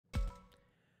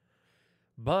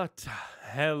But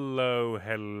hello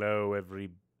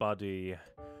everybody.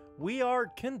 We are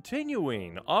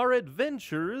continuing our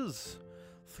adventures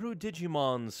through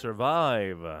Digimon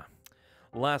Survive.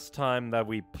 Last time that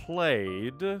we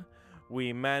played,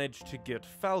 we managed to get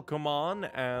Falcomon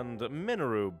and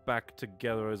Minoru back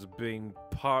together as being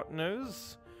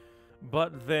partners.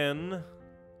 But then...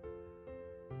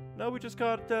 no, we just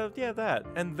got, that.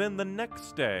 And then the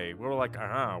next day, we were like,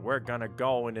 we're gonna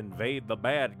go and invade the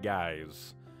bad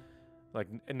guys. Like,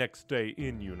 next day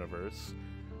in-universe.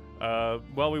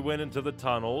 Well, we went into the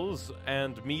tunnels,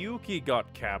 and Miyuki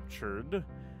got captured.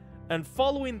 And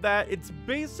following that, it's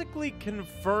basically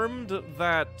confirmed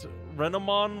that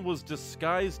Renamon was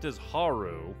disguised as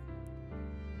Haru.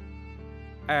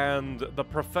 And the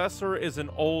professor is an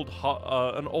old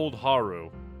Haru,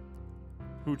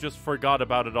 who just forgot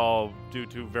about it all due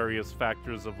to various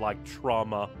factors of, like,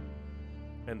 trauma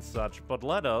and such. But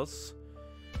let us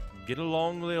get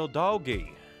along, little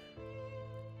doggy.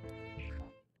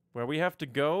 Where we have to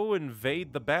go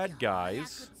invade the bad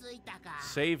guys,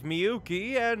 save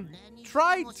Miyuki, and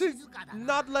try to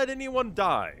not let anyone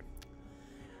die.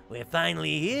 We're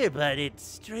finally here, but it's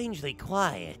strangely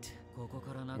quiet.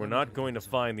 We're not going to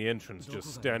find the entrance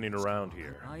just standing around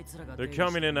here. They're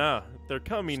coming in out. They're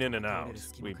coming in and out.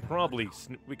 We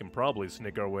can probably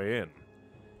sneak our way in.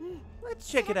 Let's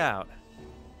check it out.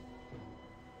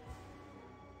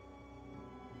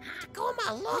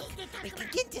 Agumon, look! We can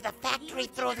get to the factory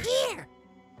through here!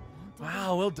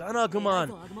 Wow, well done, Agumon.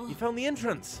 You found the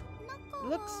entrance. It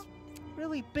looks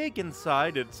really big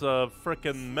inside. It's a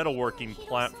frickin' metalworking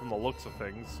plant from the looks of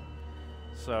things.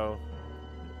 So...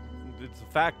 it's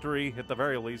a factory, at the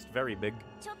very least, very big.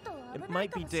 It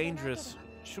might be dangerous.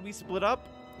 Should we split up?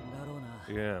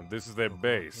 Yeah, this is their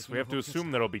base. We have to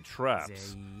assume there'll be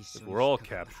traps. If we're all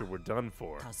captured, we're done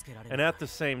for. And at the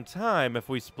same time, if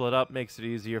we split up, makes it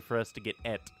easier for us to get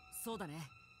et.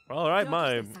 Alright,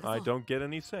 I don't get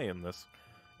any say in this.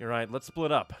 You're right, let's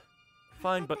split up.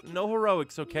 Fine, but no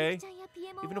heroics, okay?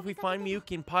 Even if we find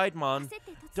Miyuki and Piedmon,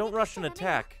 don't rush an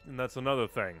attack. And that's another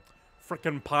thing.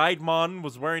 Frickin' Piedmon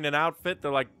was wearing an outfit.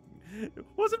 They're like,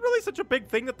 was it really such a big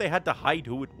thing that they had to hide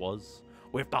who it was?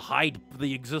 We have to hide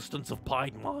the existence of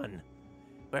Piedmon.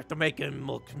 We have to make him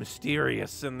look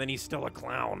mysterious, and then he's still a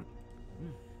clown.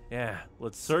 Yeah,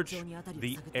 let's search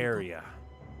the area.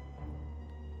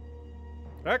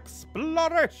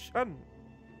 Exploration!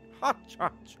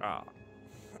 Ha-cha-cha!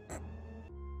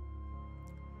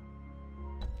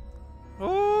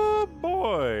 Oh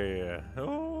boy!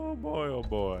 Oh boy, oh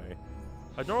boy.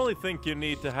 I don't really think you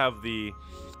need to have the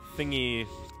thingy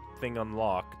thing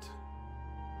unlocked.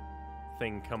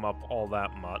 Thing come up all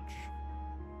that much.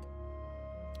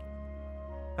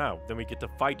 Oh, then we get to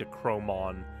fight a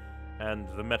Chromon and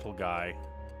the metal guy.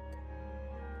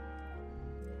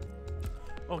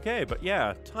 Okay, but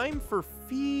yeah, time for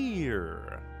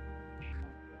fear.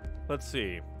 Let's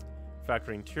see.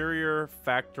 Factory interior,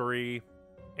 factory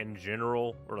in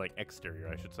general, or like exterior,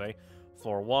 I should say.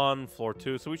 Floor 1, floor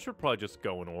 2, so we should probably just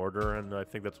go in order, and I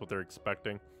think that's what they're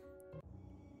expecting.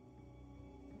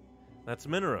 That's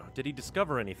Minoru. Did he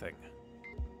discover anything?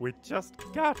 We just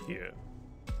got here.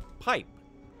 Pipe.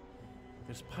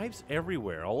 There's pipes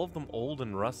everywhere, all of them old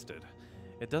and rusted.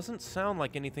 It doesn't sound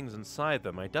like anything's inside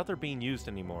them. I doubt they're being used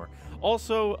anymore.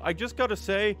 Also, I just gotta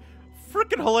say,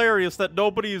 frickin' hilarious that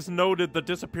nobody's noted the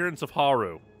disappearance of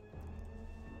Haru.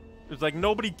 It's like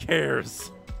nobody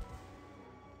cares.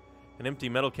 An empty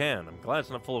metal can. I'm glad it's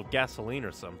not full of gasoline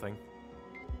or something.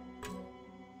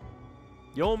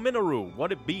 Yo, Minoru,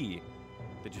 what it be?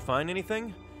 Did you find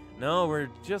anything? No, we're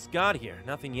just got here.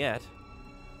 Nothing yet.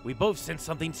 We both sense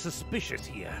something suspicious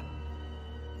here.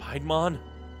 Piedmon?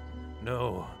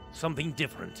 No, something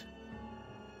different.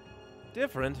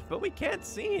 Different? But we can't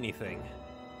see anything.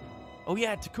 Oh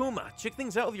yeah, Takuma, check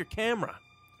things out with your camera.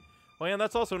 Oh yeah,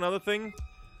 that's also another thing.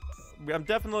 I'm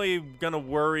definitely gonna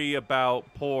worry about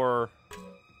poor,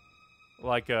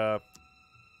 like,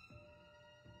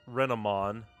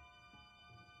 Renamon.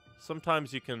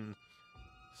 Sometimes you can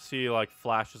see, like,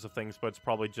 flashes of things, but it's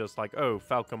probably just like, oh,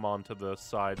 Falcomon to the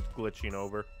side, glitching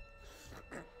over.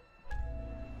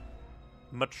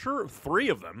 Mature 3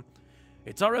 of them?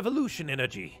 It's our evolution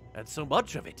energy, and so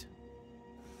much of it.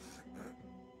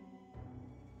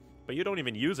 But you don't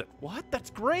even use it. What? That's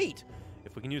great!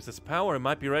 If we can use this power, it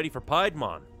might be ready for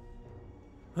Piedmon.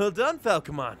 Well done,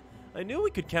 Falcomon. I knew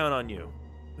we could count on you.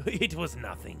 It was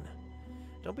nothing.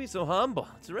 Don't be so humble.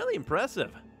 It's really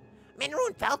impressive. Minoru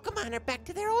and Falcomon are back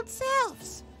to their old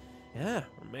selves. Yeah,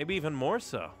 or maybe even more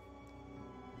so.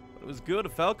 But it was good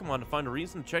of Falcomon to find a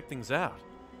reason to check things out.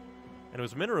 And it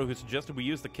was Minoru who suggested we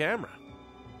use the camera.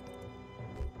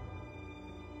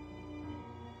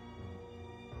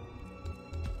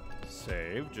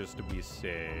 save, just to be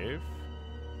safe.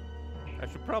 I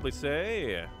should probably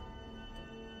say...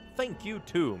 Thank you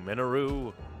too,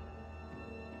 Minoru.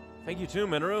 Thank you too,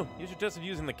 Minoru. You suggested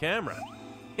using the camera.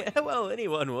 Yeah, well,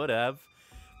 anyone would have.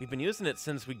 We've been using it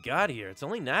since we got here. It's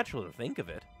only natural to think of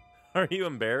it. Are you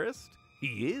embarrassed?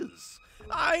 He is.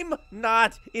 I'm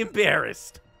not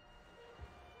embarrassed.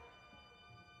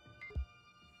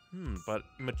 But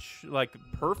like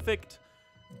perfect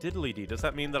diddly-dee. Does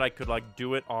that mean that I could like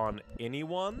do it on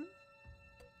anyone?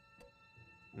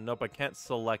 Nope, I can't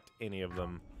select any of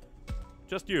them.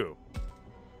 Just you.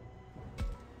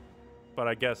 But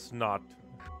I guess not.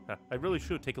 I really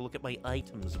should take a look at my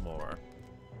items more.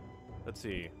 Let's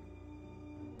see.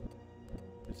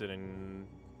 Is it in...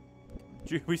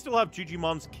 We still have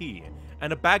Digimon's key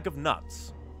and a bag of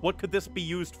nuts. What could this be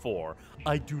used for?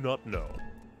 I do not know.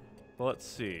 Well, let's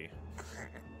see.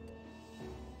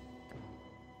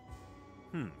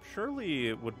 Surely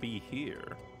it would be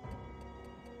here.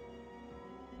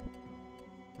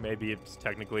 Maybe it's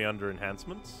technically under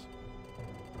enhancements?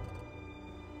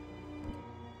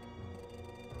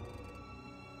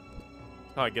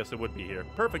 Oh, I guess it would be here.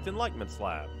 Perfect Enlightenment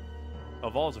Slab.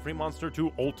 Evolves a free monster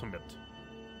to Ultimate.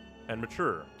 And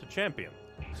mature to Champion.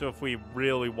 So if we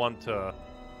really want to,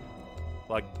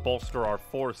 like, bolster our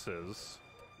forces,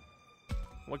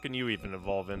 what can you even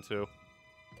evolve into?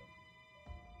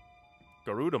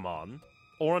 Garudamon?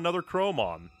 Or another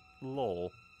Chromon?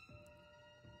 Lol.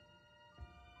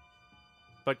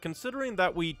 But considering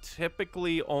that we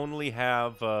typically only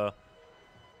have a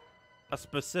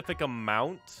specific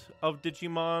amount of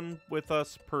Digimon with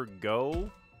us per go,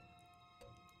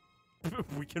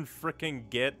 we can frickin'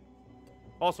 get...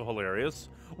 Also hilarious.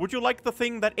 Would you like the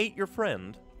thing that ate your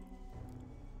friend?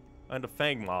 And a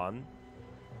Fangmon.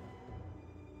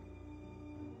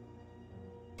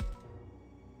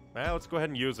 Well, let's go ahead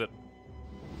and use it.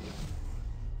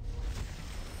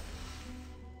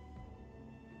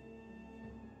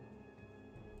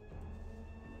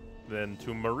 Then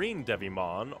to Marine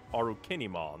Devimon,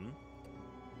 Arukinimon.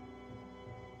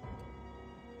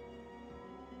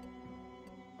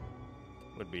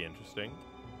 Would be interesting.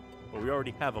 But we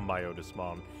already have a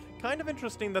Myodismon. Kind of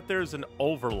interesting that there's an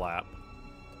overlap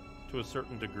to a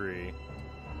certain degree.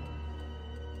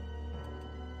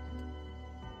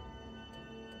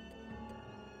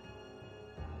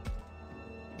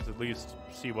 Let's at least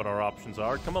see what our options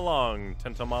are. Come along,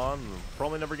 Tentomon.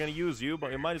 Probably never going to use you,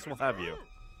 but we might as well have you.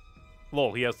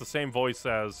 Lol, he has the same voice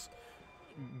as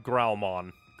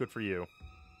Growlmon. Good for you.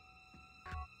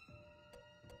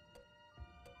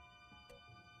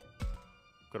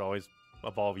 Could always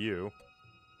evolve you.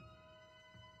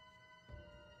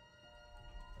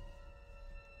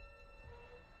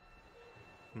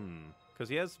 Because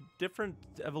he has different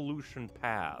evolution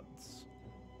paths,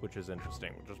 which is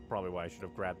interesting, which is probably why I should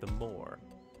have grabbed them more.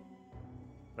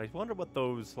 But I wonder what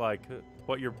those, like,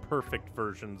 what your perfect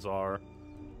versions are.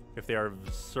 If they are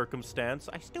of circumstance,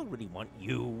 I still really want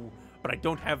you, but I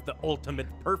don't have the ultimate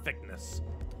perfectness.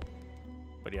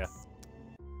 But yeah.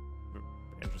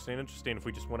 Interesting if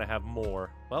we just want to have more.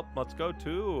 Well, let's go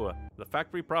to the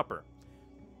factory proper.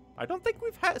 I don't think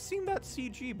we've seen that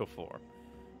CG before.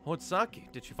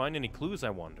 Otsaki, did you find any clues, I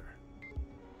wonder?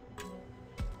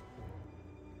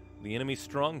 The enemy's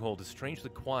stronghold is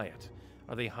strangely quiet.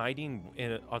 Are they hiding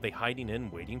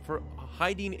in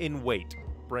wait?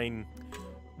 Brain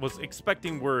was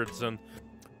expecting words and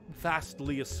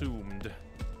vastly assumed.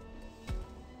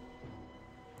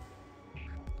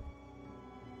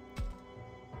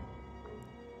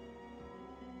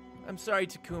 I'm sorry,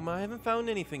 Takuma, I haven't found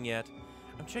anything yet.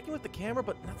 I'm checking with the camera,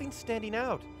 but nothing's standing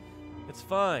out. It's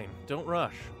fine, don't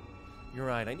rush. You're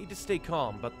right, I need to stay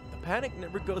calm, but the panic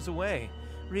never goes away.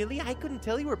 Really? I couldn't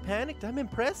tell you were panicked. I'm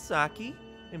impressed, Saki.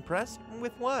 Impressed?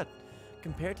 With what?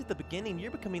 Compared to the beginning,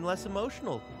 you're becoming less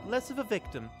emotional, less of a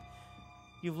victim.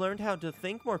 You've learned how to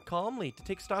think more calmly, to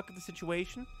take stock of the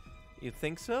situation. You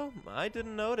think so? I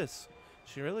didn't notice.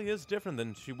 She really is different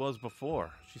than she was before.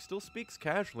 She still speaks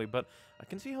casually, but I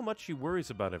can see how much she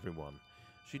worries about everyone.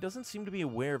 She doesn't seem to be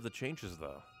aware of the changes,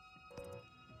 though.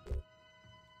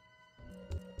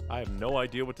 I have no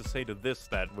idea what to say to this.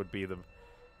 That would be the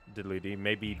diddly-dee.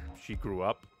 Maybe she grew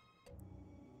up.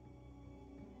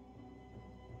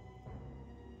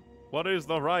 What is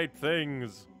the right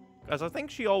things? As I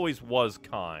think she always was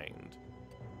kind.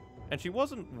 And she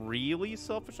wasn't really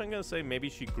selfish. I'm going to say maybe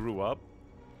she grew up.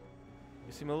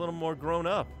 You seem a little more grown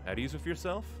up. At ease with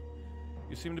yourself?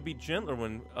 You seem to be gentler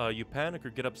when you panic or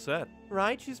get upset.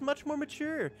 Right? She's much more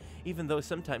mature. Even though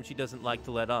sometimes she doesn't like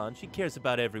to let on, she cares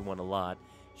about everyone a lot.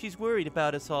 She's worried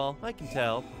about us all, I can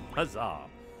tell. Huzzah.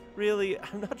 Really?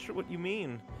 I'm not sure what you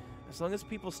mean. As long as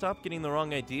people stop getting the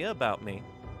wrong idea about me.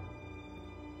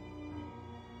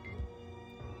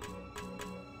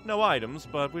 No items,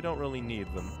 but we don't really need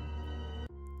them.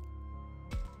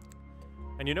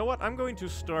 And you know what? I'm going to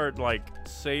start, like,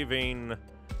 saving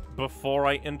before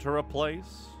I enter a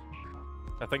place.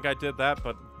 I think I did that,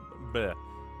 but bleh.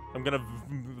 I'm gonna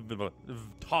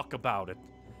talk about it.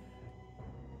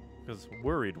 Because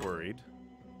worried.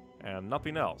 And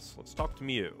nothing else. Let's talk to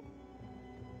Mew.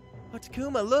 Oh,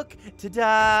 Takuma, look!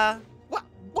 Ta-da!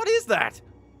 What is that?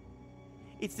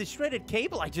 It's the shredded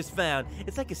cable I just found.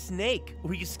 It's like a snake.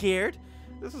 Were you scared?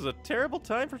 This is a terrible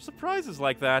time for surprises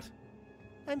like that.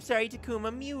 I'm sorry,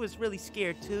 Takuma. Mew was really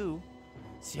scared, too.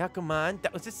 Syakuman,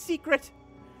 that was a secret.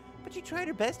 But she tried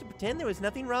her best to pretend there was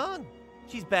nothing wrong.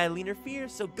 She's battling her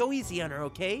fears, so go easy on her,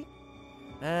 okay?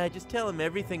 Just tell him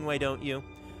everything, why don't you?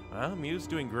 Well, Mew's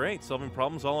doing great, solving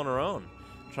problems all on her own.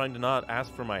 Trying to not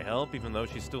ask for my help, even though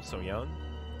she's still so young.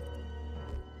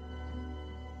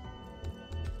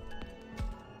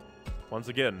 Once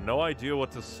again, no idea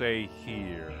what to say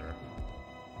here.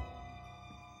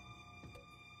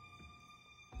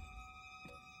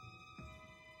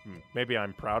 Maybe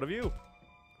I'm proud of you?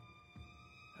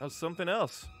 How's something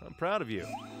else? I'm proud of you.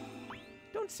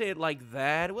 Don't say it like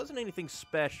that. It wasn't anything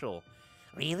special.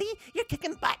 Really? You're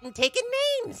kicking butt and taking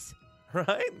names!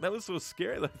 Right? That was so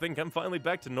scary that I think I'm finally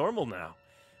back to normal now.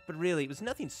 But really, it was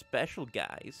nothing special,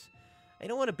 guys. I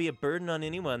don't want to be a burden on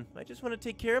anyone. I just want to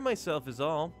take care of myself is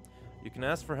all. You can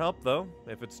ask for help, though,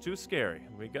 if it's too scary.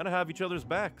 We gotta have each other's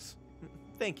backs.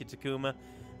 Thank you, Takuma.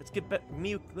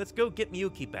 Let's go get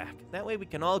Miyuki back. That way we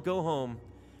can all go home.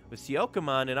 With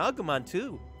Syokomon and Agumon,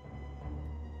 too.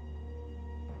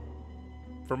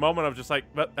 For a moment, I was just like,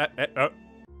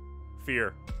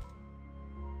 fear.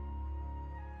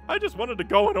 I just wanted to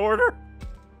go in order.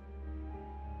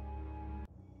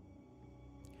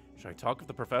 Should I talk with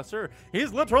the professor?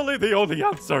 He's literally the only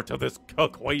answer to this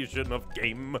equation of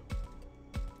game.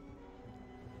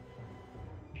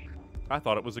 I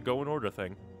thought it was a go in order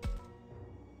thing.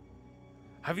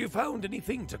 Have you found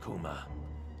anything, Takuma?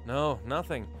 No,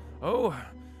 nothing. Oh,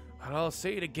 well, I'll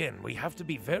say it again. We have to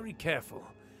be very careful.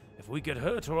 If we get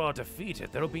hurt or are defeated,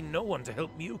 there'll be no one to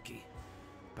help Miyuki.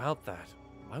 About that,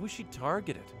 why was she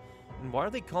targeted? And why are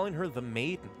they calling her the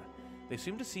Maiden? They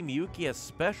seem to see Miyuki as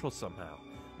special somehow.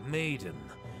 Maiden.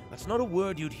 That's not a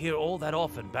word you'd hear all that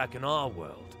often back in our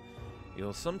world.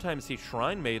 You'll sometimes see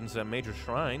shrine maidens at major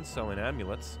shrines selling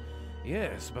amulets.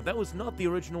 Yes, but that was not the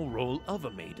original role of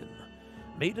a maiden.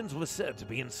 Maidens were said to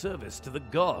be in service to the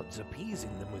gods,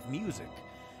 appeasing them with music.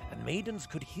 And maidens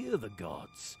could hear the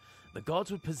gods. The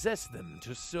gods would possess them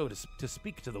to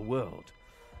speak to the world.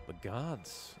 The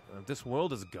gods? This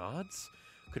world is gods?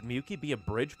 Could Miyuki be a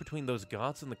bridge between those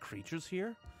gods and the creatures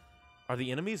here? Are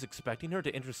the enemies expecting her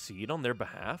to intercede on their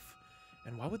behalf?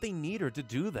 And why would they need her to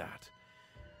do that?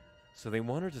 So they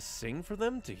want her to sing for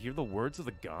them, to hear the words of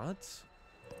the gods?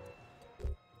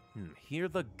 Hear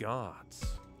the gods.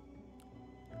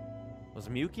 Was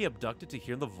Miyuki abducted to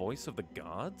hear the voice of the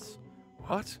gods?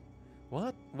 What?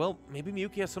 What? Well, maybe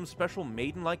Miyuki has some special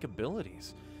maiden-like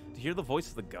abilities. To hear the voice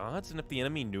of the gods, and if the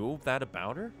enemy knew that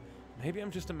about her? Maybe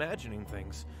I'm just imagining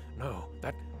things. No,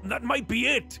 that might be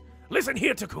it! Listen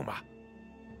here, Takuma!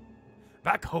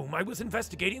 Back home, I was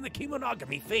investigating the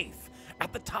Kemonogami faith.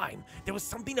 At the time, there was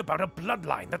something about a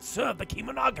bloodline that served the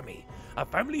Kemonogami. A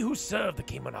family who served the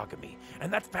Kemonogami,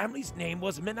 and that family's name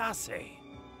was Minase.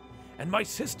 And my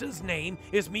sister's name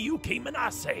is Miyuki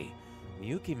Minase.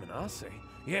 Miyuki Minase?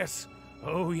 Yes.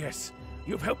 Oh, yes.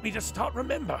 You've helped me to start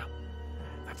remember.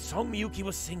 That song Miyuki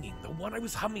was singing, the one I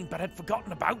was humming but had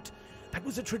forgotten about, that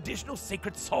was a traditional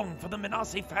sacred song for the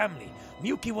Minase family.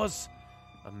 Miyuki was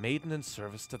a maiden in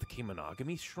service to the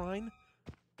Kemonogami shrine?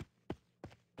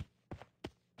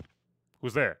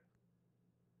 Who's there?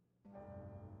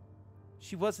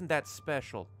 She wasn't that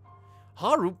special.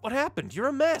 Haru, what happened? You're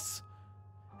a mess.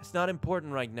 It's not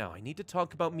important right now. I need to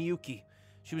talk about Miyuki.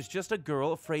 She was just a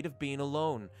girl afraid of being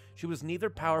alone. She was neither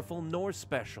powerful nor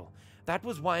special. That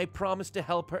was why I promised to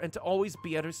help her and to always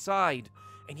be at her side.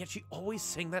 And yet she always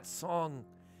sang that song.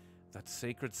 That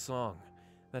sacred song.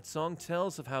 That song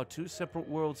tells of how two separate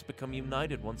worlds become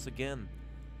united once again.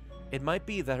 It might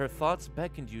be that her thoughts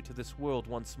beckoned you to this world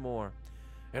once more.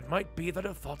 It might be that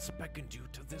her thoughts beckoned you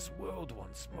to this world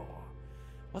once more.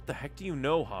 What the heck do you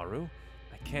know, Haru?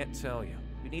 I can't tell you.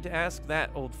 You need to ask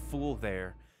that old fool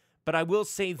there. But I will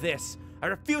say this. I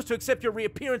refuse to accept your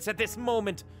reappearance at this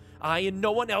moment. I and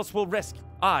no one else will rescue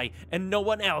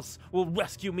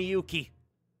Miyuki.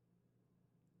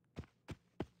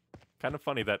 Kind of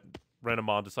funny that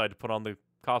Renamon decided to put on the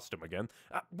costume again.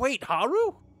 Wait,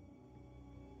 Haru?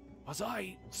 Was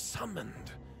I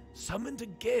summoned? Summoned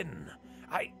again?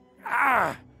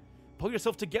 Pull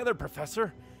yourself together,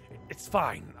 Professor. It's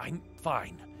fine. I'm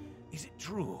fine. Is it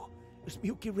true? Is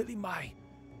Miyuki really my...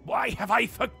 Why have I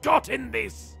forgotten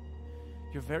this?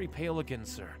 You're very pale again,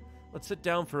 sir. Let's sit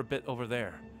down for a bit over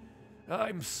there.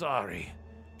 I'm sorry.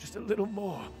 Just a little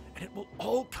more, and it will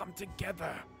all come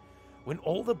together. When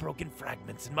all the broken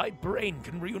fragments in my brain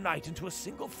can reunite into a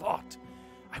single thought,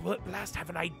 I will at last have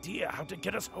an idea how to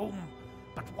get us home.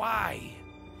 But why?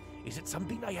 Is it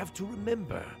something I have to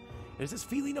remember? Is this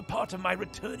feeling a part of my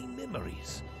returning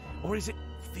memories? Or is it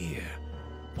fear?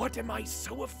 What am I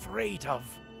so afraid of?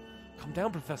 Calm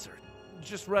down, Professor.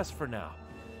 Just rest for now.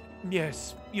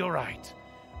 Yes, you're right.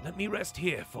 Let me rest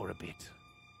here for a bit.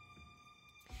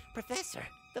 Professor,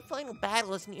 the final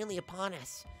battle is nearly upon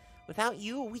us. Without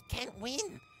you, we can't win.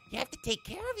 You have to take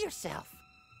care of yourself.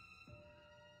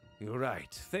 You're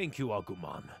right. Thank you,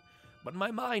 Agumon. But my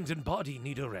mind and body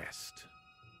need a rest.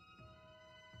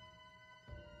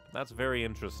 That's very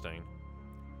interesting.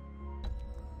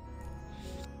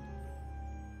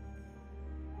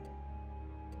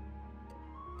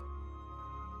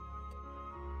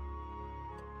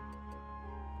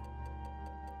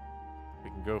 We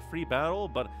can go free battle,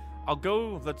 but I'll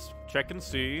go, let's check and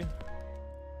see.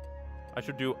 I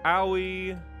should do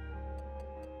Aoi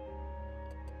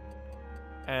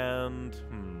and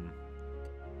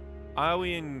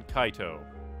Aoi and Kaito.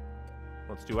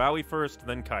 Let's do Aoi first,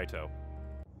 then Kaito.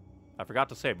 I forgot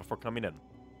to say before coming in.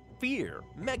 Fear.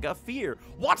 Mega fear.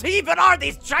 What even are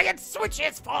these giant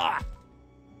switches for?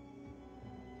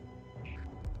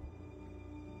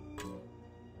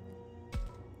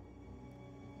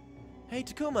 Hey,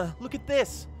 Takuma, look at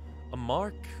this. A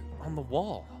mark on the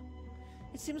wall.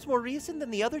 It seems more recent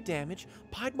than the other damage.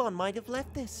 Piedmon might have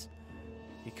left this.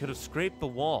 He could have scraped the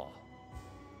wall.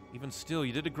 Even still,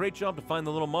 you did a great job to find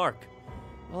the little mark.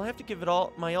 Well, I have to give it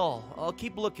all my all. I'll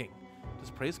keep looking. Does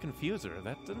praise confuse her?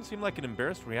 That doesn't seem like an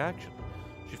embarrassed reaction.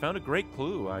 She found a great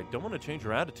clue. I don't want to change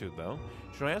her attitude, though.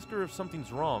 Should I ask her if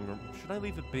something's wrong, or should I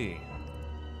leave it be?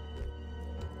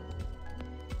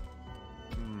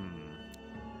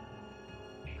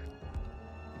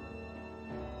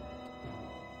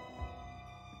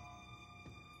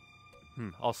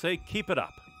 I'll say, keep it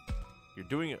up. You're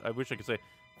doing it. I wish I could say,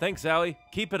 thanks, Aoi.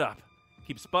 Keep it up.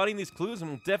 Keep spotting these clues, and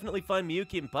we'll definitely find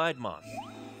Miyuki and Piedmon.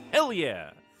 Hell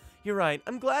yeah! You're right.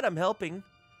 I'm glad I'm helping.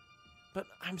 But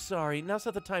I'm sorry. Now's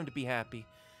not the time to be happy.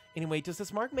 Anyway, does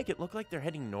this mark make it look like they're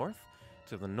heading north?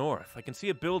 To the north. I can see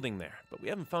a building there, but we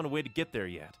haven't found a way to get there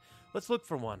yet. Let's look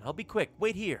for one. I'll be quick.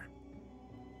 Wait here.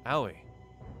 Aoi.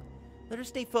 Let her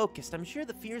stay focused. I'm sure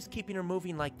the fear's keeping her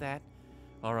moving like that.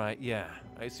 Alright, yeah.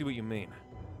 I see what you mean.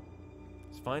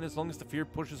 It's fine as long as the fear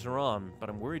pushes her on, but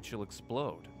I'm worried she'll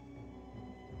explode.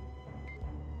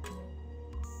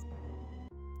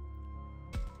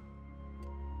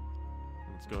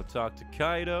 Let's go talk to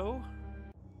Kaido.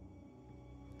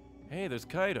 Hey, there's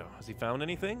Kaido. Has he found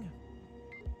anything?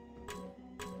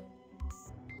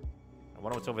 I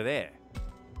wonder what's over there.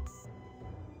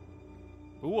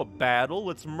 Ooh, a battle.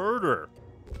 Let's murder.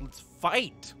 Let's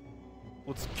fight.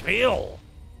 Let's kill.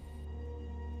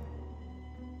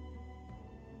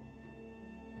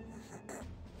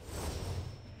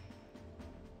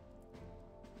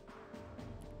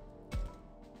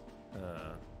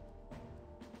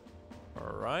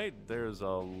 Alright, there's a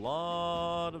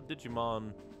lot of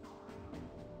Digimon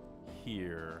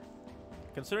here.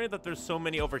 Considering that there's so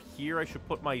many over here, I should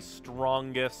put my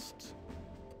strongest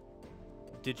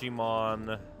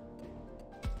Digimon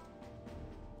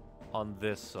on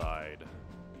this side.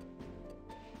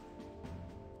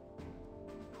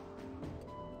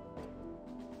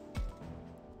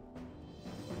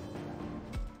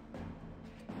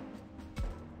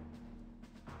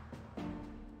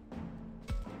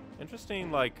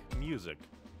 Interesting, like, music.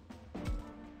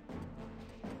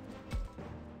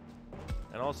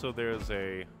 And also there's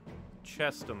a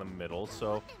chest in the middle,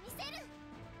 so...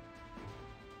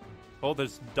 Oh,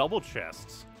 there's double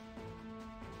chests.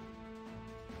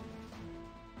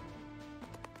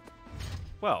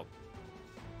 Well.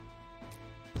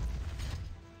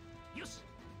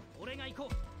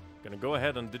 Gonna go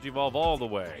ahead and Digivolve all the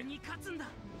way.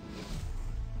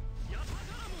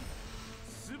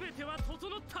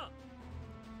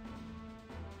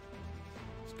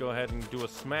 Let's go ahead and do a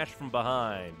smash from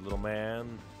behind, little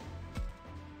man.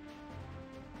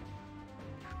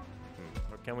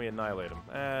 Or can we annihilate him?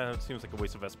 It seems like a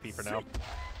waste of SP for now.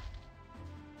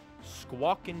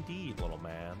 Squawk indeed, little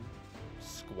man.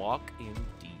 Squawk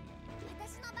indeed.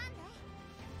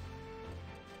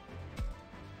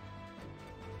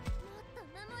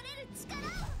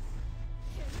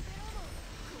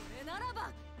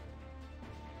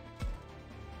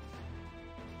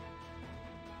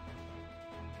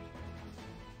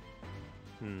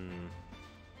 Hmm.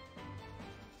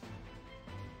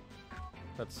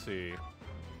 Let's see.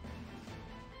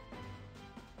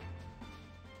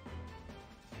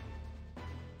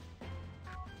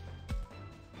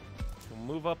 We'll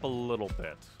move up a little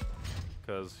bit,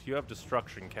 because you have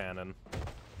destruction cannon.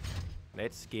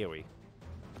 That's scary.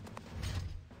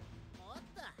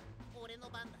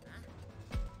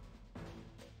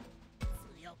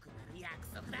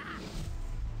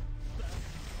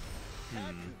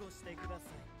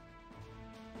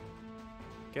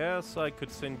 Guess I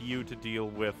could send you to deal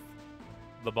with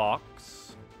the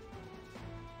box.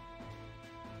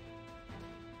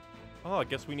 Oh, I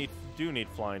guess we do need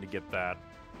flying to get that.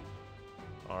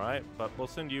 Alright, but we'll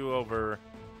send you over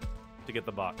to get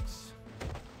the box.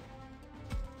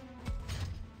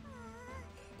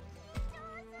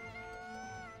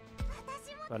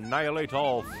 Annihilate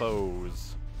all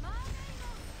foes.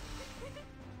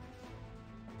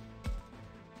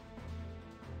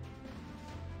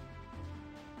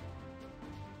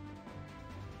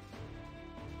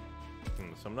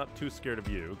 So I'm not too scared of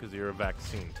you, because you're a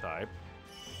vaccine type.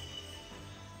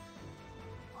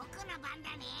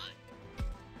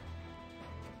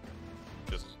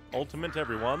 Just ultimate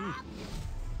everyone.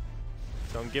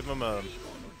 Don't give them a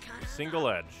single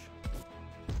edge.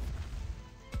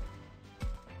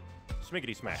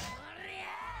 Smiggity smack.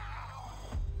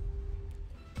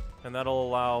 And that'll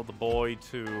allow the boy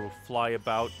to fly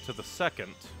about to the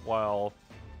second while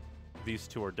these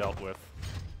two are dealt with.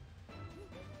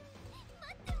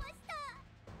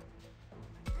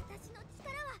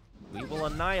 We will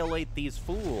annihilate these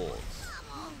fools.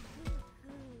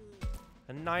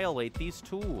 Annihilate these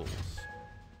tools.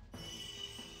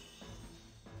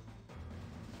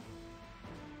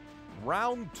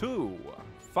 Round 2.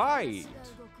 Fight!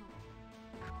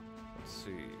 Let's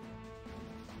see.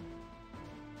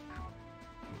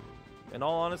 In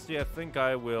all honesty, I think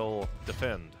I will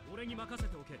defend.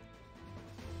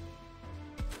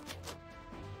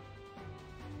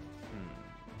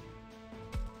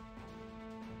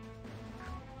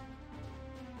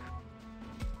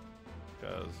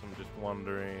 Because I'm just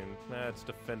wondering. Nah, it's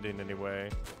defending anyway.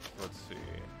 Let's see.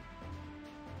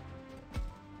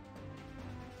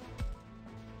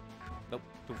 Nope,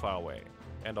 too far away.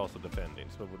 And also defending,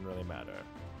 so it wouldn't really matter.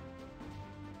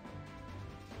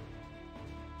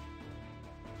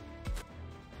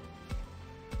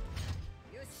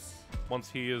 Once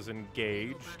he is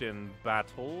engaged in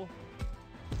battle,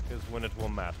 is when it will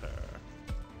matter.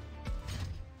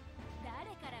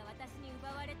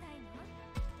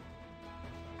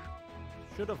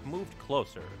 Should have moved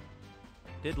closer.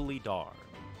 Diddly darn.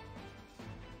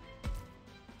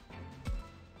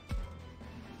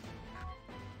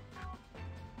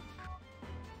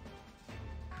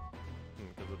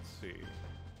 Because let's see.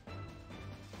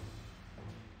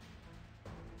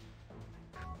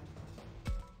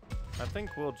 I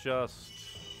think we'll just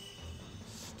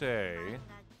stay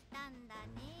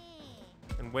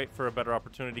and wait for a better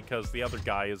opportunity because the other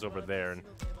guy is over there and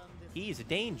he's a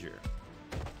danger.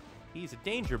 He's a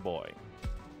danger boy.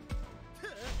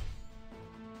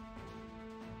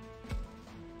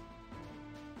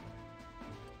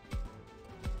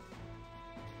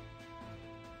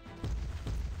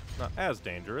 Not as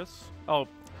dangerous. Oh,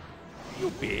 you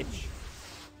bitch.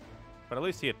 But at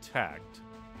least he attacked.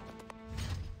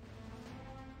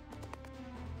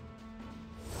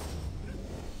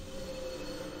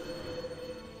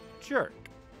 Jerk.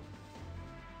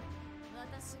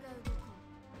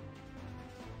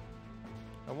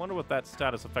 I wonder what that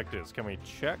status effect is. Can we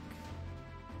check?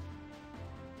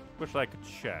 Wish I could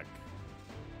check.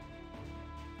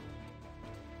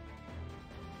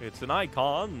 It's an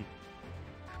icon,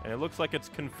 and it looks like it's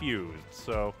confused,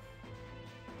 so...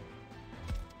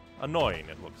 annoying,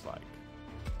 it looks like.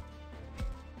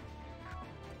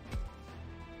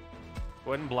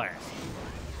 Go ahead and blast.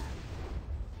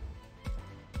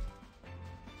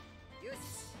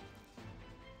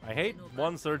 I hate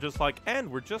ones that are just like,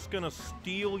 and we're just gonna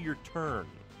steal your turn.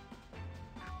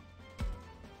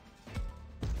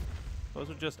 Those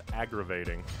are just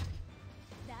aggravating.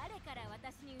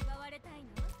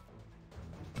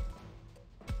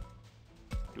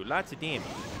 Do lots of damage.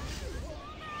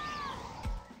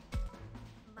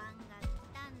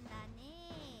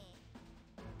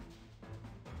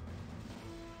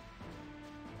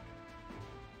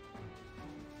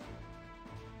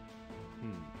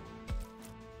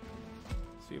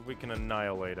 See if we can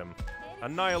annihilate him.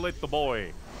 Annihilate the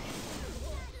boy!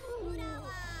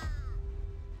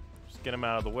 Just get him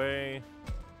out of the way.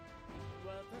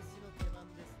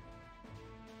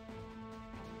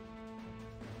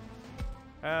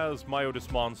 As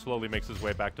Myodismon slowly makes his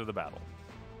way back to the battle.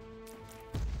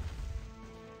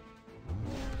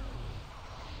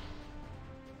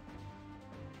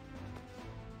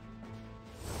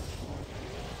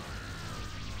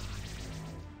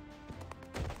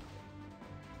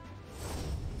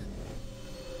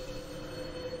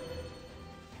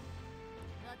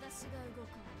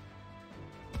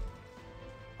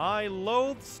 I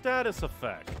loathe status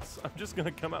effects. I'm just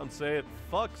gonna come out and say it.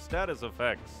 Fuck status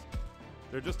effects.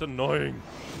 They're just annoying.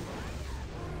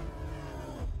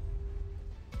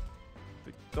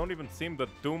 They don't even seem to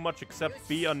do much except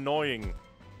be annoying.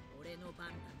 I'm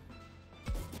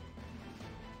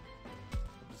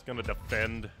just gonna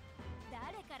defend.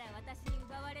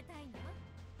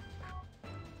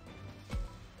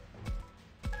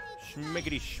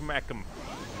 Schmickety schmack 'em.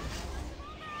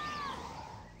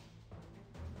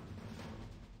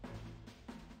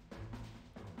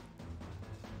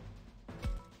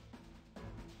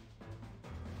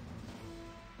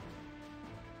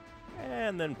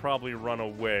 And then probably run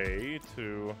away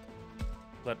to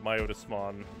let my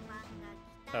Otismon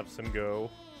have some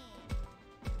go.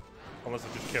 Unless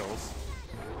it just kills.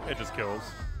 It just kills.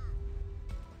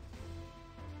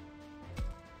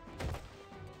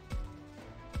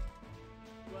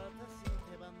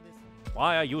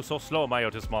 Why are you so slow, my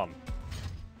Otismon?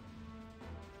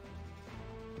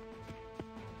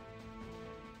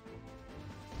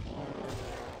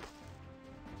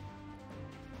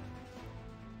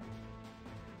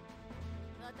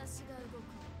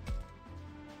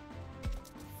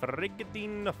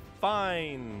 Friggin'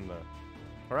 fine.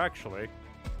 Or actually,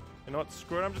 you know what?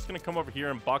 Screw it. I'm just gonna come over here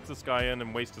and box this guy in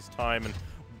and waste his time and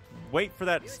wait for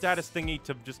that status thingy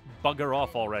to just bugger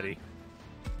off already.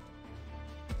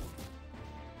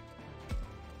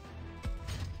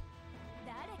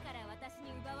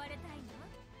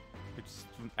 It's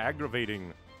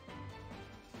aggravating.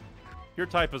 Your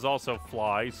type is also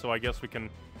fly, so I guess we can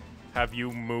have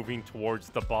you moving towards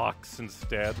the box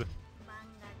instead.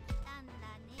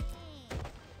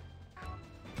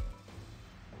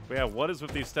 But yeah, what is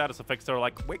with these status effects that are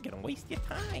like, we're gonna waste your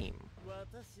time?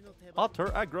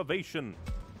 Utter aggravation.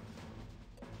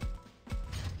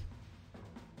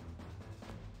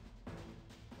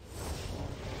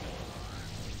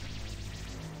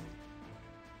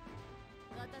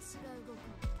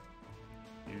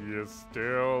 He is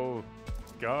still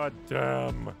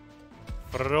goddamn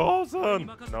frozen.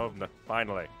 No,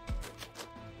 finally.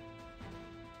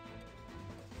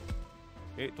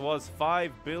 It was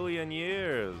 5 billion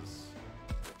years.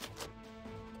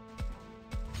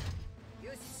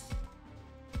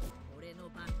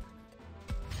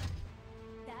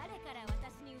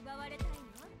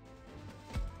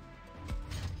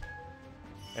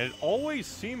 And it always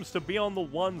seems to be on the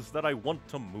ones that I want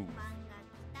to move.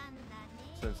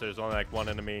 Since there's only like one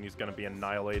enemy and he's gonna be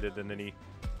annihilated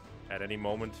at any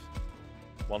moment.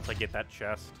 Once I get that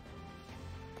chest.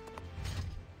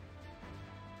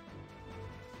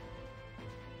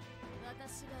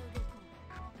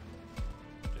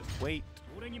 Just wait.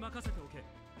 Okay,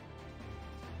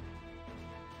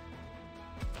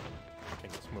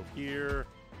 let's move here.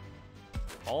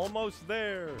 Almost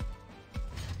there.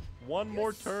 One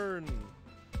more turn.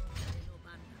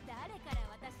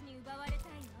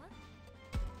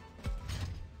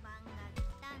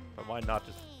 But why not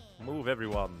just move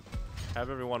everyone? Have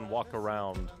everyone walk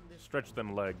around. Stretch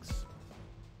them legs.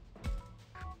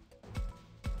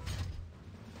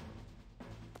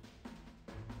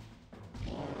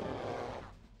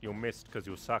 You missed because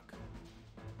you suck.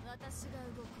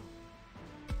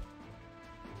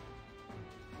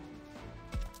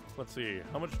 Let's see,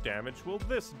 how much damage will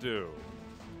this do?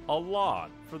 A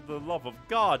lot. For the love of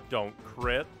God, don't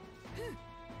crit.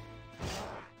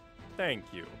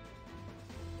 Thank you.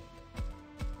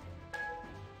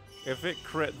 If it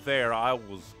crit there, I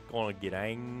was gonna get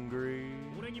angry.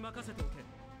 I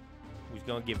was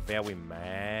gonna get very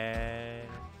mad.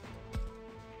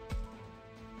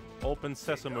 Open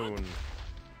Sesame.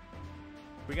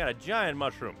 We got a giant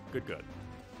mushroom. Good, good.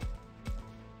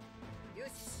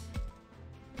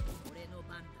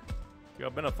 You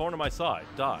have been a thorn in my side.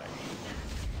 Die.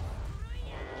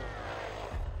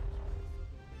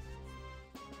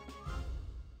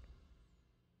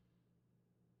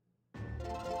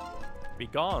 Be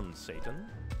gone, Satan.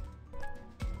 At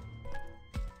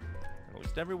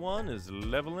least everyone is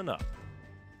leveling up.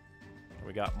 And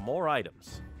we got more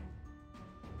items.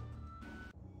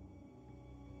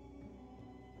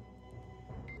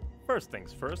 First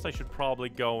things first, I should probably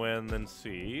go in and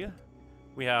see.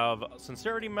 We have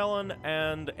Sincerity Melon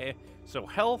and so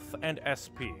health and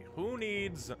SP. Who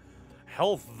needs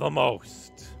health the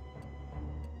most?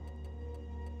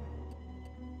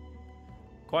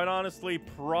 Quite honestly,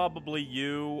 probably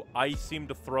you. I seem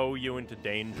to throw you into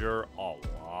danger a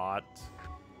lot.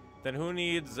 Then who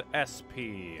needs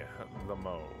SP the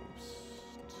most?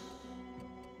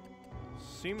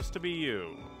 Seems to be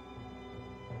you.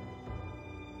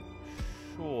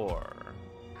 Sure.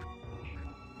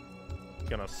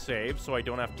 gonna save so I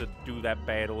don't have to do that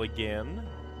battle again.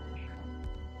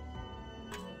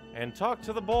 And talk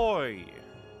to the boy.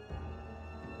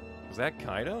 Is that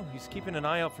Kaido? He's keeping an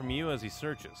eye out for Mew as he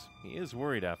searches. He is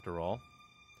worried after all.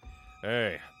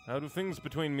 Hey, how do things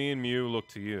between me and Mew look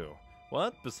to you?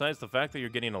 What? Besides the fact that you're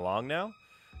getting along now?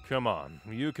 Come on,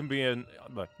 you can be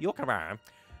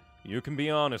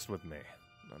honest with me.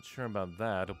 Not sure about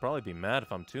that. He'll probably be mad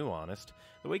if I'm too honest.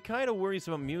 The way Kaido worries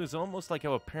about Mew is almost like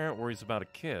how a parent worries about a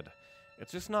kid.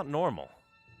 It's just not normal.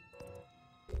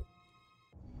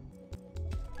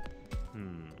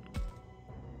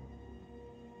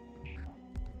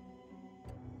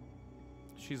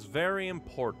 She's very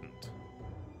important.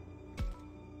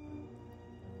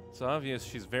 It's obvious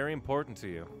she's very important to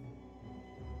you.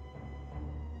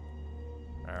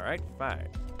 Alright, fine.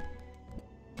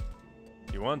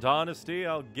 You want honesty?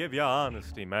 I'll give you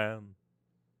honesty, man.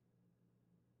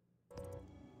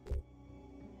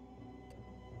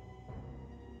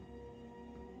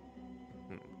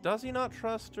 Does he not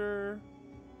trust her?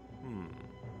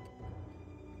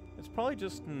 It's probably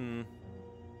just,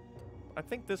 I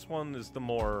think this one is the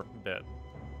more bit.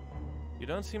 You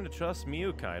don't seem to trust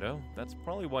Mew, Kaido. That's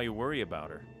probably why you worry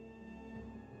about her.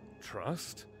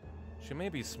 Trust? She may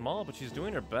be small, but she's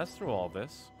doing her best through all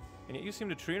this. And yet you seem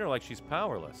to treat her like she's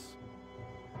powerless.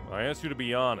 I asked you to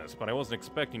be honest, but I wasn't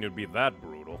expecting you to be that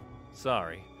brutal.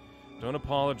 Sorry. Don't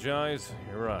apologize.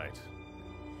 You're right.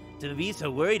 To be so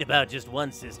worried about just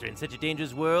one sister in such a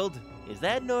dangerous world, is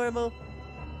that normal?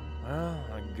 Well,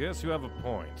 I guess you have a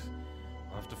point.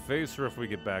 I'll have to face her if we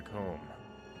get back home.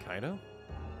 Kaido?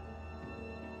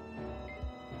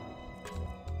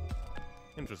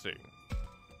 Interesting.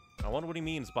 I wonder what he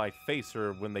means by face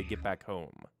her when they get back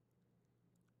home.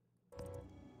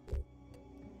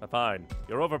 Fine.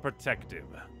 You're overprotective.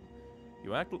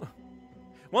 You act...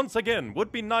 Once again,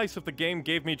 would be nice if the game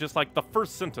gave me just like the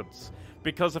first sentence.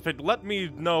 Because if it let me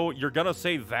know you're gonna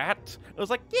say that, it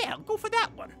was like, yeah, I'll go for that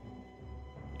one.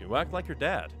 You act like your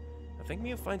dad. I think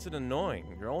Mia finds it annoying.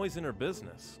 You're always in her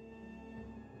business.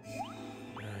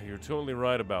 You're totally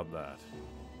right about that.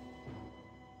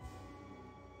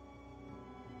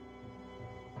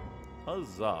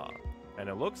 Huzzah. And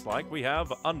it looks like we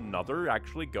have another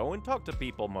actually go and talk to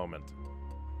people moment.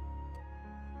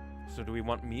 So do we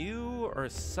want Mew or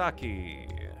Saki?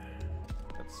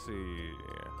 Let's see.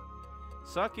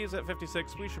 Saki's at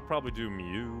 56. We should probably do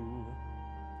Mew.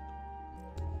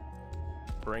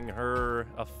 Bring her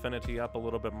affinity up a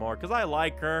little bit more, because I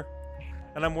like her.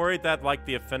 And I'm worried that, like,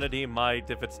 the affinity might,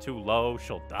 if it's too low,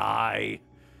 she'll die.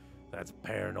 That's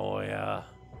paranoia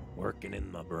working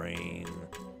in my brain.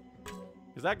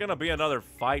 Is that gonna be another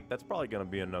fight? That's probably gonna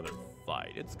be another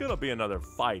fight. It's gonna be another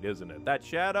fight, isn't it? That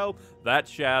shadow.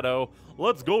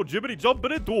 Let's go jibbity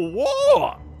jumping into a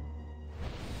war!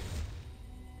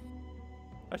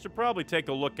 I should probably take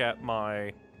a look at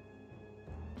my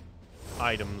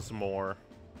items more.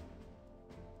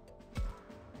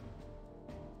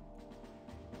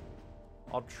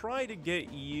 I'll try to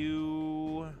get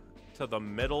you to the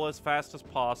middle as fast as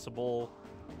possible.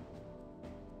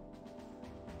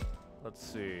 Let's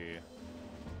see.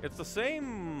 It's the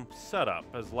same setup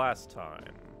as last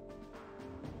time.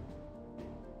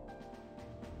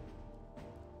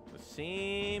 The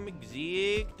same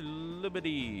exact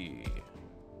liberty.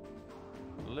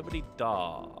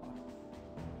 Liberty-da.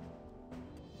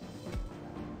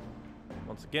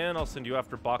 Once again, I'll send you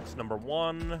after box number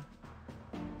 1.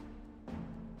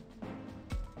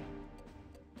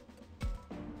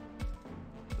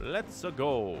 Let's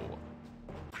go.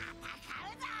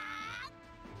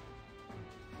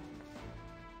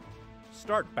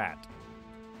 Start bat.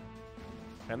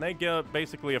 And they get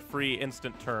basically a free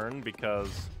instant turn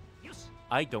because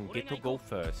I don't get to go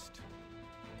first.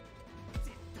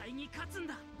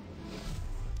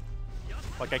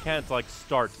 Like, I can't, like,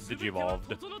 start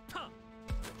Digivolved.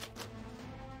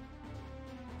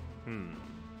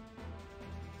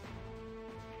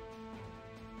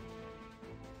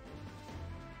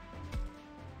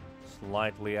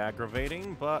 Slightly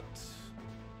aggravating, but...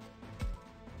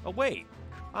 Oh, wait.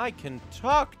 I can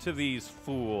talk to these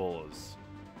fools.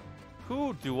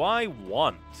 Who do I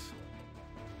want?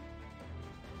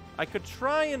 I could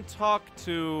try and talk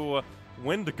to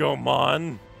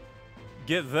Wendigomon.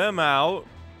 Get them out.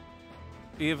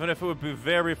 Even if it would be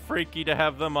very freaky to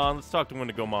have them on. Let's talk to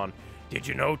Wendigomon. Did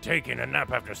you know taking a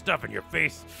nap after stuffing your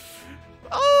face?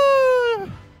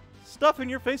 Stuff in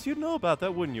your face? You'd know about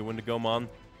that, wouldn't you, Wendigomon?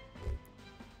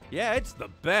 Yeah, it's the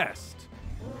best.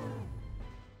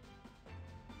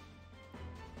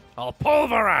 I'll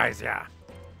pulverize ya.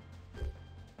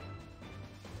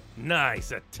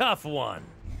 Nice, a tough one.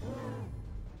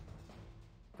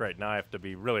 Great, now I have to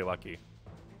be really lucky.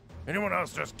 Anyone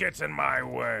else just gets in my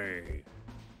way.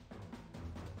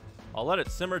 I'll let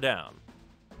it simmer down.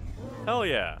 Hell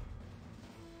yeah.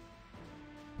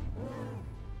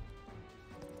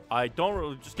 I don't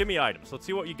really... Just give me items. Let's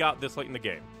see what you got this late in the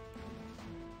game.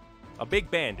 A big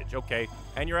bandage, okay.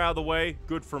 And you're out of the way.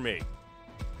 Good for me.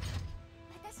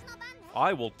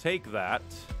 I will take that.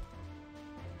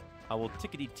 I will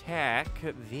tickety-tack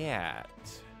that.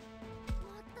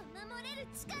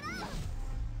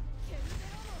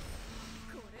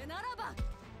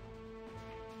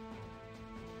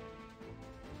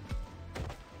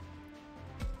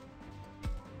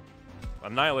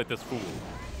 Annihilate this fool.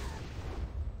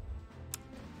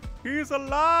 He's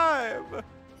alive!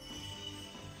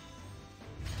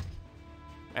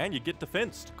 And you get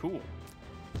defensed. Cool.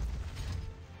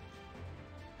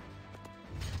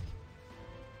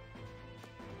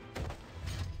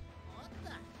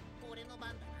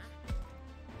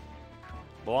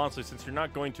 Well, honestly, since you're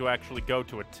not going to actually go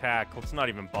to attack, let's not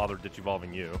even bother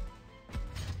digivolving you.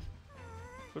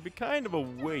 It would be kind of a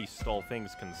waste, all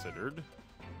things considered.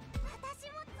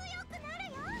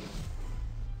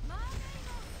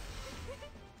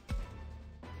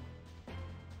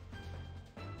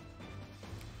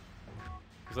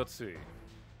 Let's see.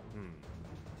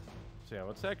 So yeah,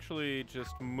 let's actually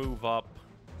just move up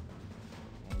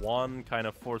one, kind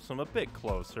of force him a bit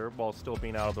closer while still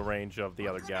being out of the range of the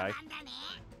other guy.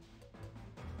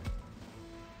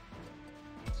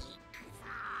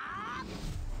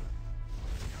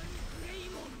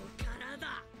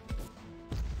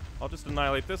 I'll just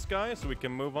annihilate this guy so we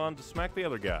can move on to smack the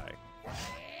other guy.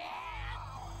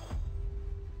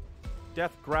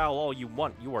 Death growl all you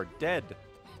want, you are dead.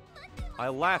 I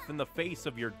laugh in the face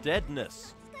of your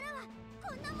deadness.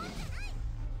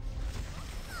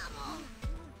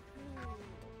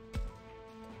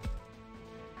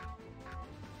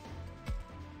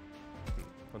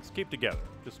 Let's keep together.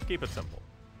 Just keep it simple.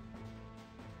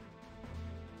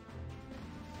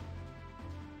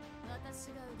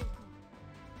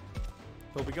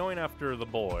 We'll be going after the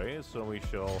boy, so we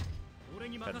shall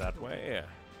head that way.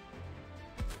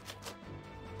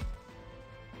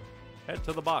 Head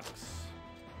to the box.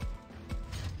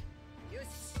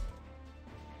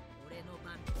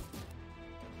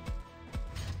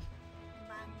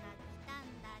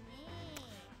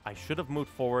 I should have moved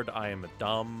forward. I am a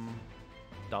dumb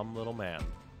little man.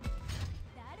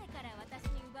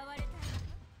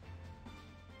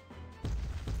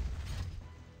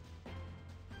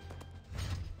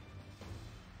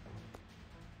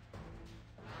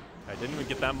 I didn't even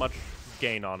get that much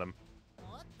gain on him.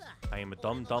 I am a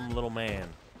dumb little man.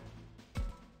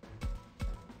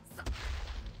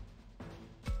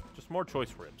 Just more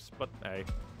choice ribs, but hey.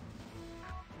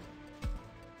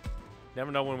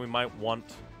 Never know when we might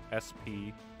want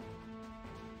SP.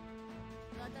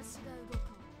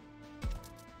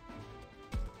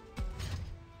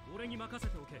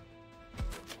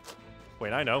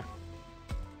 Wait, I know.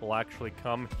 We'll actually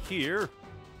come here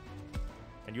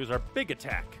and use our big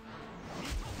attack.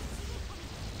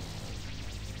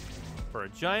 For a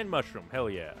giant mushroom, hell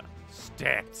yeah.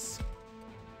 Stats.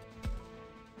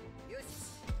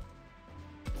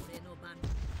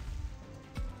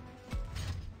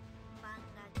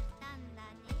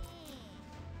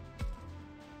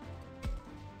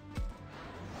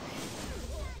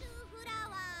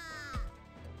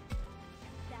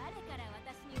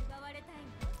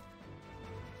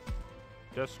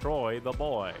 Destroy the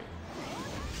boy.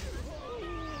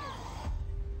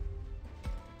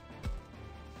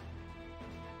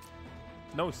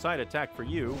 No side attack for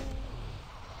you.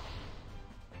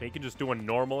 You can just do a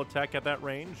normal attack at that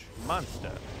range.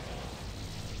 Monster.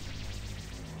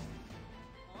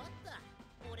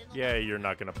 Yeah, you're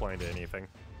not gonna play into anything.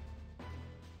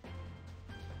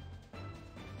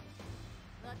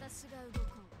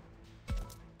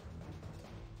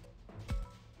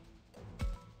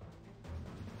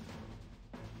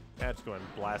 Let's go ahead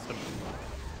and blast him.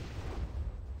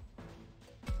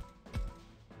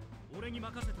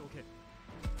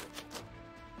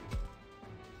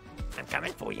 I'm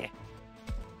coming for you.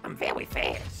 I'm very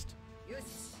fast.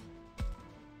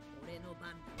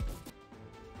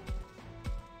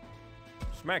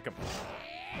 Smack him.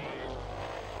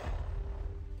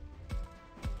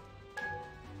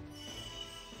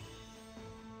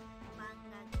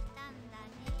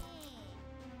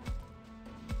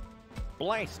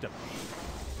 Blast him.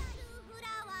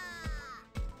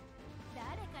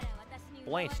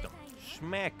 Blast him.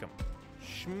 Smack him.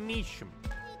 Shmeesh him.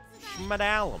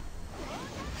 Schmadal him.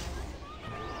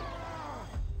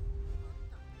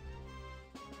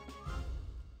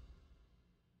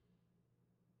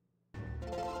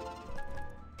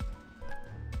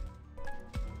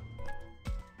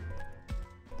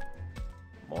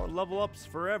 level ups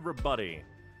for everybody.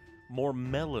 More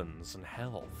melons and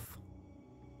health.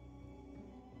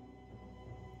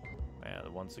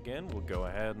 And once again, we'll go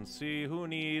ahead and see who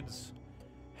needs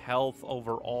health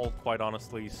overall. Quite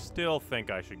honestly, still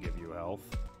think I should give you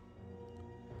health.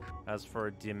 As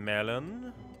for the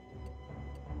melon,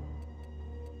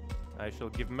 I shall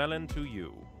give melon to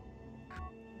you.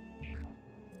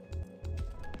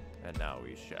 And now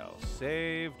we shall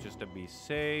save, just to be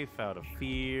safe, out of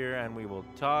fear, and we will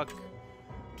talk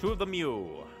to the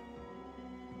Mew.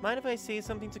 Mind if I say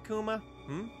something, Takuma?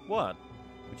 What?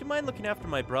 Would you mind looking after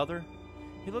my brother?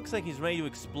 He looks like he's ready to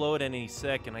explode any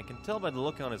second. I can tell by the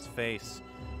look on his face.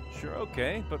 Sure,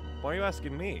 okay, but why are you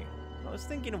asking me? I was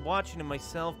thinking of watching him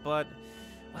myself, but,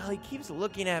 well, he keeps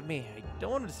looking at me. I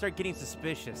don't want him to start getting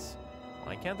suspicious.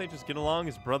 Why can't they just get along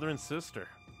as brother and sister?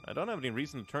 I don't have any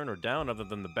reason to turn her down other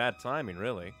than the bad timing,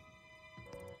 really.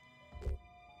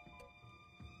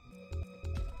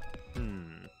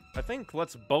 I think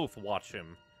let's both watch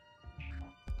him.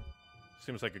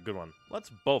 Seems like a good one.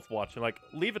 Let's both watch him. Like,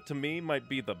 leave it to me might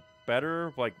be the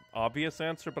better, like, obvious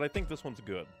answer, but I think this one's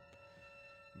good.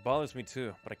 It bothers me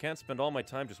too, but I can't spend all my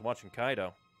time just watching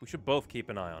Kaido. We should both keep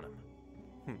an eye on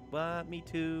him. What? Me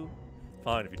too?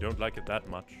 Fine, if you don't like it that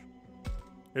much.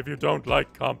 If you don't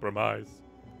like compromise.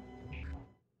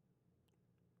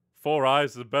 4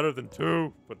 eyes is better than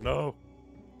 2, but no.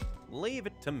 Leave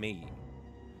it to me.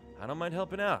 I don't mind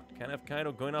helping out. Can't have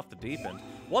Kaido going off the deep end.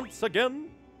 Once again,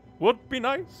 would be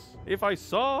nice if I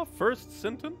saw first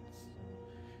sentence.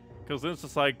 Because it's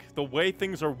just like, the way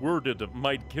things are worded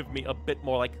might give me a bit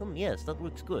more like, yes, that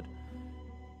looks good.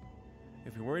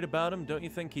 If you're worried about him, don't you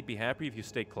think he'd be happy if you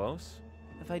stay close?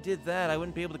 If I did that, I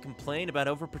wouldn't be able to complain about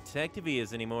how overprotective he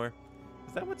is anymore.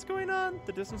 Is that what's going on?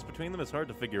 The distance between them is hard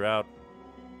to figure out.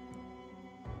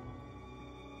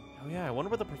 Oh yeah, I wonder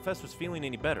whether the professor's feeling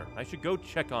any better. I should go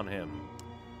check on him.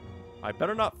 I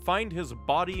better not find his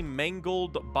body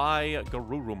mangled by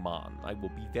Garurumon. I will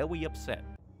be very upset.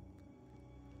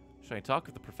 Should I talk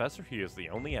with the professor? He is the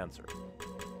only answer.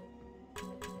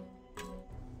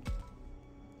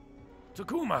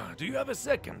 Takuma, do you have a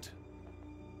second?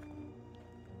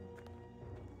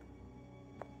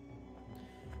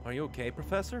 Are you okay,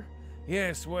 Professor?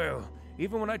 Yes, well,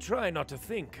 even when I try not to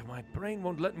think, my brain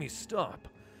won't let me stop.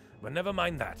 But never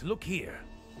mind that. Look here.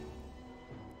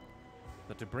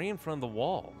 The debris in front of the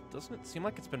wall. Doesn't it seem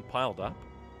like it's been piled up?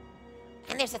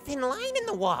 And there's a thin line in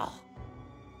the wall.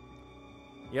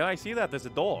 Yeah, I see that. There's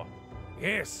a door.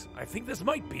 Yes, I think this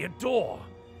might be a door.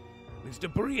 This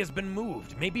debris has been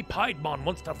moved. Maybe Piedmon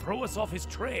wants to throw us off his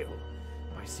trail.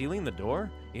 By sealing the door?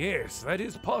 Yes, that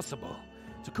is possible.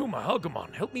 Takuma,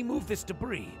 Agumon, help me move this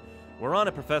debris. We're on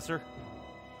it, Professor.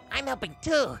 I'm helping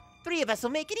too. 3 of us will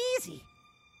make it easy.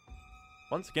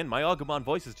 Once again, my Agumon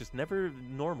voice is just never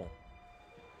normal.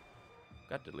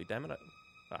 God diddly damn it.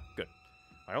 Good.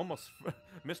 I almost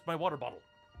missed my water bottle.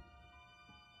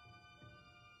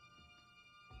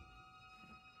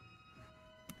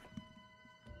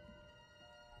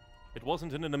 It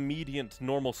wasn't in an immediate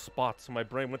normal spot, so my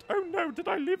brain went, oh no, did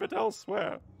I leave it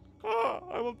elsewhere?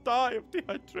 I will die of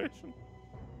dehydration.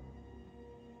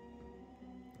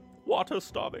 Water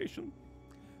starvation.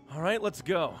 All right, let's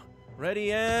go.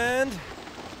 Ready and...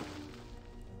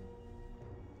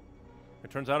 It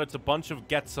turns out it's a bunch of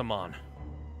Getsamon.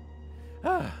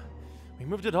 We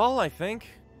moved it all, I think.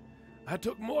 That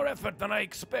took more effort than I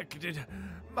expected.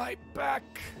 My back.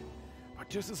 But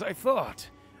just as I thought,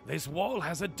 this wall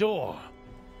has a door.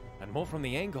 And more from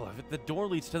the angle of it, the door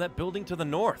leads to that building to the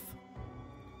north.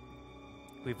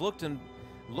 We've looked and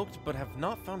looked, but have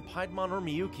not found Piedmon or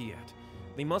Miyuki yet.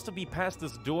 They must have been past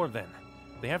this door then.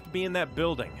 They have to be in that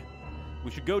building.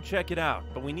 We should go check it out,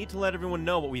 but we need to let everyone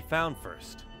know what we found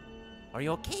first. Are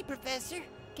you okay, Professor?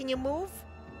 Can you move?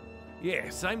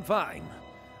 Yes, I'm fine.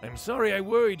 I'm sorry I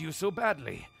worried you so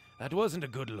badly. That wasn't a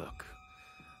good look.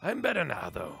 I'm better now,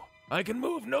 though. I can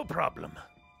move no problem.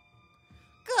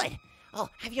 Good. Oh,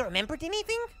 have you remembered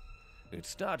anything? It's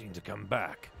starting to come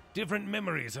back. Different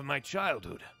memories of my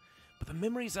childhood. But the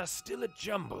memories are still a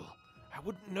jumble. I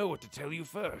wouldn't know what to tell you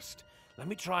first. Let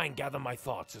me try and gather my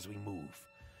thoughts as we move.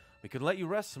 We could let you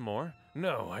rest some more.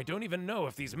 No, I don't even know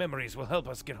if these memories will help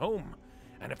us get home.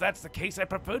 And if that's the case, I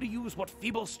prefer to use what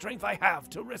feeble strength I have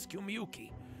to rescue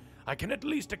Miyuki. I can at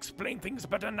least explain things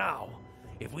better now.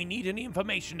 If we need any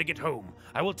information to get home,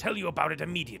 I will tell you about it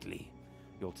immediately.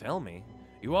 You'll tell me?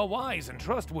 You are wise and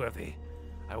trustworthy.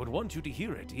 I would want you to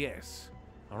hear it, yes.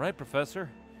 All right, Professor.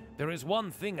 There is one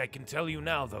thing I can tell you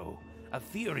now, though. A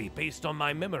theory based on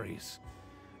my memories.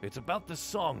 It's about the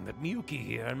song that Miyuki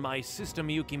here and my sister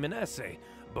Miyuki Minase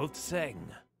both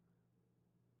sang.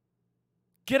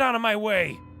 Get out of my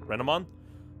way! Renamon?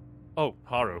 Oh,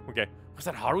 Haru. Okay. Was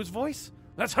that Haru's voice?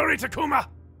 Let's hurry, Takuma!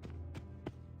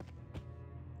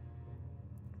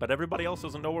 But everybody else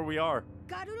doesn't know where we are.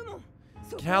 Get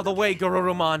out of the way,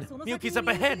 Garurumon. Miyuki's up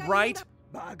ahead, right?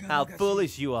 How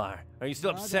foolish you are. Are you still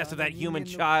obsessed with that human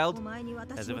child?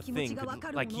 As if a thing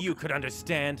like you could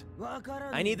understand.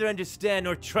 I neither understand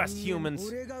nor trust humans.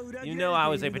 You know I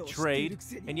was betrayed,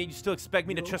 and yet you still expect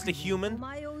me to trust a human?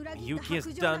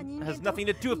 Miyuki has nothing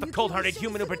to do with the cold-hearted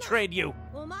human who betrayed you.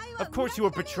 Of course you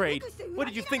were betrayed. What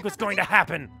did you think was going to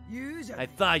happen? I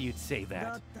thought you'd say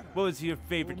that. What was your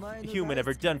favorite human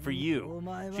ever done for you?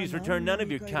 She's returned none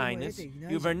of your kindness.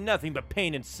 You've earned nothing but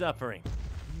pain and suffering.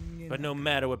 But no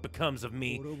matter what becomes of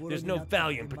me, there's no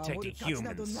value in protecting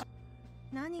humans.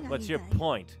 What's your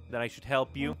point? That I should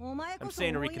help you? I'm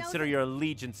saying to reconsider your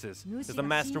allegiances. Is the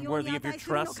master worthy of your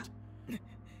trust?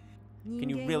 Can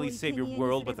you really save your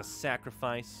world with a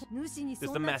sacrifice?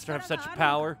 Does the master have such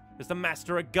power? Is the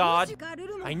master a god?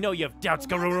 I know you have doubts,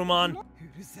 Garurumon.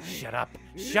 Shut up.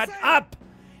 Shut up!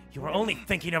 You are only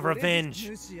thinking of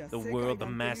revenge. The world, the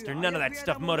master, none of that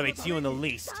stuff motivates you in the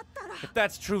least. If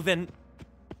that's true, then...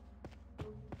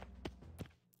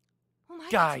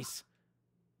 Guys!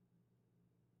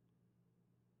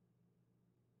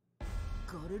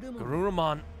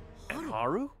 Garurumon and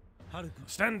Haru?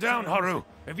 Stand down, Haru!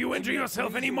 If you injure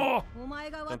yourself anymore!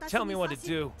 Don't tell me what to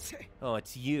do. Oh,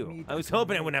 it's you. I was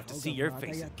hoping I wouldn't have to see your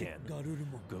face again.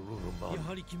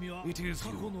 Garurumon. It is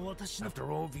you, after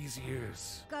all these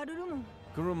years.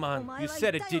 Garurumon, you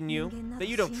said it, didn't you? That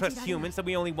you don't trust humans, that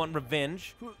we only want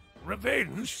revenge.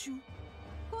 Revenge?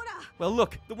 Well,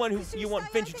 look, the one who you want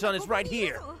vengeance on is right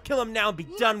here. Kill him now and be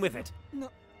done with it.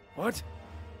 What?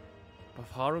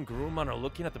 If Haru and Garurumon are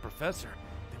looking at the professor,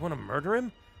 they want to murder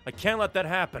him? I can't let that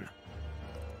happen.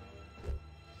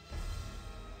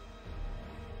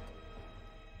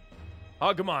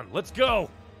 Agumon, let's go!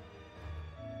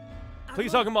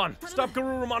 Please, Agumon, stop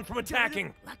Garurumon from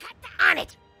attacking. On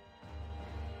it!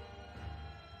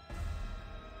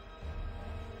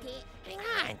 Hang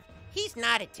on. He's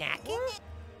not attacking.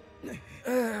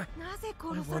 Why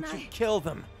won't you kill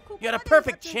them? You had a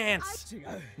perfect chance.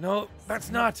 No,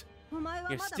 that's not.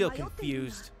 You're still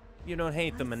confused. You don't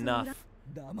hate them enough.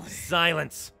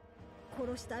 Silence.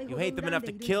 You hate them enough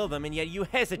to kill them, and yet you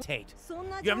hesitate.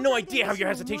 You have no idea how your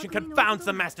hesitation confounds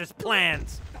the master's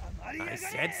plans. I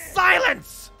said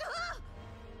silence!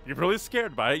 You're really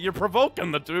scared by it. You're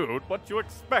provoking the dude. What you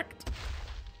expect?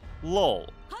 Lol.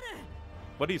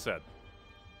 What he said.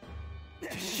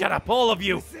 Shut up, all of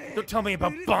you! Don't tell me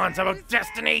about bonds, about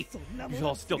destiny! You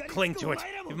all still cling to it.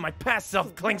 Even my past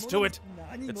self clings to it.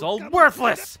 It's all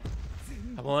worthless!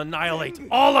 I will annihilate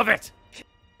all of it!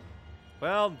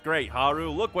 Well, great,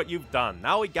 Haru. Look what you've done.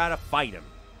 Now we gotta fight him.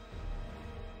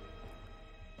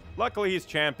 Luckily, he's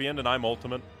champion and I'm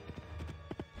ultimate.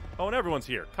 Oh, and everyone's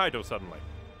here. Kaito suddenly.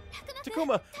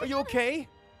 Takuma, are you okay?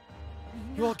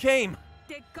 You all came.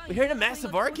 We heard a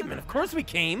massive argument. Of course we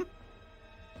came.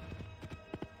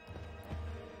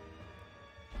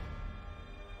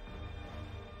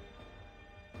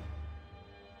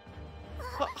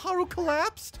 Haru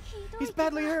collapsed? He's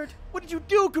badly hurt. What did you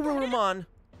do, Garurumon?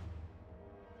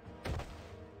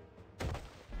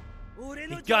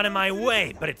 He got in my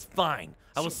way, but it's fine.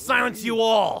 I will silence you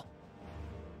all.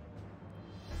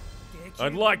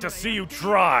 I'd like to see you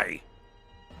try.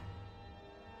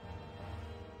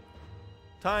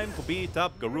 Time to beat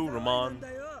up Garurumon.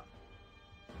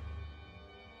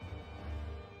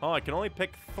 Oh, I can only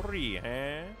pick 3,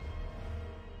 eh?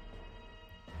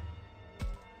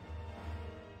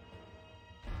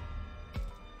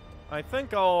 I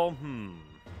think I'll,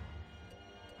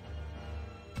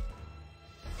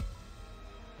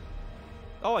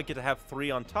 Oh, I get to have 3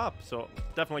 on top, so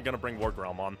definitely gonna bring Ward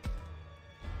Realm on.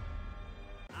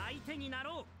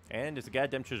 And there's a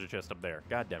goddamn treasure chest up there.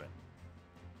 God damn it.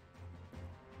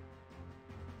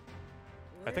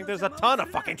 I think there's a ton of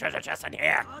fucking treasure chests in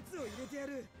here.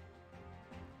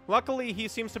 Luckily, he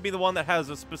seems to be the one that has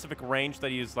a specific range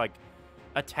that he's, like,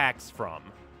 attacks from.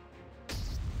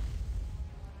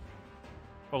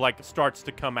 Or, like, starts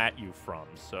to come at you from.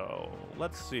 So,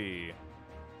 let's see.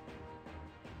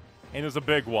 And there's a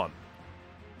big one.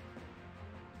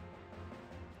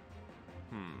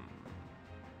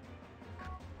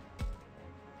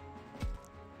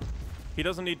 He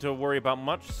doesn't need to worry about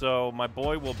much, so my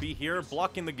boy will be here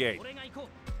blocking the gate.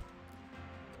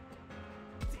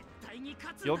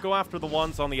 You'll go after the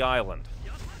ones on the island.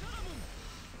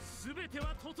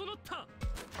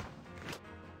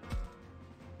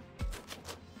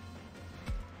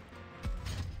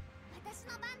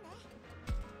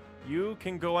 You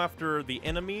can go after the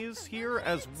enemies here,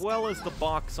 as well as the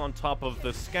box on top of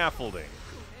the scaffolding.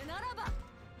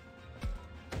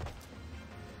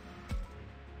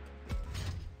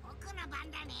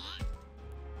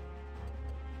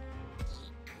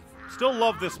 Still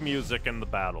love this music in the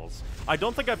battles. I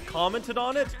don't think I've commented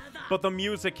on it, but the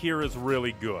music here is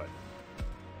really good.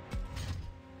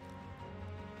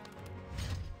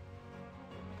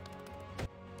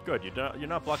 Good, you're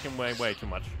not blocking way too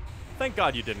much. Thank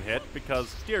God you didn't hit,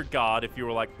 because, dear God, if you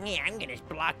were like, Yeah, I'm gonna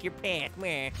block your path,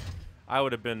 meh. I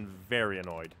would have been very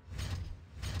annoyed.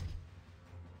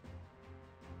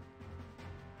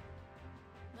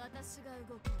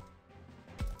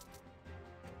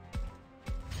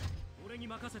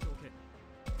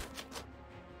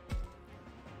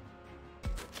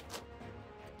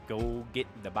 Go get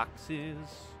the boxes.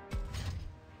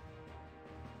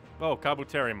 Oh,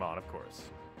 Kabuterimon, of course.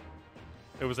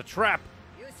 It was a trap!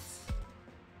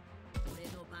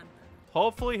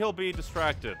 Hopefully he'll be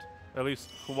distracted. At least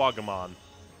Kuwagamon.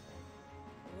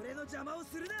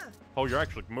 Oh, you're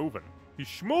actually moving. He's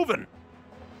schmoving!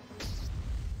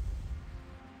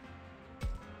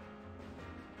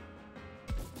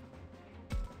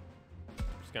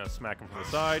 Just gonna smack him from the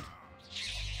side.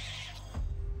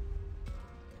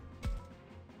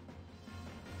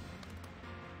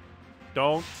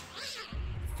 Don't.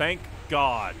 Thank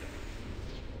God.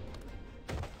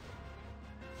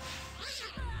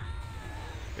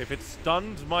 If it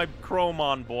stunned my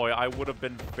Chromon boy, I would have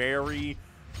been very,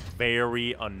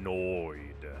 very annoyed.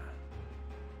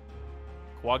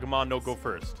 Kuwagamon, no, go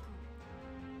first.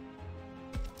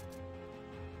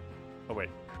 Oh, wait.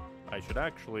 I should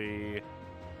actually...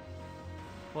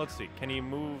 Let's see. Can he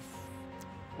move...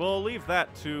 We'll leave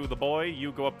that to the boy.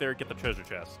 You go up there, get the treasure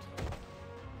chest.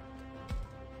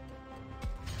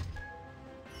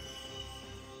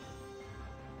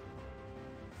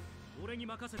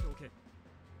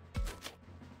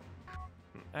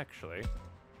 Actually,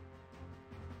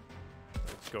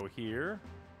 let's go here.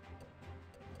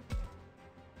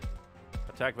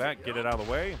 Attack that, get it out of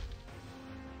the way.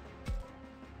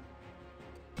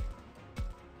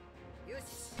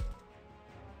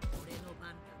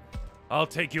 I'll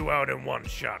take you out in one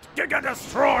shot. Giga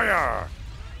Destroyer!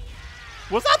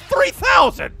 Was that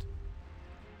 3,000?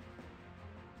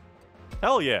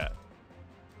 Hell yeah.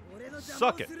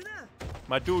 Suck it.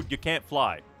 My dude, you can't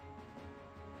fly.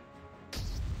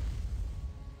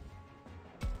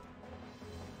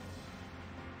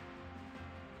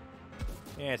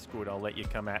 Yeah, screw it. I'll let you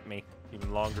come at me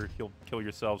even longer. You'll kill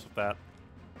yourselves with that.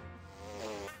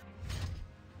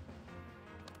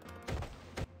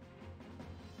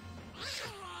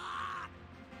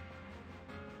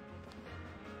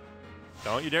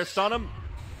 Don't you dare stun him.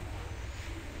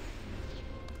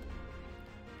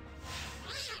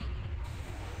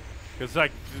 Because,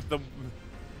 like,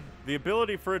 the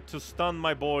ability for it to stun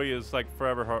my boy is, like,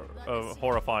 forever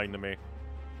horrifying to me.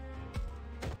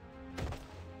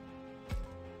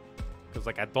 Because,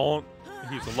 like, I don't...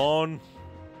 He's alone.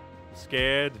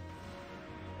 Scared.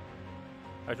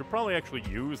 I should probably actually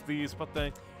use these, but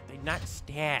they're not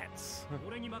stats.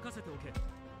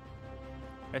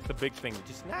 That's the big thing.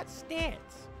 Just not stats.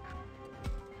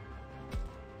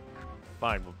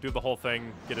 Fine, we'll do the whole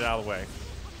thing. Get it out of the way.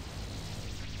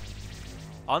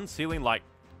 Unsealing light.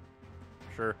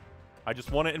 Sure. I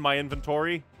just want it in my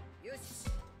inventory.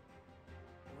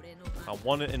 I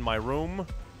want it in my room.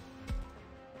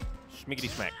 Schmiggity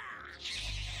smack.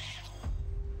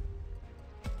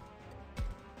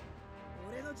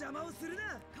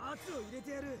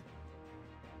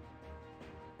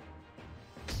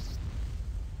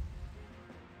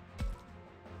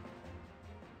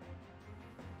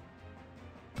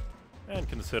 And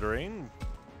considering...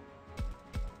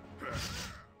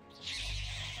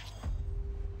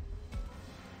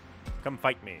 Come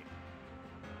fight me.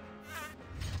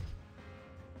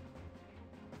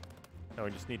 Now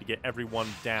we just need to get everyone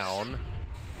down.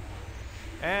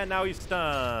 And now he's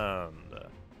stunned.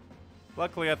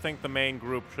 Luckily, I think the main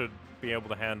group should be able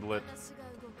to handle it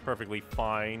perfectly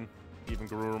fine. Even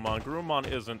Garurumon.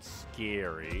 Garurumon isn't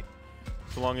scary,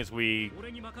 so long as we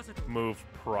move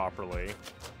properly.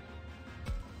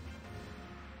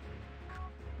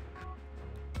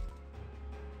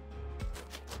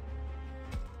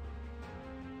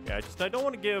 Yeah, I don't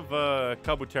want to give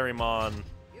Kabuterimon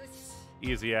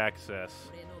easy access.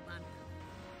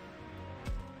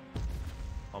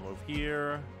 I'll move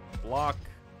here, block.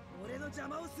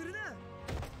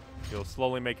 He'll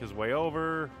slowly make his way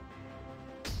over.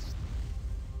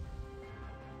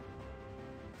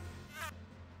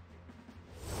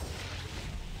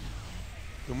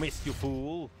 You missed, you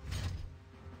fool.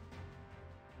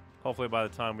 Hopefully by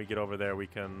the time we get over there, we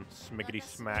can smiggity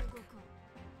smack.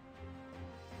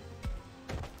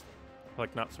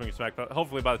 Like, not smiggity smack, but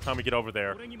hopefully by the time we get over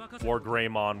there, War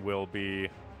Greymon will be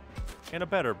in a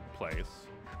better place.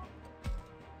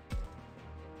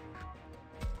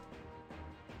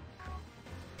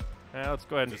 Let's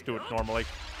go ahead and just do it normally.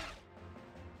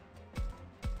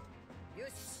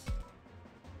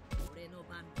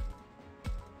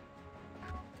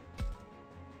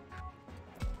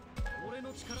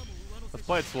 Let's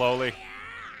play it slowly.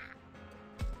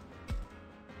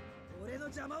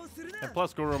 And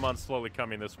plus, Gurumon's slowly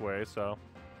coming this way, so.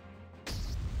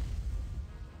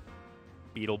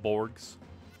 Beetleborgs.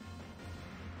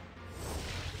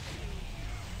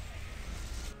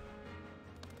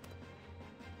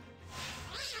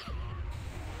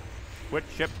 Quit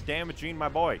ship damaging my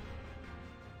boy.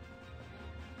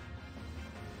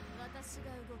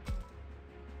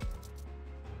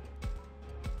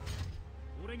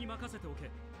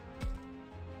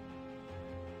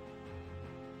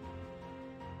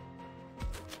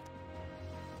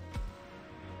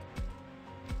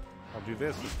 I'll do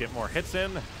this, just get more hits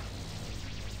in.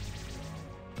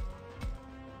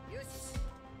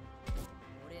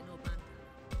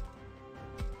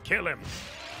 Kill him.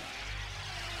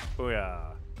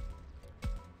 Booyah.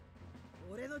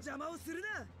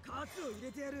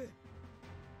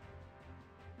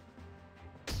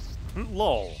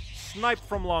 Lol. Snipe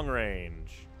from long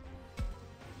range.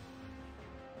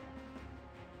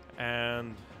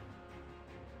 And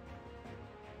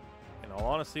in all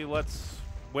honesty, let's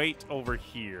wait over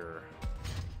here.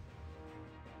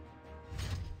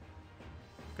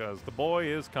 Because the boy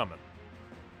is coming.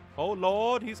 Oh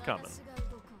Lord, he's coming.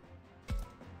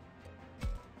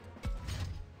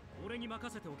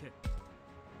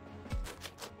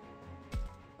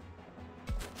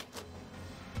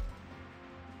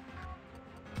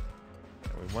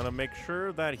 And we want to make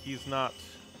sure that he's not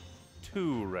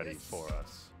too ready for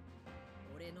us.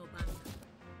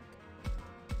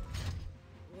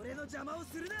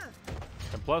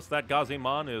 And plus, that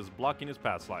Gazimon is blocking his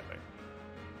path slightly.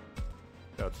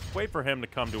 So let's wait for him to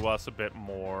come to us a bit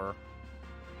more.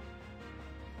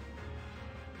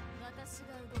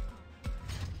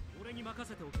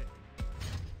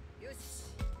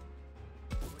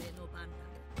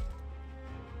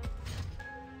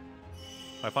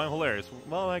 I find hilarious.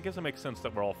 Well, I guess it makes sense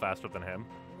that we're all faster than him.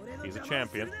 He's a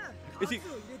champion. Is he?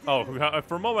 Oh,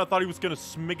 for a moment I thought he was gonna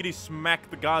smiggity smack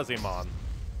the Gazimon.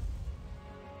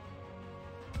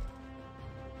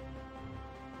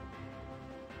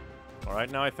 All right,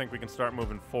 now I think we can start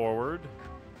moving forward.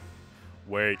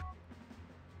 Wait.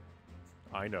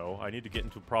 I know. I need to get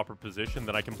into a proper position,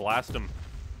 then I can blast him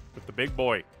with the big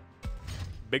boy.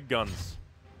 Big guns.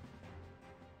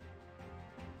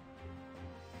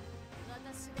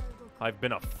 I've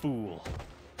been a fool.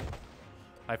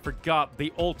 I forgot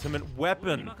the ultimate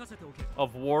weapon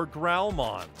of War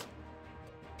Growlmon.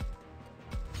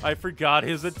 I forgot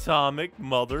his atomic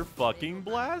motherfucking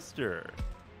blaster.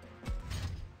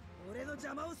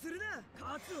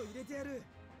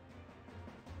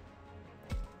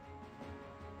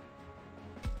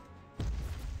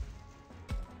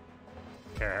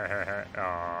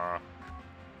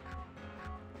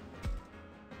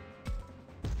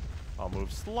 I'll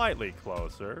move slightly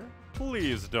closer.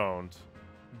 Please don't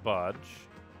budge.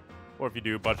 Or if you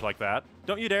do, budge like that.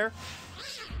 Don't you dare.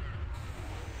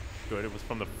 Good, it was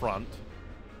from the front.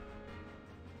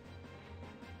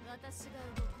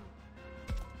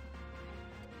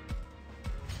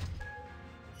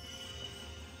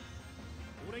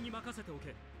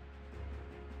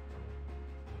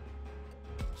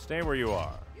 Stay where you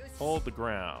are. Hold the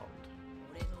ground.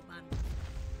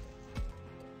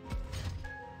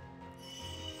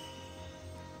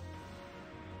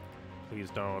 Please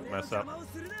don't mess up.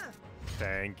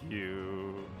 Thank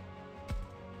you.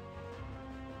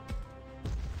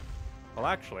 Well,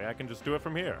 actually, I can just do it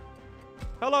from here.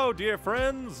 Hello, dear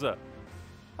friends.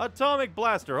 Atomic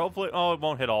blaster. Hopefully, oh, it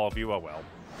won't hit all of you. Oh well.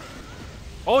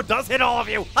 Oh, it does hit all of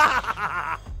you.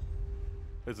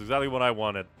 That's exactly what I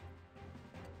wanted.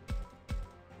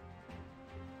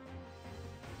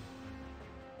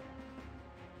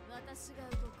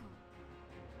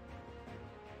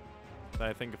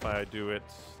 I think if I do it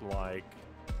like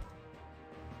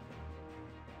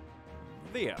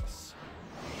this.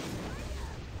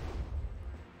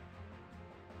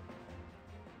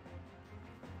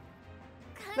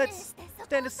 Let's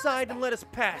stand aside and let us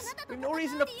pass. We have no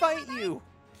reason to fight you.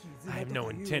 I have no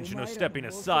intention of stepping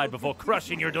aside before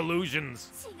crushing your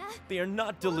delusions. They are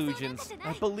not delusions.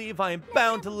 I believe I am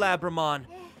bound to Labramon.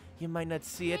 You might not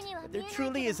see it, but there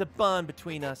truly is a bond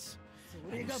between us.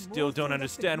 And you still don't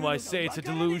understand why I say it's a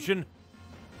delusion?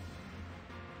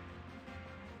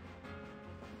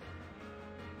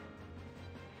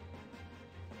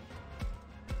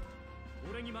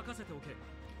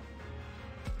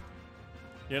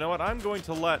 You know what? I'm going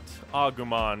to let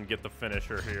Agumon get the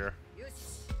finisher here.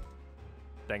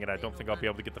 Dang it, I don't think I'll be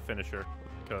able to get the finisher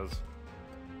because...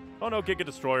 Oh no, Giga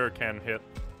Destroyer can hit.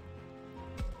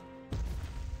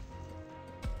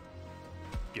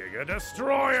 Giga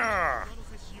Destroyer!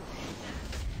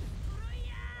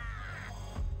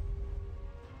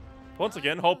 Once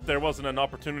again, hope there wasn't an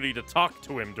opportunity to talk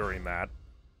to him during that.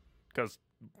 Because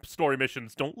story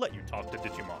missions don't let you talk to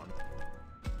Digimon.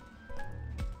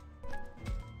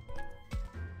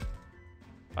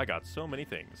 I got so many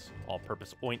things.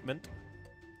 All-purpose ointment.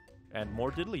 And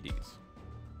more diddly-dees.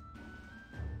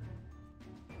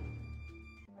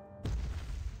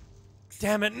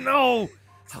 Damn it, no!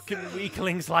 How can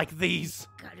weaklings like these?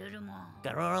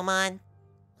 Garurumon,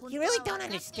 you really don't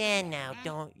understand now,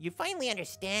 don't you? Finally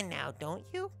understand now, don't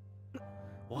you?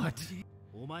 What?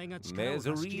 There's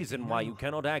a reason why you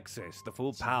cannot access the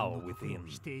full power within.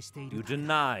 You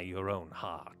deny your own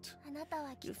heart.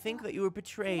 You think that you were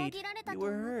betrayed. You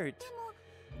were hurt.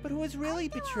 But who was really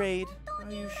betrayed?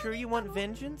 Are you sure you want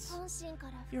vengeance?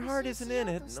 Your heart isn't in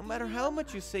it, no matter how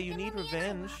much you say you need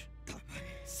revenge.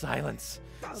 Silence!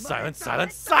 Silence,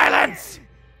 silence, silence!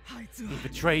 He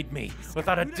betrayed me.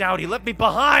 Without a doubt, he left me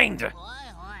behind!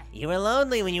 You were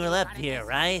lonely when you were left here,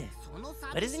 right?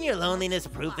 But isn't your loneliness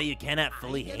proof that you cannot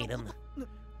fully hate him?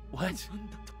 What?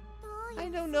 I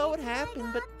don't know what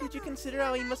happened, but did you consider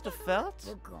how he must have felt?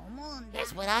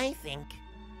 Here's what I think.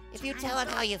 If you tell him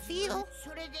how you feel,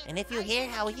 and if you hear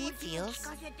how he feels,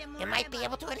 you might be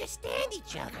able to understand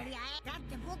each other.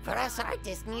 For us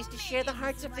artists needs to share the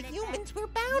hearts of the humans we're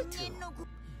bound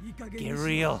to. Get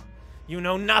real. You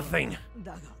know nothing.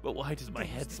 But why does my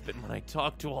head spin when I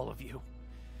talk to all of you?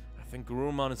 I think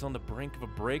Garurumon is on the brink of a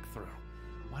breakthrough.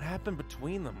 What happened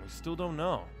between them? We still don't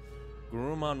know.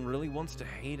 Garurumon really wants to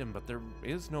hate him, but there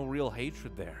is no real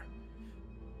hatred there.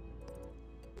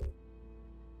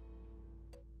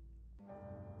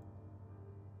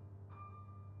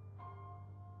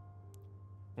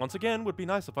 Once again, would be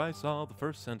nice if I saw the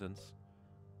first sentence.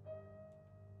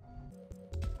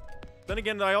 Then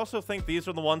again, I also think these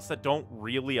are the ones that don't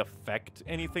really affect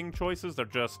anything choices. They're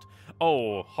just,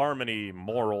 oh, harmony,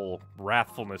 moral,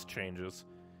 wrathfulness changes.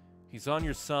 He's on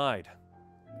your side.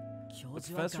 The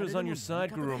professor is on your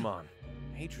side, Garurumon.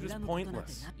 Hatred is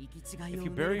pointless. If you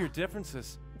bury your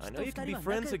differences, I know you can be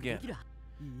friends again.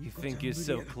 You think you're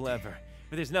so clever,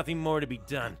 but there's nothing more to be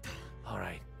done.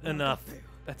 Alright, enough.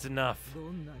 That's enough.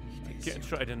 I can't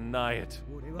try to deny it,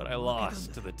 but I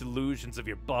lost to the delusions of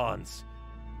your bonds.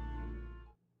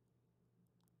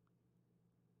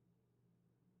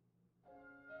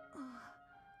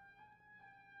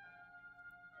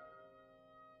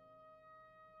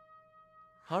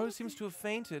 Haru seems to have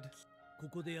fainted.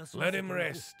 Let him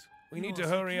rest. We need to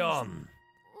hurry on.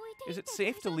 Is it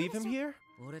safe to leave him here?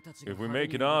 If we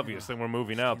make it obvious that we're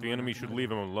moving out, the enemy should leave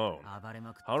him alone.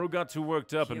 Haru got too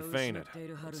worked up and fainted.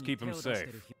 Let's keep him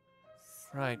safe.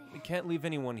 Right, we can't leave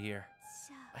anyone here.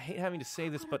 I hate having to say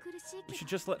this, but we should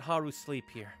just let Haru sleep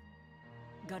here.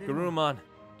 Garurumon,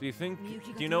 do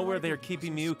you know where they're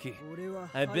keeping Miyuki?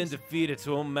 I've been defeated,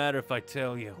 so it won't matter if I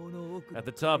tell you. At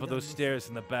the top of those stairs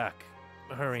in the back.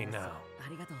 Hurry now.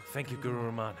 Thank you,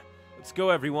 Garurumon. Let's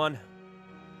go, everyone.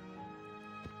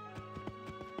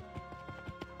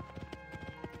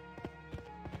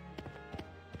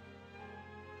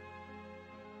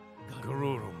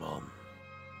 Garurumon.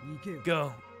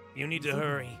 Go. You need to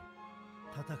hurry.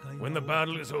 When the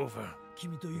battle is over,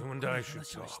 you and I should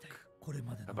talk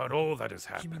about all that has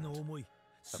happened,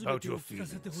 about your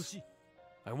feelings.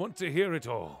 I want to hear it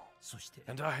all,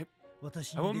 and I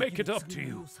will make it up to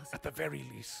you, at the very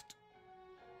least.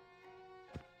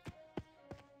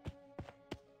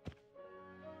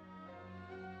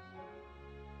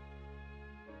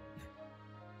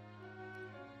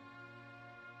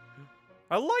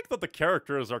 I like that the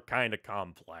characters are kind of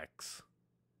complex.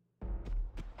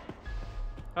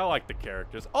 I like the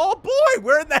characters. Oh boy,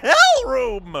 we're in the hell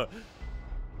room!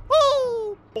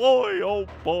 Oh boy, oh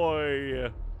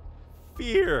boy.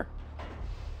 Fear.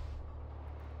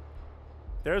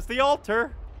 There's the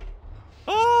altar.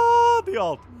 Oh, the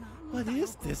altar. What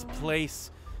is this place?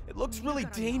 It looks really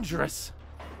dangerous.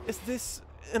 Is this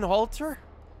an altar?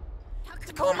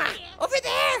 Takuma, over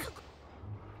there!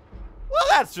 Well,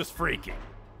 that's just freaky.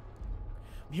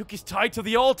 Miyuki's tied to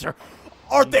the altar.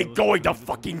 Are they going to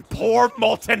fucking pour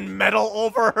molten metal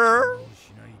over her?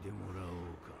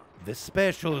 The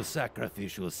special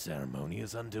sacrificial ceremony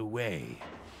is underway.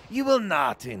 You will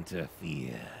not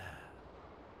interfere.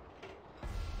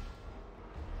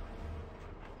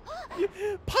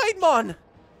 Piedmon!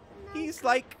 He's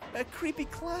like a creepy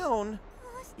clown.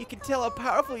 You can tell how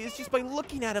powerful he is just by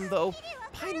looking at him, though.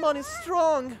 Piedmon is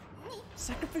strong.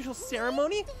 Sacrificial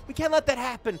ceremony? We can't let that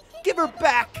happen. Give her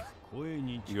back!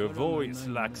 Your voice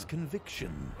lacks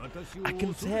conviction. I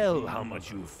can tell how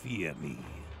much you fear me.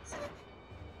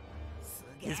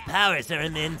 His powers are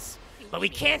immense, but we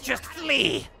can't just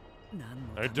flee.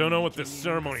 I don't know what this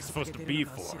ceremony's supposed to be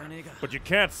for, but you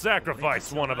can't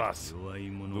sacrifice one of us.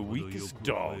 The weakest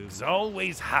dogs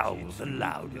always howl the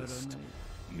loudest.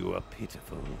 You are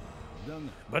pitiful.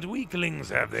 But weaklings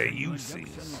have their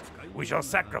uses. We shall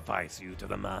sacrifice you to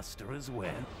the master as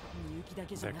well.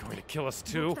 Is that going to kill us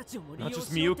too? Not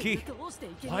just Miyuki?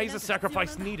 Why is a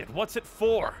sacrifice needed? What's it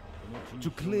for? To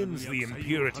cleanse the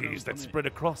impurities that spread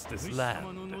across this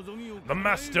land. The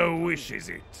master wishes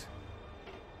it.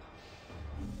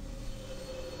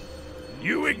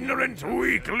 You ignorant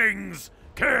weaklings!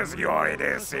 Curse your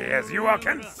idiocy as you are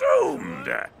consumed!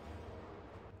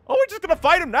 Oh, we're just gonna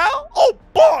fight him now? Oh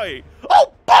boy!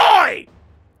 Oh boy!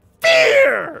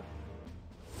 Fear!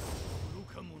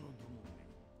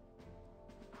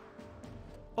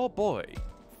 Oh boy,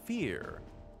 fear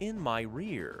in my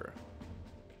rear.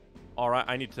 Alright,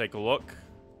 I need to take a look.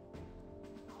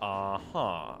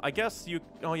 I guess you...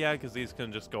 Oh yeah, because these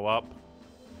can just go up.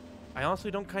 I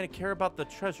honestly don't kind of care about the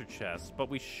treasure chest, but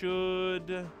we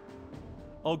should...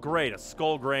 Oh great, a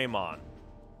Skull Greymon.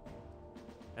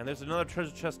 And there's another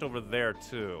treasure chest over there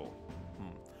too.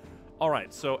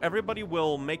 Alright, so everybody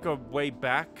will make a way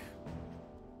back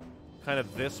kind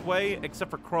of this way,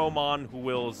 except for Chromon, who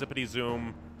will zippity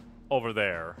zoom over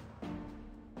there.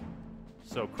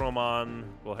 So Chromon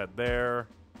will head there.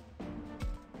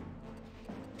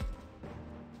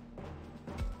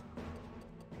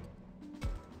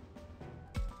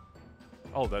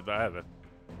 Oh, that I have it.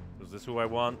 Is this who I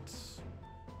want?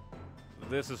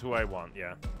 This is who I want,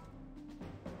 yeah.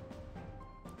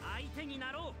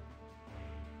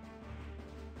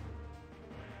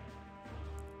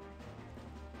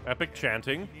 Epic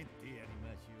chanting.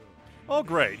 Oh,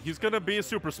 great. He's gonna be a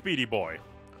super speedy boy.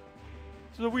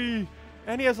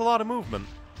 And he has a lot of movement.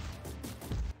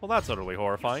 Well, that's utterly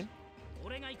horrifying.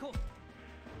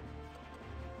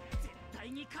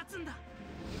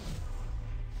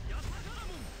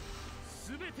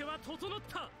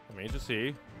 Let me just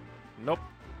see. Nope.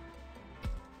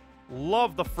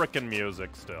 Love the frickin'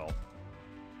 music still.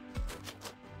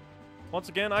 Once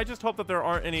again, I just hope that there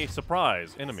aren't any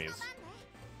surprise enemies.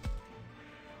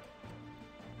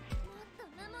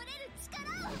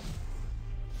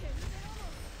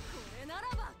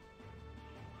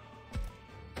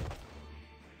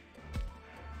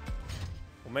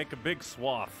 We'll make a big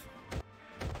swath.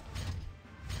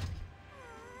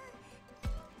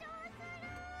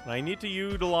 I need to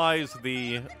utilize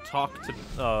the talk to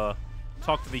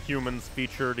the humans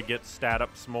feature to get stat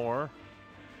ups more.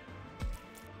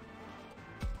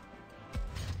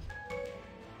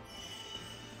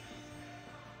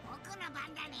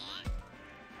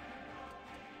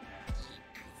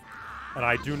 And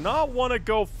I do not want to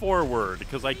go forward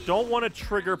because I don't want to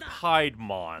trigger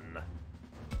Piedmon.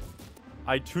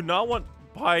 I do not want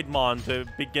Piedmon to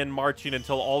begin marching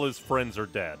until all his friends are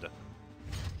dead.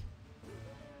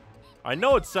 I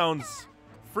know it sounds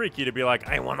freaky to be like,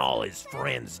 I want all his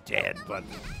friends dead, but...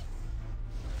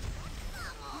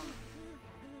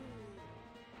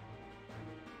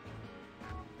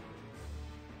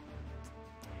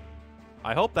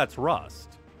 I hope that's Rust.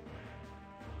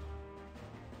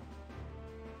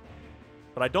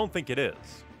 But I don't think it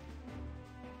is.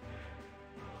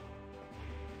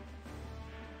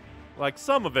 Like,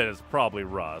 some of it is probably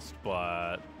Rust,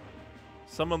 but...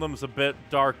 some of them's a bit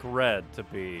dark red to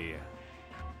be...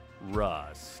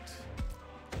 Rust.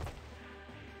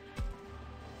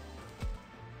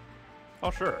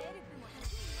 Oh, sure.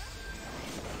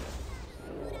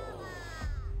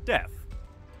 Death.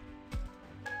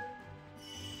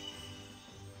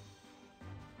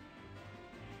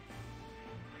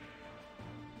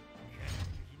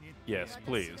 Yes,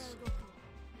 please.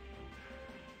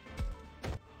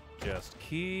 Just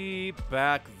keep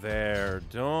back there.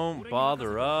 Don't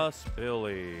bother us,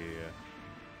 Billy.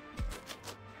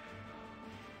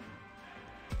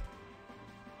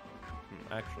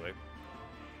 Actually.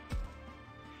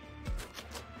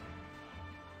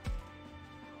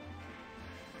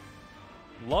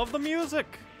 Love the music!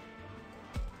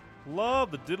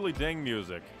 Love the diddly dang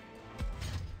music.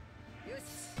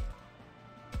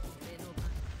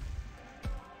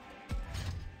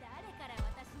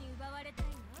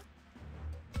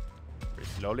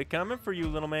 Slowly coming for you,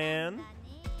 little man.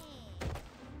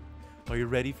 Are you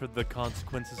ready for the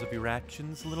consequences of your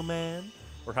actions, little man?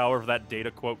 Or however that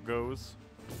data quote goes.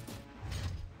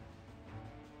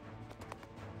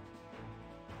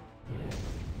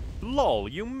 Lol,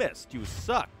 you missed. You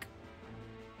suck.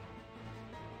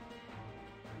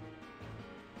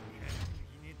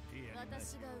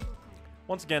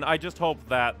 Once again, I just hope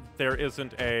that there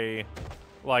isn't a,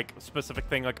 like, specific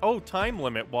thing like, oh, time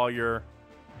limit while you're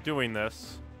doing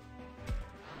this.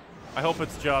 I hope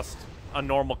it's just a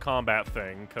normal combat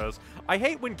thing, because I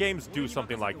hate when games do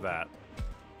something like that.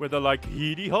 Where they're like,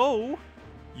 heedy ho,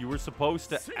 you were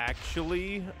supposed to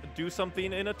actually do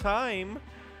something in a time.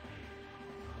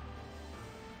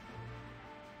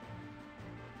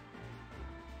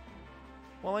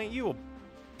 Well, ain't you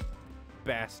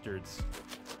bastards.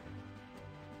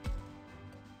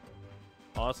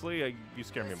 Honestly, you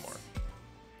scare me more.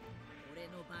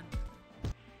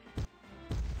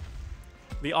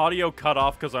 The audio cut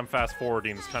off because I'm fast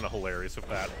forwarding is kind of hilarious with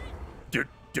that.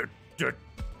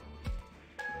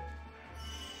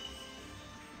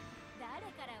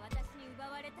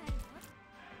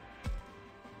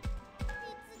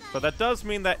 But that does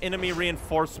mean that enemy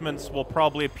reinforcements will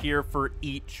probably appear for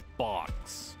each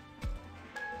box,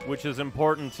 which is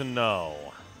important to know.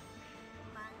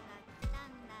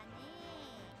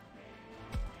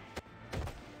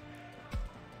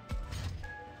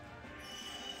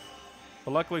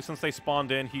 But luckily, since they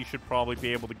spawned in, he should probably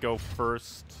be able to go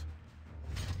first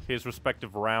his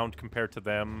respective round compared to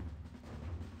them.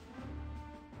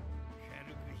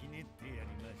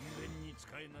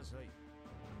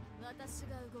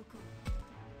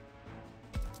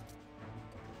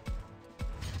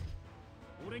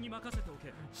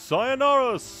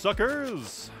 Sayonara,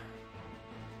 suckers!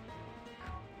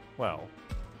 Well,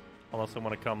 unless I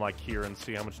want to come, like, here and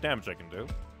see how much damage I can do.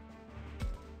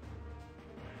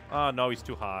 No, he's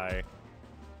too high.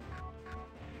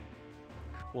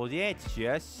 Well, that's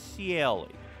just silly.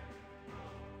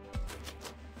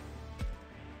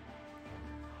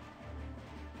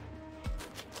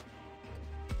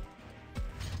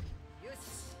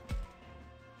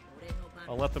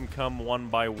 I'll let them come one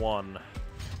by one.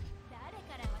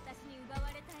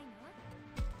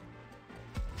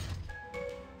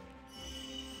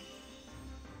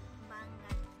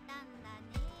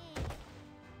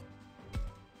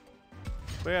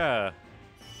 But yeah.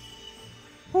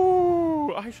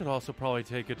 Ooh, I should also probably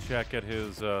take a check at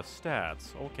his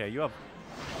stats. Okay, you have...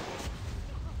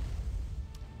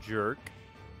 Jerk.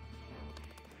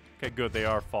 Okay, good, they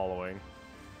are following.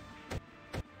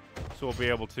 So we'll be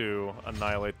able to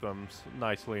annihilate them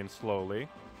nicely and slowly.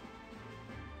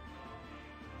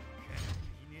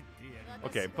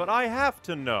 Okay, but I have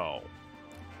to know.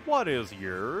 What is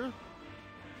your...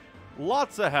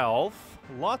 Lots of health,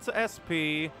 lots of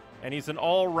SP... And he's an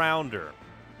all-rounder.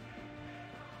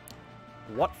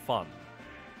 What fun.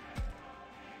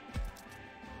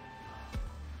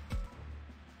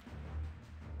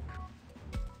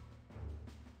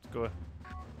 Let's go.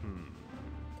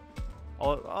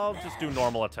 I'll just do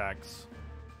normal attacks.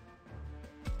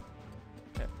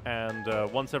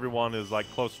 And once everyone is like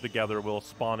closer together, we'll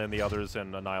spawn in the others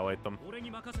and annihilate them.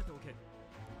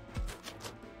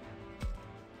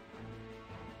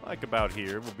 Like about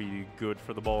here will be good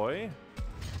for the boy.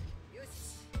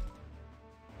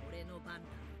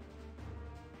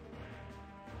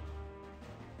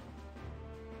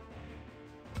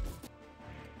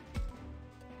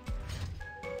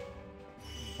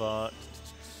 But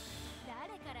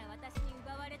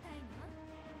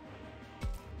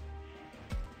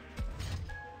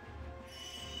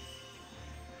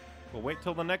we'll wait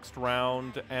till the next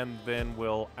round and then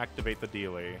we'll activate the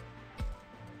dealie.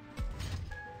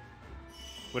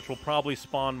 Which will probably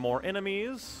spawn more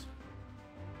enemies.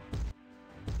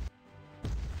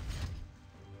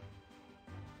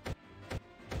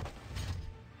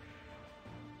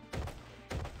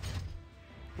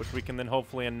 Which we can then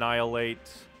hopefully annihilate.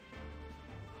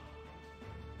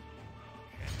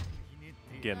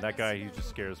 Again, that guy, he just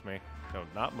scares me. No,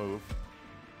 not move.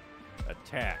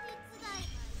 Attack.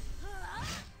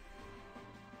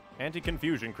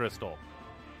 Anti-confusion crystal.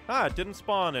 Ah, it didn't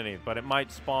spawn any, but it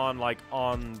might spawn, like,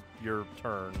 on your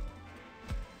turn.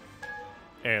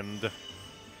 End.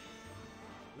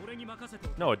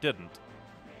 No, it didn't.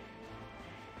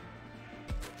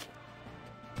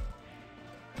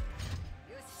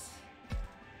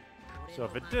 So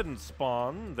if it didn't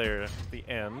spawn, there, the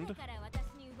end.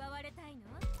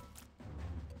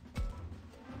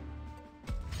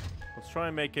 Let's try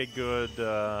and make a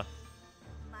good,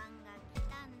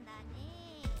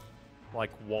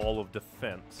 like, wall of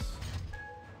defense.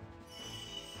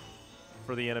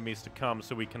 for the enemies to come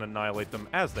so we can annihilate them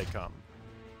as they come.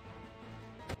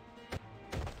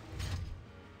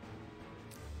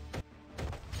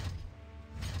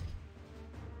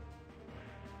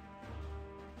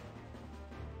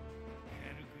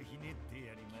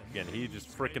 Again, he just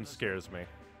frickin' scares me.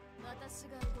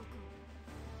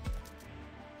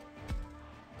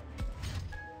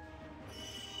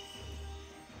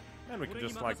 And we can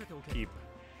just, like, keep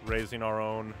raising our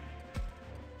own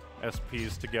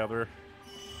SPs together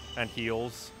and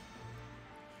heals.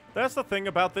 That's the thing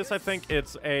about this, I think.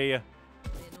 It's a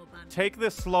take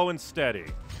this slow and steady.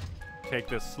 Take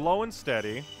this slow and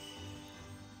steady.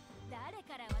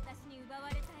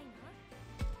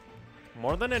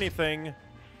 More than anything,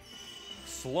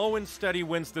 slow and steady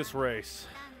wins this race.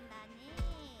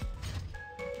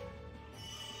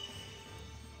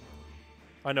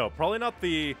 I know, probably not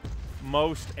the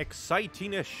most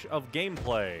exciting-ish of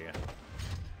gameplay.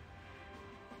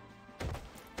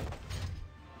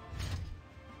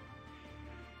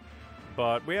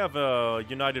 But we have a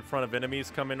united front of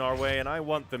enemies coming our way, and I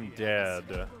want them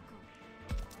dead.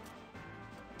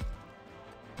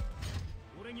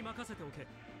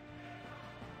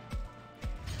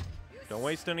 Don't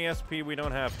waste any SP, we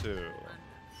don't have to.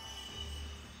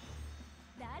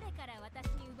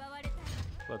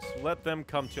 Let's let them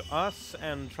come to us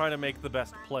and try to make the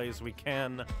best plays we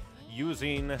can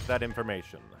using that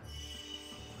information.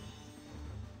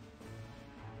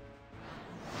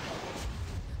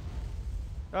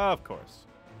 Of course.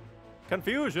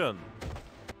 Confusion!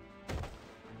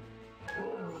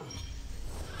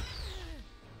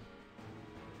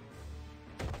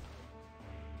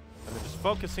 And they're just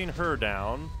focusing her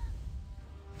down,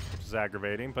 which is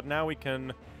aggravating, but now we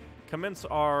can commence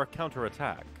our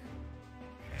counterattack.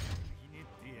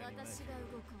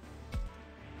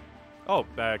 Oh,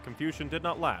 confusion did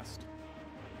not last.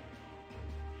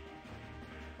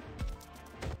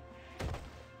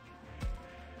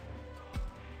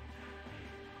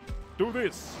 Do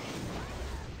this!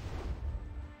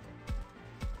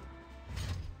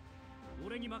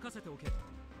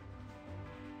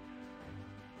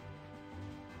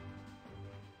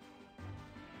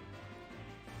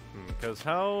 Because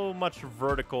how much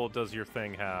vertical does your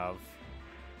thing have?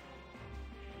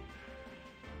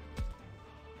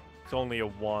 It's only a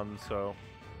 1, so...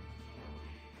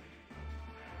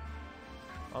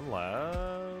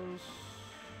 Unless...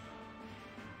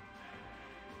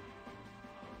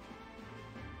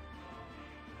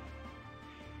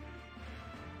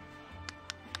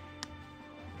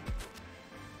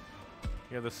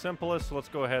 You're the simplest, so let's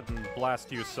go ahead and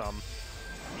blast you some.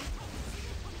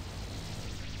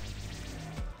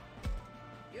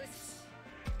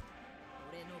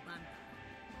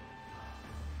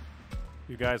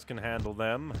 You guys can handle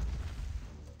them.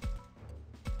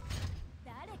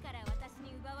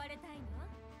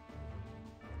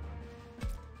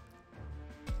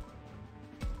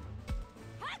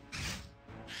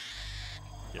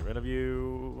 Get rid of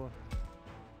you.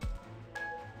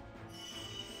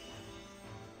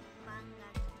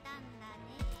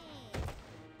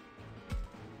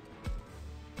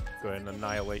 Go ahead and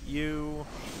annihilate you.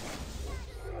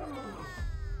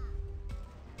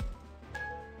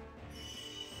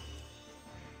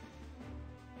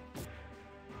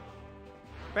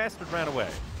 Bastard ran away.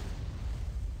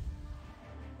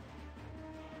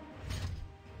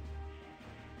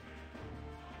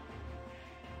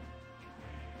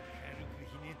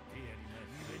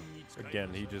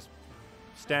 Again, he just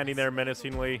standing there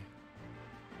menacingly.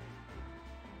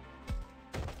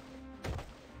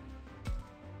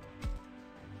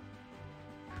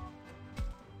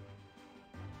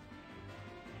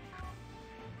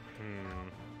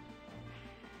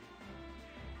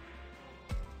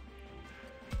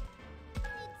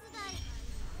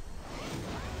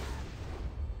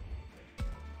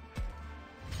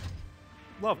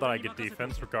 Love that I get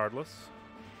defense regardless.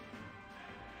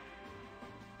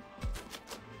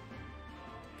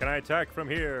 Can I attack from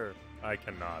here? I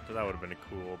cannot. That would have been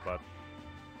cool, but...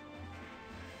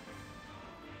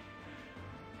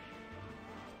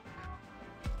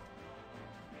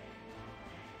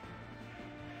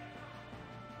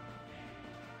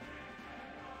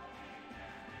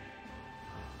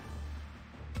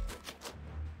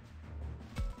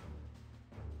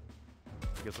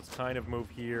 I guess let's kind of move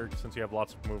here, since you have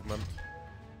lots of movement.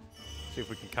 See if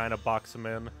we can kind of box him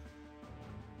in.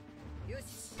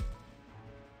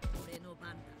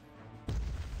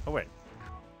 Oh, wait.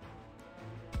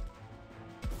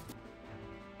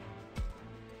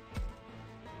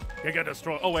 Giga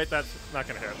Destroy. Oh, wait, that's not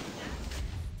gonna hit.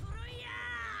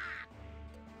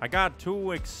 I got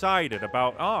too excited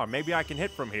about, maybe I can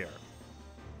hit from here.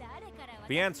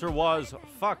 The answer was,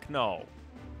 fuck no.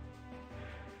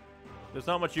 There's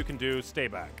not much you can do. Stay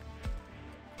back.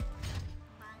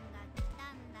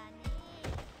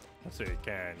 Let's see.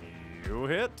 Can you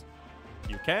hit?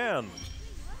 You can.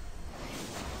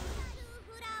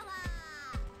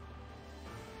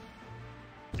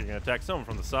 You're gonna attack someone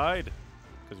from the side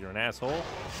because you're an asshole.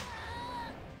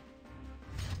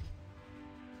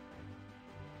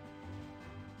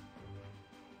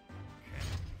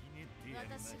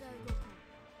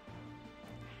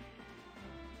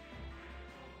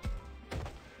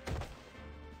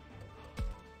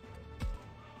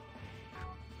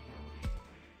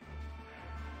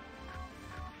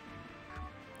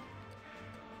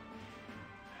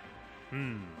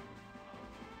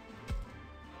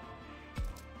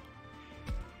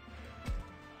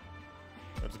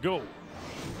 Let's go.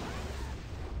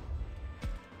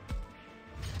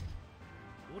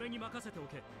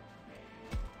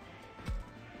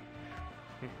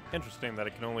 Interesting that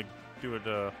it can only do it.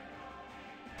 So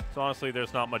honestly,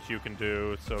 there's not much you can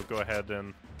do. So go ahead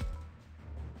and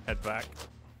head back.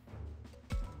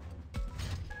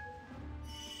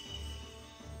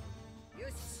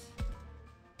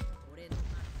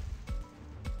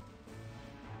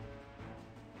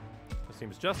 That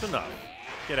seems just enough.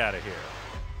 Get out of here.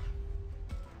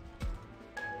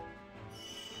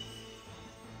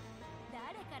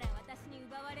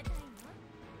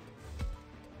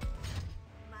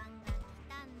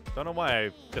 Don't know why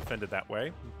I defended that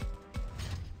way.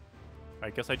 I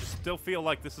guess I just still feel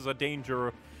like this is a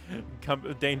danger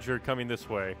coming this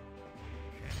way.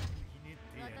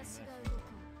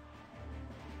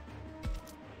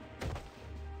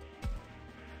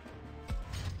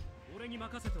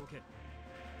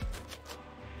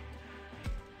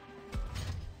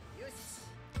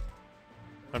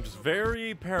 I'm just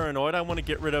very paranoid. I want to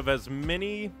get rid of as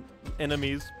many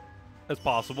enemies as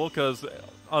possible, because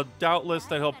doubtless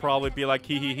that he'll probably be like,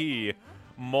 hee hee hee,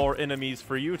 more enemies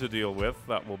for you to deal with.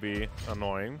 That will be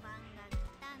annoying.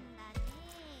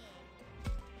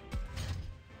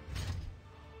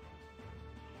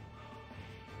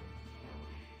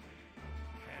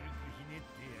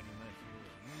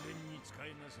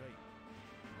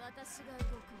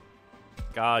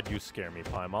 God, you scare me,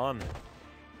 Paimon.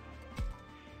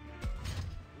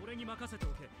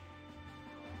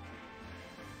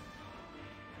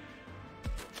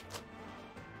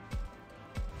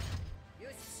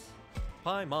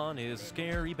 Paimon is a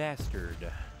scary bastard.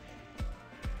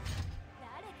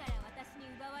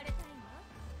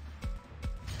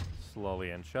 Slowly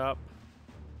and chop.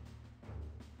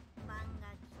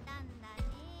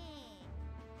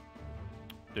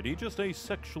 Did he just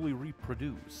asexually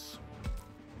reproduce?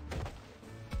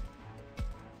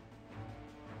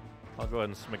 I'll go ahead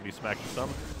and smackety smack you some.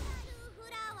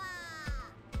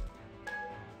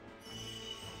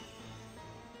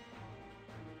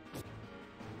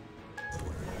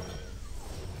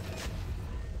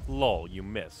 Lol, you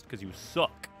missed, because you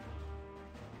suck.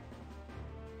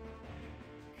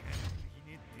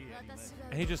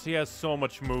 And he has so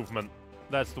much movement.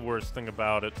 That's the worst thing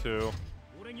about it, too.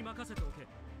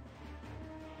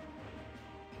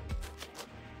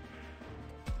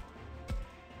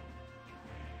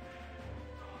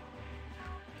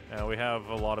 Now we have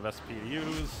a lot of SP to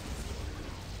use.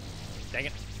 Dang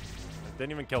it. I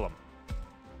didn't even kill him.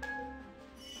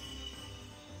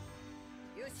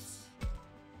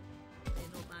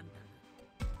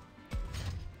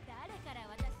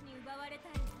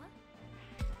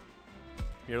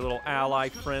 Your little ally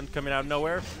friend coming out of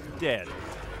nowhere, dead.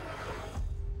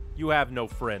 You have no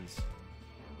friends.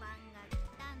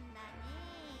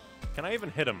 Can I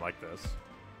even hit him like this?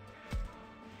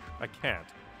 I can't.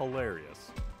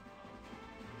 Hilarious.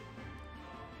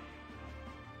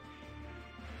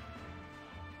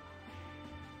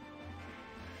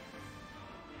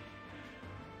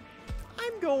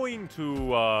 I'm going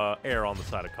to err on the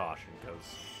side of caution, because,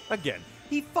 again,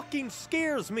 he fucking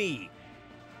scares me!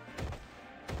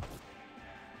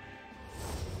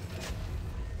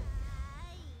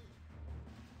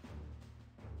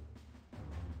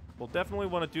 We'll definitely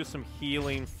want to do some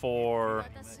healing for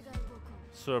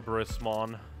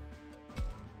Cerberusmon.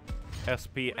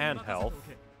 SP and health.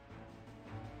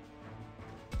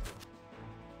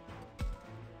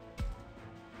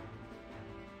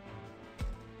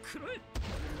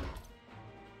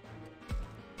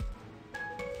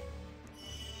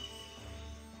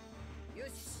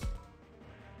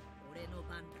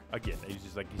 Again, he's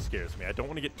just like, he scares me. I don't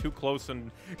want to get too close, and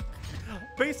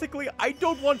basically, I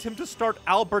don't want him to start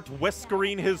Albert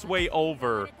Weskering his way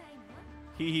over.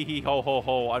 Hee hee hee ho ho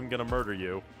ho, I'm gonna murder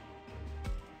you.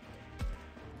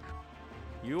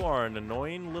 You are an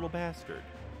annoying little bastard.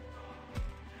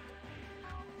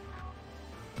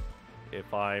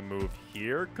 If I move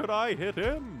here, could I hit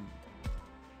him?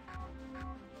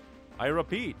 I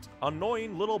repeat,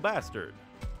 annoying little bastard.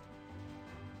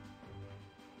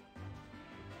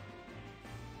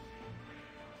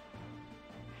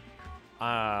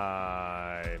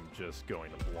 I'm just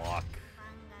going to block.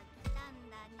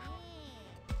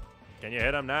 Can you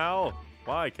hit him now?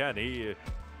 Why can't he?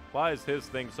 Why is his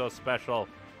thing so special?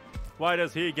 Why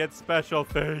does he get special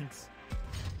things?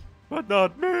 But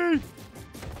not me!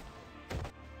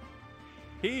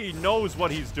 He knows what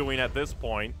he's doing at this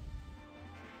point.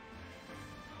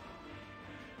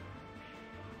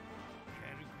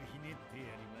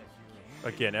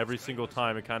 Again, every single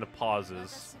time it kind of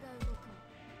pauses.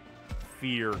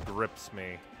 Fear grips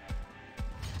me.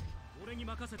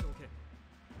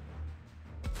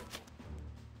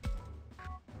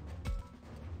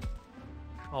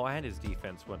 Oh, and his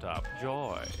defense went up.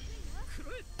 Joy.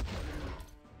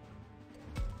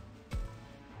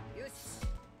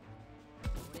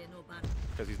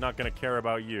 Because he's not going to care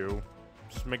about you.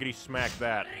 Smiggity smack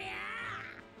that.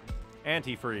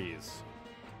 Antifreeze.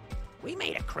 We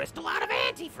made a crystal out of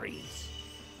antifreeze.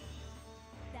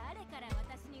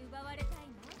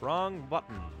 Wrong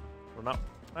button. Or not.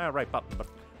 Right button, but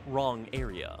wrong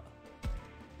area.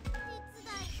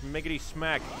 Smiggity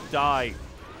smack. Die.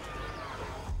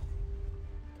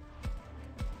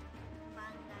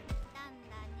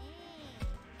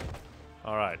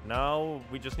 Alright, now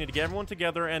we just need to get everyone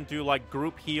together and do like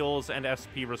group heals and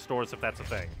SP restores if that's a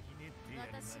thing.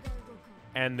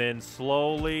 And then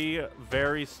slowly,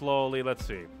 very slowly, let's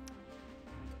see.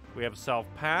 We have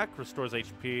self-pack, restores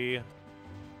HP.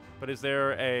 But is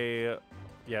there a...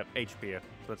 yeah, HP.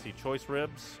 Let's see, choice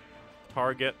ribs,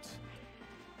 target.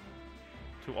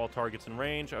 To all targets in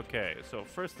range. Okay, so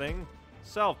first thing,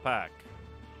 self-pack.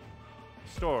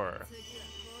 Store.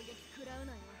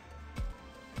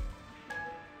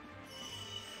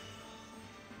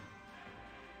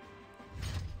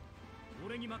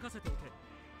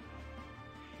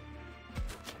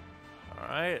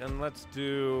 Alright, and let's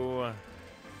do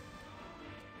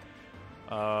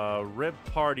rib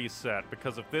party set,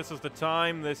 because if this is the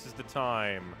time, this is the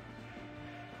time.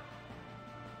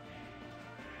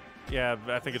 Yeah,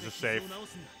 I think it's just safe.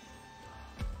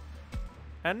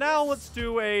 And now let's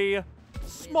do a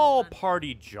small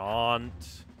party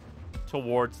jaunt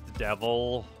towards the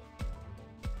devil.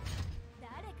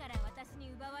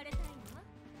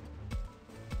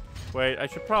 Wait, I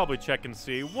should probably check and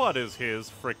see what is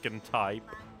his frickin' type.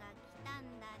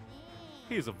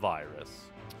 He's a virus.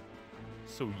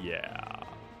 So yeah.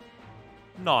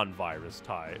 Non-virus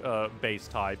type, base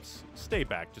types. Stay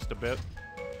back just a bit.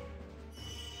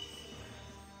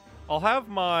 I'll have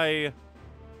my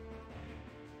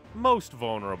most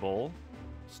vulnerable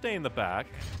stay in the back.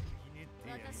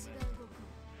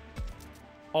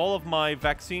 All of my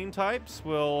vaccine types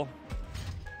will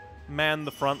man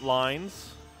the front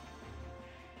lines.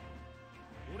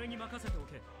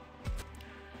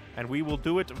 And we will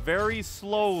do it very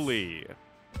slowly.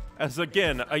 As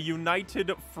again, a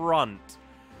united front.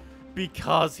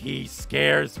 Because he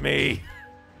scares me.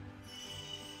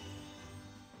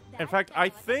 In fact, I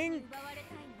think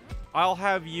I'll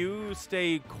have you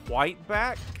stay quite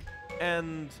back.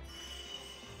 And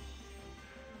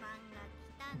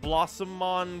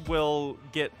Blossomon will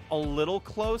get a little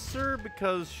closer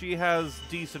because she has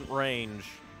decent range.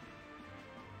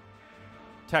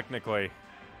 Technically.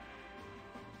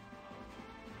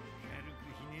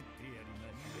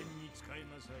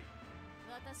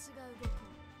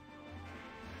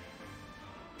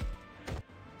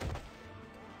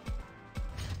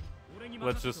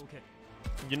 Let's just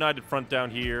united front down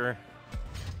here.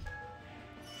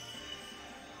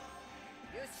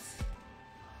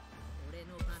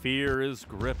 Fear is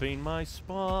gripping my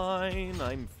spine.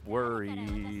 I'm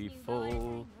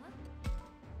worryful.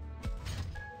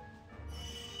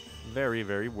 Very,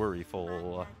 very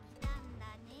worryful.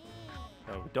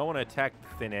 Oh, don't want to attack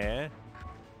the thin air.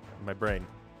 My brain.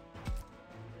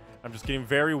 I'm just getting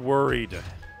very worried.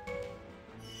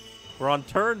 We're on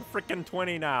turn frickin'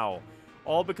 20 now.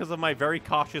 All because of my very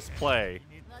cautious play.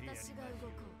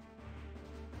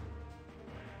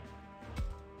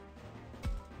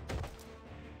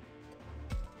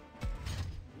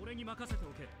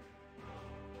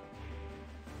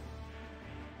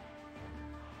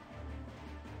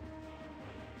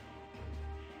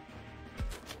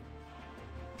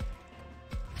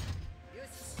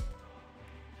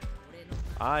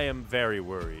 I am very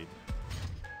worried.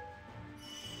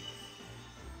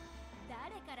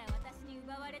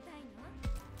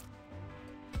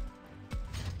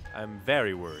 I'm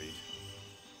very worried.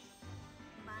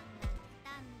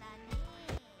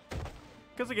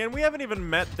 Because again, we haven't even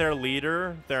met their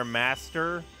leader, their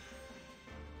master.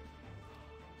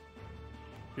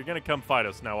 You're gonna come fight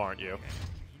us now, aren't you?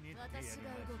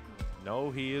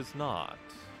 No, he is not.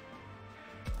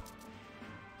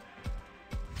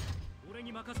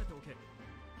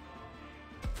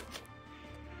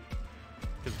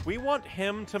 Because we want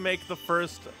him to make the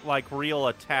first, like, real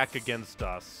attack against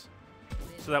us.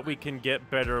 So that we can get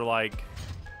better, like,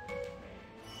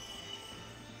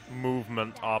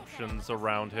 movement options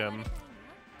around him.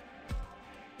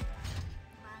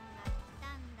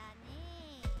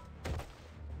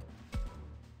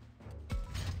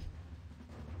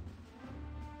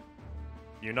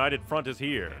 United Front is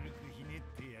here.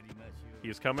 He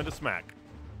is coming to smack.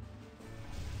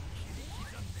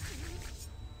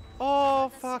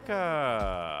 Oh,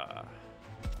 fucker.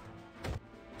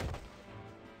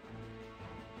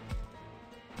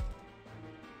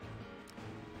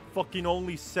 Fucking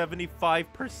only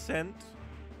 75%?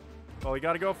 Well, you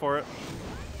gotta go for it.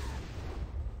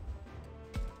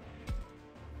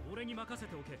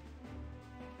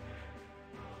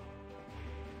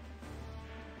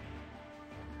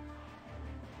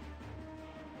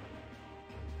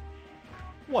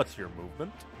 What's your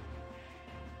movement?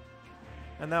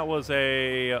 And that was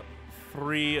a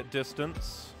 3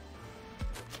 distance.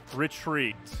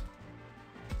 Retreat.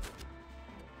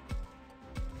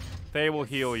 They will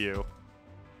heal you.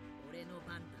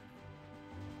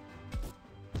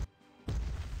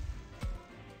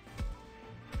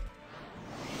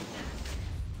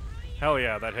 Hell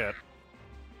yeah, that hit.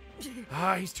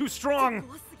 Ah, he's too strong.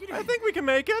 I think we can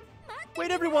make it.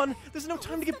 Wait, everyone. There's no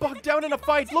time to get bogged down in a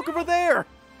fight. Look over there.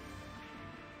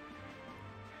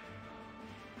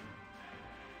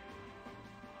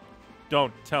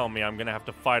 Don't tell me I'm gonna have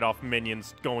to fight off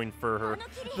minions going for her.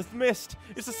 The mist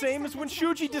is the same as when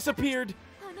Shuji disappeared.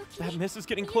 That mist is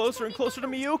getting closer and closer to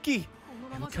Miyuki.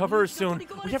 He'll cover her soon.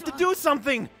 We have to do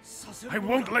something. I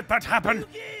won't let that happen!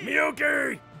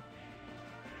 Miyuki!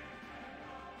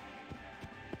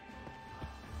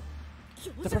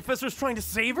 The professor's trying to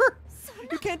save her?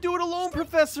 You can't do it alone,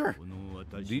 Professor.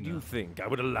 Did you think I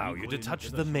would allow you to touch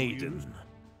the maiden?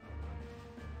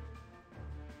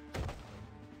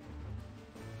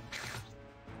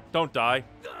 Don't die.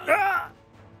 Ah!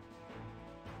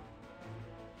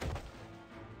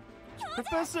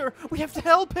 Professor, we have to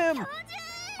help him!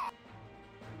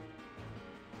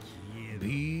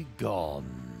 Be gone.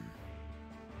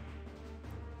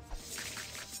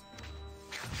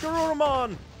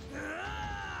 Garurumon!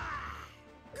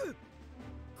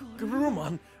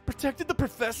 Garurumon protected the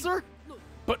professor?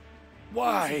 But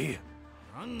why?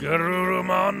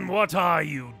 Garurumon, what are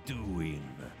you doing?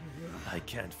 I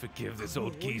can't forgive this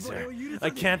old geezer. I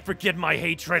can't forget my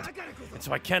hatred. And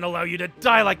so I can't allow you to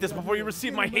die like this before you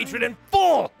receive my hatred in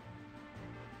full!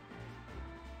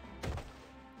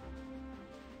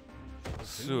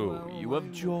 So, you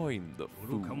have joined the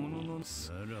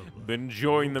fools. Then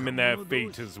join them in their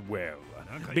fate as well.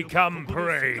 Become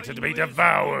prey to be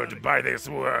devoured by this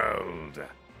world.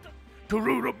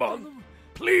 Garurumon,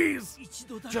 please!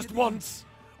 Just once!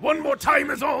 One more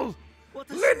time is all!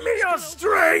 Lend me your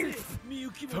strength!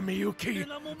 For Miyuki,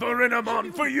 for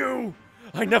Renamon, for you!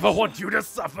 I never want you to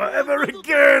suffer ever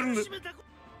again!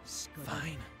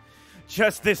 Fine.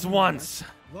 Just this once.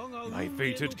 My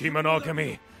fated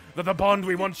Kimonogami, that the bond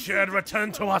we once shared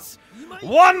return to us.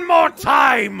 One more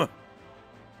time!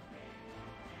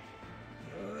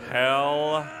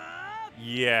 Hell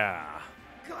yeah.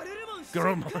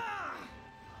 Garurumon.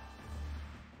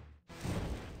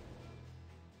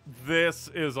 This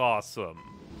is awesome.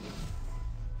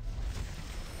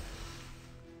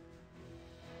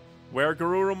 Where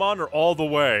Garurumon or all the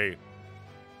way?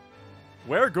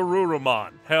 Where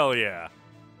Garurumon? Hell yeah.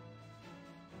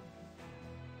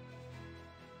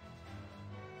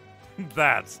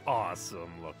 That's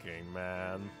awesome looking,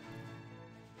 man.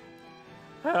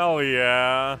 Hell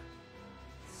yeah.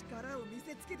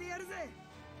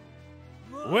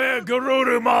 Where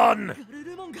Garurumon?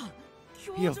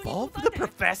 He evolved the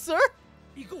professor?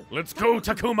 Let's go,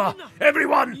 Takuma!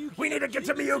 Everyone! We need to get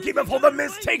to Miyuki before the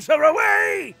mist takes her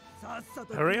away!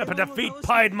 Hurry up and defeat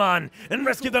Piedmon and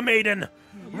rescue the maiden!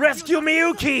 Rescue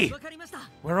Miyuki!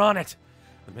 We're on it.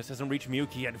 The mist hasn't reached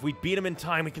Miyuki yet. If we beat him in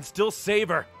time, we can still save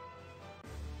her.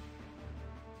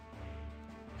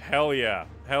 Hell yeah.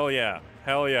 Hell yeah.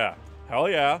 Hell yeah. Hell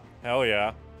yeah. Hell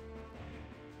yeah.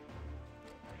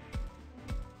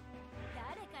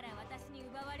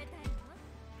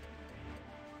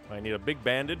 I need a big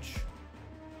bandage.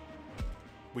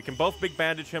 We can both big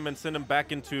bandage him and send him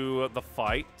back into the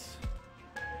fight.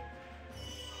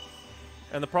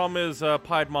 And the problem is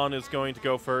Piedmon is going to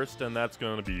go first, and that's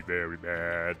going to be very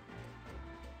bad.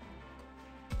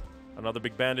 Another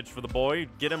big bandage for the boy.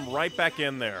 Get him right back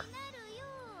in there.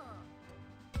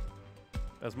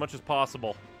 As much as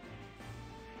possible.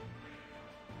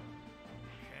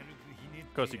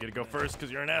 Of course, you get to go first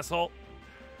because you're an asshole.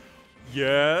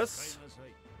 Yes.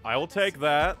 I will take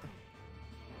that.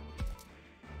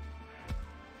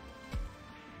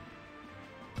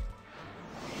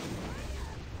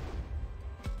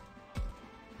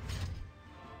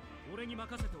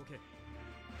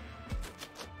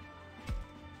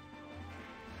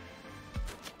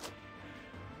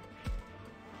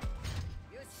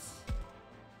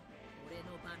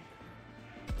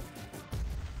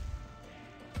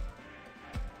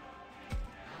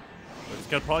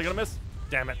 Probably gonna miss.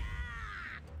 Damn it.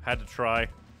 Had to try.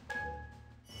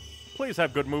 Please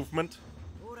have good movement.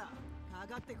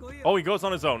 Oh, he goes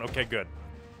on his own. Okay, good.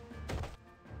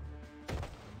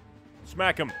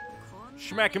 Smack him.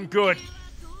 Smack him good.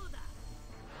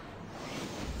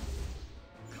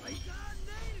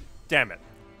 Damn it.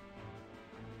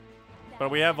 But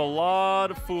we have a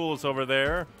lot of fools over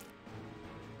there.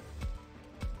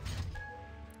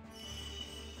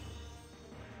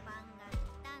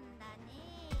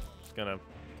 Gonna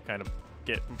kind of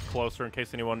get closer in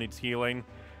case anyone needs healing.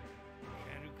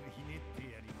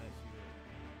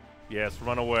 Yes,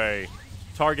 run away.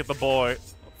 Target the boy.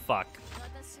 Oh, fuck.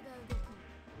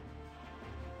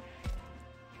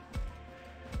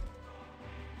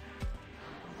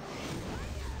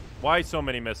 Why so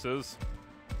many misses?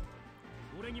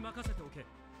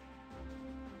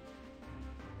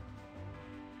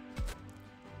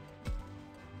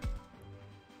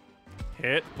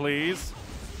 Hit, please.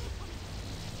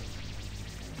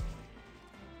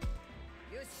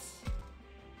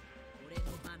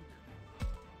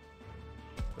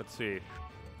 Let's see.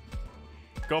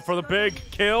 Go for the big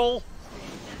kill.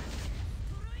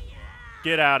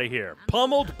 Get out of here.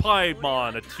 Pummeled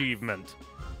Piedmon achievement.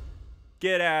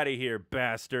 Get out of here,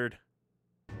 bastard.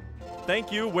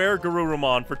 Thank you, Were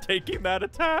Garurumon, for taking that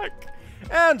attack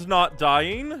and not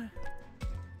dying.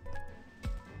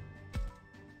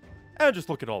 And just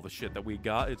look at all the shit that we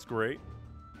got. It's great.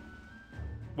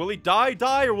 Will he die,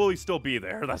 or will he still be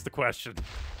there? That's the question.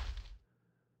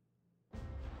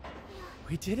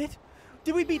 We did it?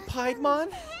 Did we beat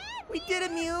Piedmon? We did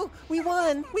it, Mew! We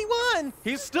won! We won!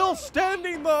 He's still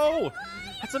standing, though!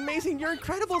 That's amazing! You're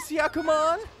incredible,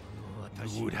 Syakumon!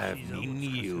 I would have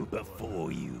knew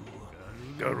before you.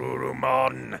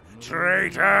 Garurumon,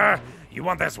 traitor! You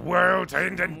want this world to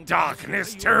end in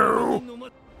darkness, too?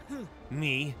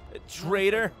 Me? A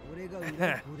traitor?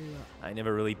 I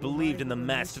never really believed in the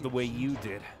Master the way you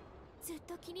did.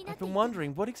 I've been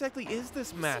wondering, what exactly is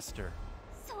this Master?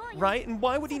 Right? And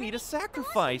why would he need a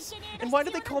sacrifice? And why do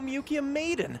they call Miyuki a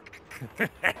maiden?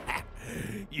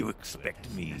 You expect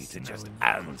me to just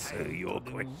answer your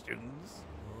questions?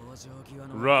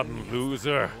 Run,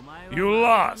 loser. You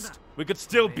lost. We could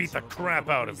still beat the crap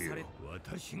out of you.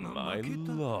 I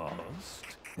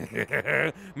lost.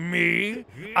 Me?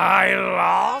 I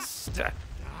lost?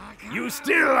 You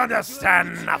still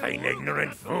understand nothing,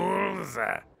 ignorant fools.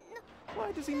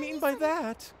 What does he mean by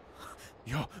that?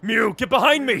 Yo, Mew, get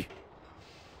behind me!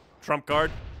 Trump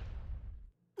card.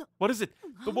 What is it?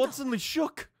 The world suddenly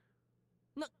shook.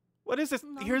 What is this?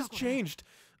 The air's changed.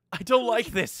 I don't like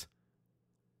this.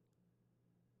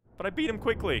 But I beat him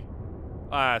quickly.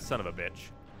 Ah, son of a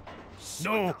bitch.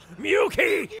 No,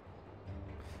 Miyuki!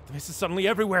 The mist is suddenly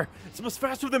everywhere. It's almost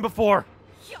faster than before.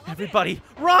 Everybody,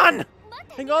 run!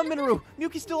 Hang on, Minoru.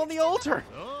 Miyuki's still on the altar.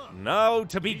 Now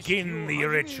to begin the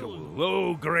ritual,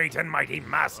 O great and mighty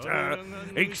master,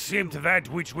 accept that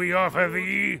which we offer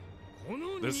thee.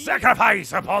 The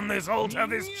sacrifice upon this altar,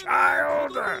 this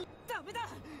child.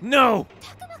 No!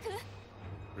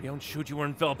 Rion showed you were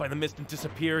enveloped by the mist and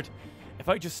disappeared. If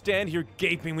I just stand here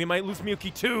gaping, we might lose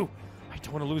Miyuki too. I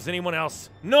don't want to lose anyone else.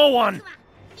 No one!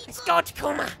 Let's go,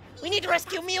 Takuma. We need to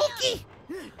rescue Miyuki.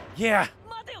 Yeah.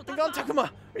 Hang on, Takuma.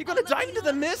 Are you gonna dive into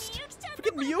the mist?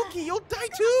 Forget Miyuki, you'll die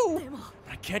too.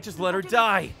 I can't just let her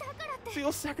die. So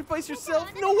you'll sacrifice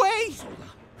yourself? No way!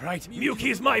 Right,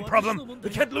 Miyuki is my problem. We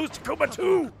can't lose Takuma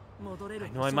too. I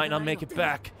know I might not make it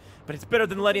back, but it's better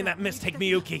than letting that mist take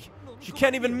Miyuki. She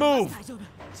can't even move.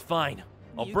 It's fine.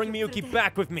 I'll bring Miyuki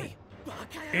back with me.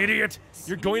 Idiot!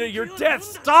 You're going to your death!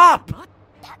 Stop!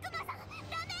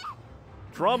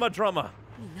 Drama.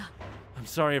 I'm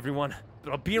sorry, everyone,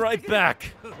 but I'll be right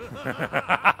back.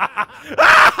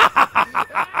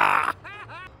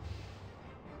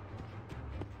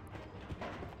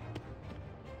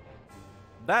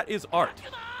 That is art.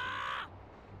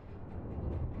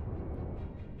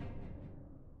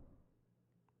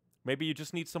 Maybe you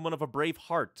just need someone of a brave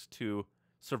heart to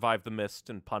survive the mist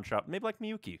and punch out. Maybe like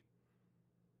Miyuki.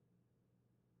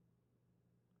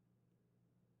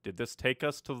 Did this take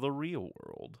us to the real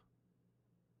world?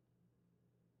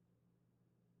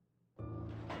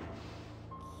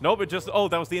 Nope, it just... Oh,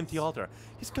 that was the empty altar.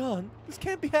 He's gone. This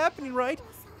can't be happening, right?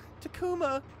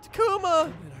 Takuma!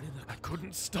 Takuma! I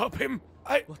couldn't stop him.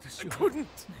 I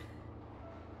couldn't.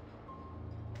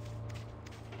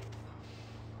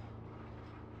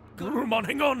 Garurumon,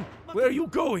 hang on. Where are you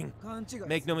going?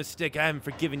 Make no mistake, I haven't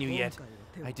forgiven you yet.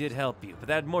 I did help you, but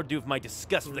that had more to do with my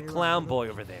disgust for the clown boy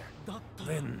over there.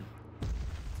 Then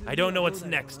I don't know what's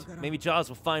next. Maybe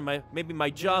my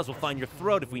jaws will find your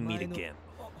throat if we meet again.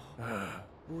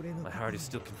 My heart is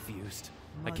still confused.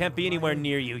 I can't be anywhere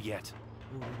near you yet.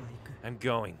 I'm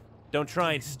going. Don't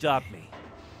try and stop me.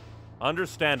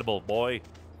 Understandable, boy.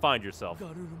 Find yourself.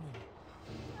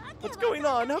 What's going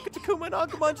on? How could Takuma and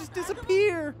Agumon just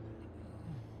disappear?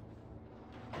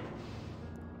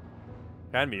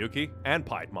 And Miyuki, and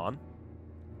Piedmon.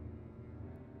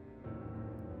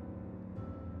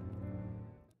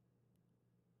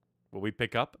 Will we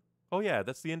pick up? Oh yeah,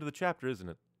 that's the end of the chapter, isn't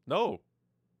it? No.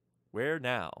 Where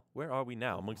now? Where are we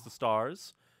now? Amongst the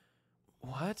stars?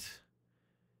 What?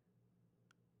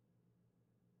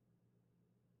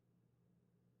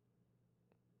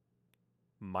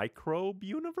 Microbe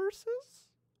universes?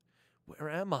 Where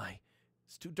am I?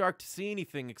 It's too dark to see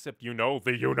anything except You know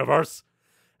the universe.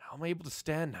 how am I able to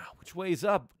stand now? Which way is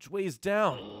up? Which way is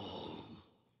down?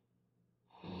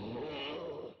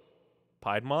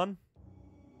 Piedmon?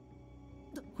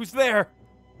 Who's there?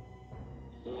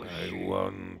 I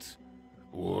want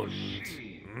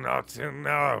not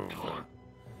enough.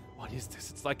 What is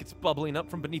this? It's like it's bubbling up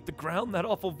from beneath the ground, that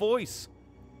awful voice.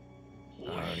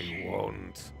 I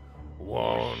want.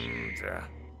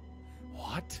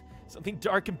 What? Something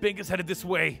dark and big is headed this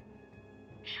way.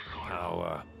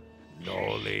 Power,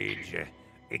 knowledge,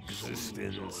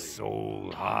 existence,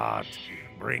 soul, heart,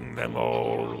 bring them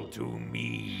all to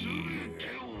me.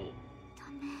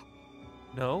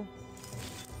 No?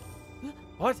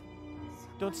 What?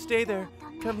 Don't stay there.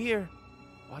 Come here.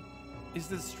 What is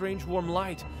this strange warm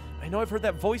light? I know I've heard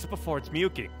that voice before. It's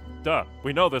Miyuki. Duh,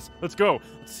 we know this. Let's go.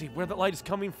 Let's see where that light is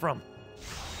coming from.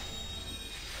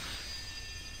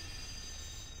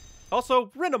 Also,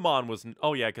 Renamon was...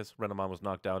 Oh yeah, I guess Renamon was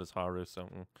knocked out as Haru, so...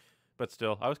 But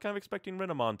still, I was kind of expecting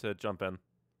Renamon to jump in.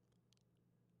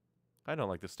 I don't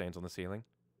like the stains on the ceiling.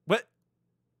 What?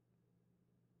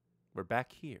 We're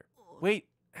back here. Wait,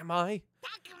 am I?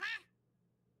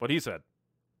 What he said.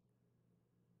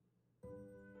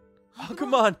 Oh,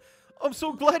 come on. I'm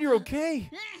so glad you're okay.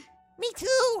 Me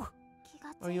too!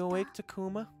 Are you awake,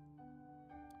 Takuma?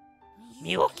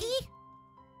 Miyuki?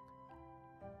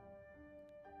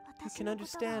 You can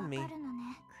understand me.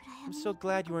 I'm so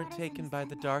glad you weren't taken by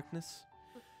the darkness.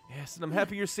 Yes, and I'm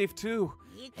happy you're safe too.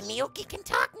 And Miyuki can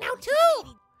talk now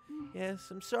too! Yes,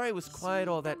 I'm sorry I was quiet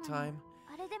all that time.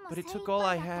 But it took all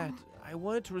I had. I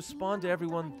wanted to respond to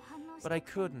everyone, but I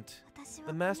couldn't.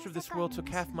 The master of this world took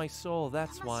half my soul,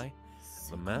 that's why.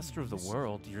 The master of the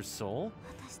world? Your soul?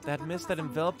 That mist that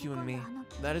enveloped you and me,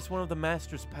 that is one of the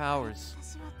master's powers.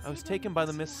 I was taken by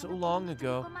the mist so long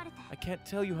ago. I can't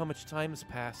tell you how much time has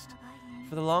passed.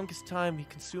 For the longest time, he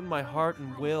consumed my heart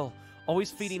and will,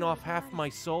 always feeding off half my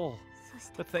soul.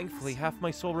 But thankfully, half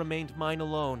my soul remained mine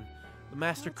alone. The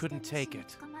master couldn't take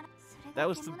it. That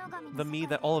was the me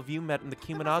that all of you met in the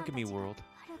Kimonogami world.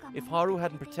 If Haru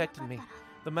hadn't protected me,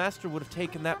 the master would have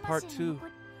taken that part too.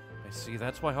 I see,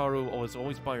 that's why Haru was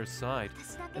always by her side.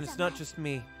 And it's not just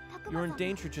me. You're in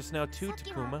danger just now too,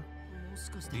 Takuma.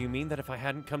 Do you mean that if I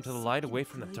hadn't come to the light away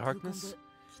from the darkness,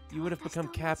 you would have become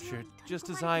captured, just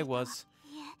as I was?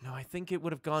 No, I think it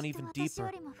would have gone even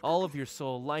deeper. All of your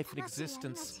soul, life, and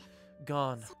existence,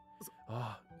 gone.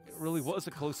 Oh, it really was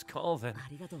a close call then.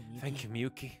 Thank you,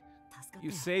 Miyuki.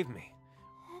 You saved me.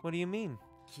 What do you mean?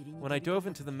 When I dove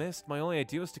into the mist, my only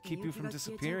idea was to keep you from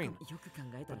disappearing.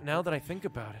 But now that I think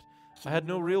about it, I had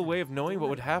no real way of knowing what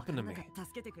would happen to me.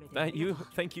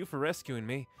 Thank you for rescuing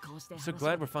me. I'm so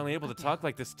glad we're finally able to talk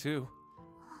like this too.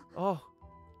 Oh,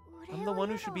 I'm the one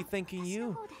who should be thanking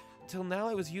you. Till now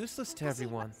I was useless to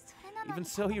everyone. Even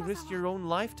so, you risked your own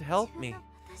life to help me.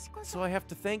 So I have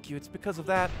to thank you. It's because of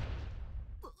that.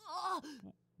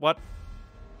 What?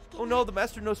 Oh no, the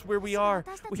master knows where we are.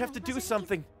 We have to do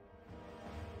something.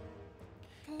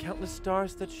 Countless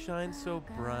stars that shine so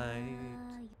bright.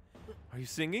 Are you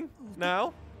singing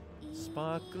now?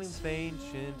 Sparkling with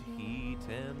ancient heat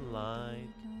and light.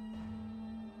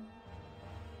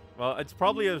 Well, it's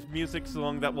probably a music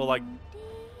song that will, like,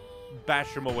 bash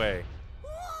him away.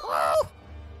 Whoa!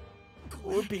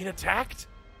 We're being attacked?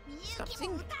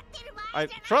 I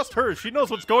trust her. She knows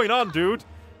what's going on, dude.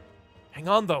 Hang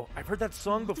on, though. I've heard that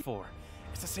song before.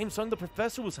 It's the same song the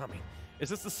professor was humming. Is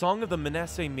this the song of the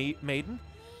Manasseh Maiden?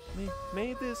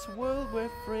 May this world where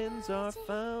friends are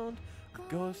found,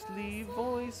 ghostly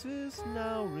voices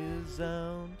now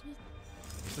resound.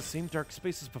 It's the same dark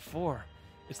space as before.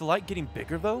 Is the light getting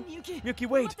bigger, though? Miyuki,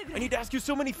 wait! I need to ask you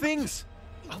so many things!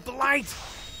 Oh, the light!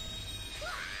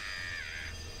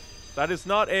 That is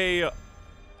not a...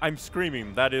 I'm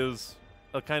screaming. That is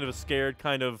a kind of a scared,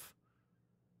 kind of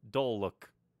dull look.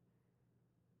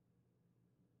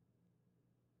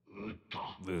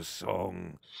 The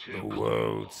song, the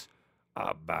worlds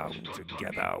are bound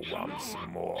together once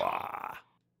more.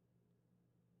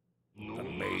 The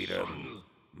maiden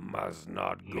must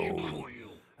not go.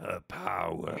 Her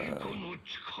power,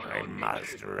 I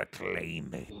must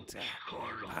reclaim it.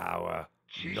 Power,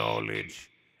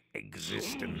 knowledge,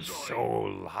 existence,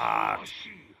 soul, heart,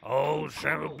 all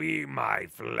shall be my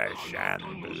flesh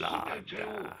and blood.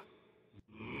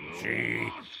 She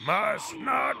must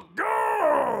not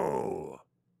go!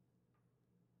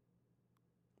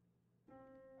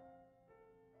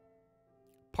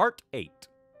 Part 8.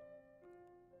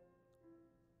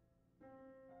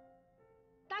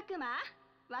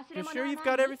 You sure you've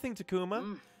got everything,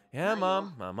 Takuma? Yeah,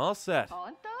 Mom. I'm all set.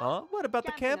 Huh? What about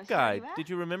the camp guide? Did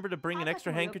you remember to bring an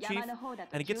extra handkerchief?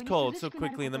 And it gets cold so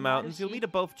quickly in the mountains, you'll need a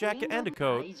both jacket and a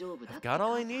coat. I've got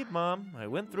all I need, Mom. I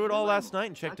went through it all last night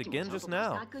and checked again just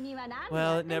now.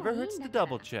 Well, it never hurts to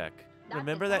double check.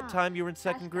 Remember that time you were in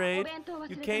 2nd grade?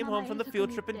 You came home from the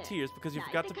field trip in tears because you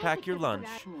forgot to pack your lunch.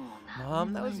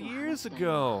 Mom, that was years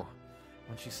ago.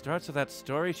 When she starts with that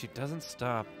story, she doesn't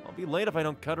stop. I'll be late if I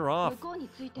don't cut her off.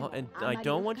 And I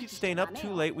don't want you staying up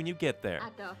too late when you get there.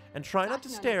 And try not to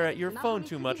stare at your phone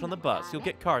too much on the bus. You'll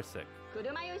get car sick.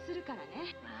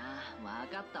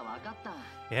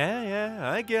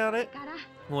 Yeah, I got it.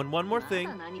 Oh, and one more thing.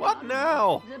 What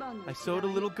now? I sewed a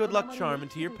little good luck charm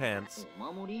into your pants.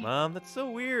 Mom, that's so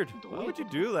weird. Why would you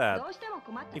do that?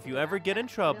 If you ever get in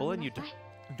trouble and you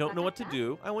don't know what to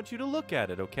do, I want you to look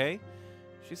at it, okay?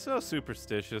 She's so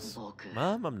superstitious.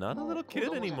 Mom, I'm not a little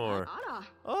kid anymore.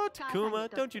 Oh,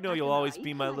 Takuma, don't you know you'll always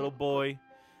be my little boy?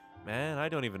 Man, I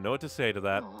don't even know what to say to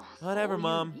that. Whatever,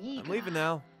 Mom. I'm leaving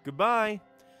now. Goodbye.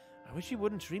 I wish you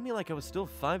wouldn't treat me like I was still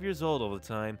 5 years old all the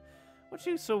time. What's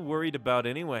you so worried about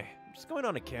anyway? I'm just going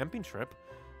on a camping trip.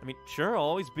 I mean, sure, I'll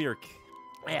always be your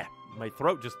kid. My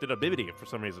throat just did a bibbity for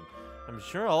some reason. I'm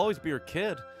sure I'll always be your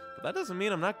kid, but that doesn't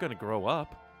mean I'm not going to grow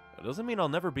up. It doesn't mean I'll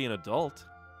never be an adult.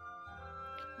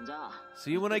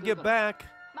 See you when I get back.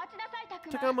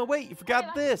 Takuma, wait, you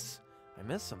forgot this. I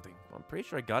missed something. Well, I'm pretty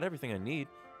sure I got everything I need.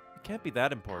 It can't be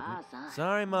that important.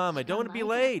 Sorry, Mom, I don't want to be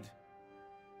late.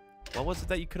 What was it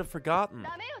that you could have forgotten?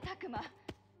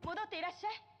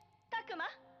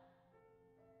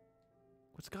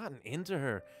 What's gotten into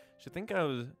her?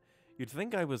 You'd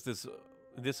think I was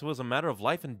this was a matter of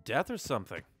life and death or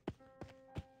something.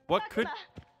 What could...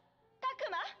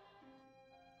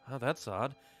 Oh, that's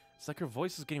odd. It's like her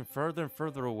voice is getting further and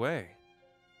further away.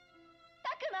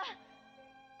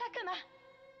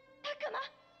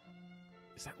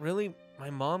 Is that really my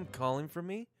mom calling for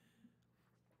me?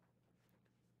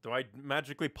 Do I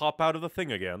magically pop out of the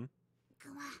thing again?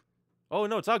 Oh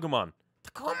no, it's Agumon.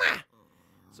 Takuma!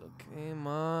 It's okay,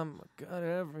 Mom. I got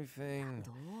everything.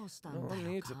 No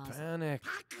need to panic.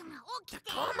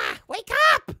 Takuma, wake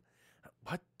up!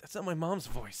 What? That's not my mom's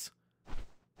voice.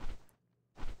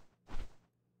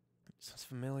 Sounds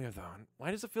familiar, though. Why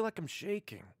does it feel like I'm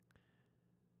shaking?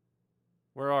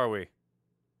 Where are we?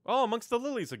 Oh, amongst the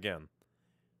lilies again.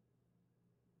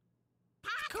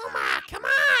 Takuma, come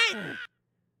on!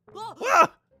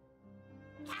 Ah!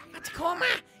 Takuma,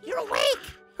 you're awake!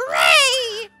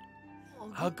 Hooray!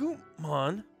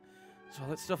 Agumon? So all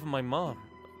that stuff with my mom.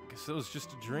 Guess it was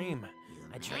just a dream.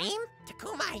 A dream?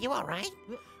 Takuma, are you alright?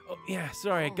 Oh, yeah,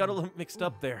 sorry, I got a little mixed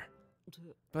up there.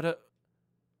 But,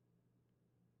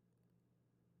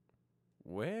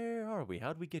 where are we?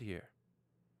 How'd we get here?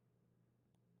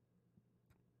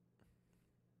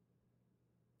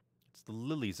 It's the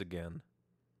lilies again.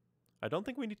 I don't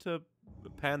think we need to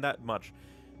pan that much.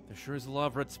 There sure is a lot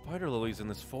of red spider lilies in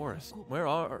this forest. Where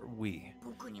are we?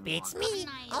 It's me.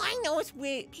 All I know is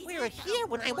we were here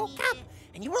when I woke up,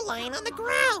 and you were lying on the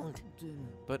ground.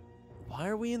 But why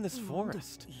are we in this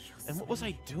forest? And what was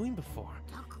I doing before?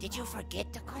 Did you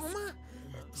forget, Takuma?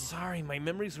 Sorry, my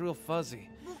memory's real fuzzy.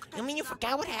 You mean you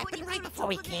forgot what happened right before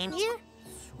we came here?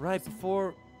 Right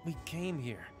before we came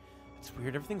here. It's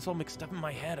weird, everything's all mixed up in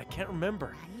my head. I can't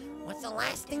remember. What's the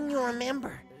last thing you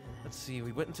remember? Let's see,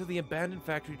 we went into the abandoned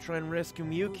factory to try and rescue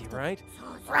Miyuki, right?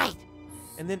 Right.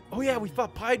 And then, oh yeah, we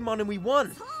fought Piedmon and we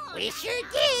won. We sure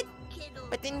did.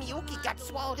 But then Miyuki got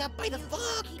swallowed up by the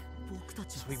fog.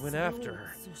 So we went after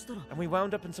her. And we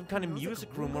wound up in some kind of music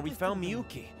room where we found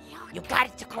Miyuki. You got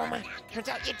it, Tacoma. Turns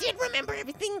out you did remember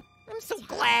everything. I'm so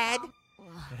glad.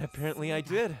 And apparently I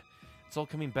did. It's all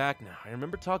coming back now. I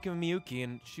remember talking with Miyuki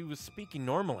and she was speaking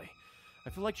normally. I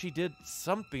feel like she did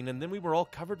something and then we were all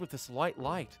covered with this white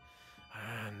light.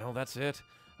 No, that's it.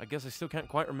 I guess I still can't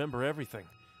quite remember everything.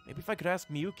 Maybe if I could ask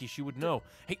Miyuki, she would know.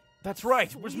 Hey, that's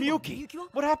right. Where's Miyuki?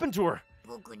 What happened to her?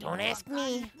 Don't ask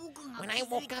me. When I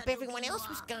woke up, everyone else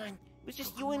was gone. It was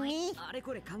just you and me.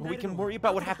 Well, we can worry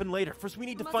about what happened later. First, we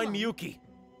need to find Miyuki.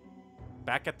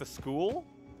 Back at the school?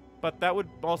 But that would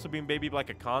also be maybe like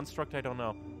a construct, I don't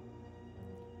know.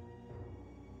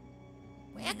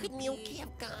 Where could Miyuki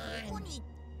have gone?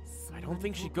 I don't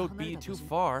think she'd go be too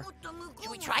far.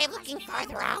 Should we try looking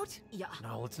farther out?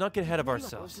 No, let's not get ahead of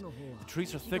ourselves. The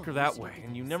trees are thicker that way,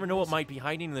 and you never know what might be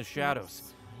hiding in the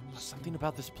shadows. Something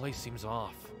about this place seems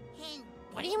off.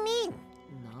 What do you mean?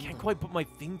 I can't quite put my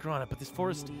finger on it, but this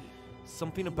forest,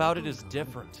 something about it is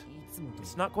different.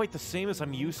 It's not quite the same as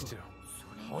I'm used to.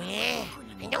 Oh yeah,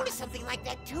 I noticed something like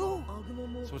that too.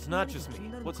 So it's not just me.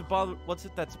 What's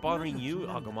it that's bothering you,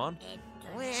 Agumon?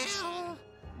 Well...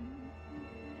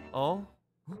 Oh?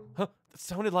 Huh, that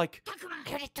sounded like... I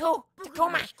heard it too.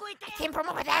 Tacoma, it came from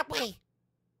over that way.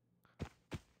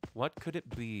 What could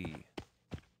it be?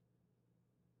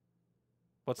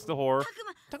 What's the horror?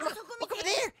 Tacoma, look over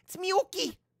there. It's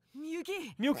Miyuki.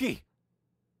 Miyuki!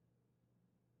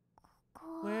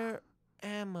 Where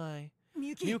am I?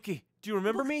 Miyuki, do you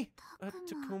remember me?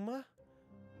 Takuma?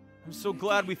 I'm so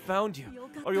glad we found you.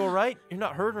 Are you alright? You're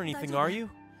not hurt or anything, are you?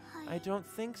 I don't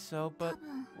think so, but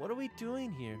what are we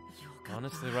doing here?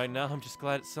 Honestly, right now, I'm just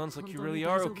glad it sounds like you really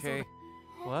are okay.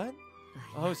 What?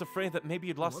 Oh, I was afraid that maybe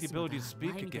you'd lost the ability to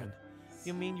speak again.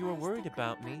 You mean you were worried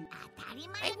about me?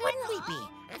 Why wouldn't we be?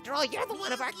 After all, you're the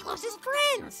one of our closest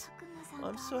friends.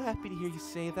 I'm so happy to hear you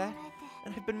say that.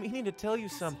 And I've been meaning to tell you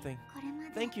something.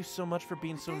 Thank you so much for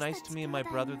being so nice to me and my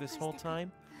brother this whole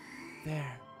time.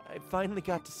 There, I finally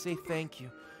got to say thank you.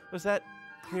 Was that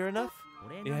clear enough?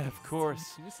 Yeah, of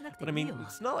course. But I mean,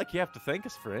 it's not like you have to thank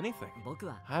us for anything.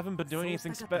 I haven't been doing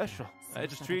anything special. I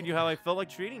just treated you how I felt like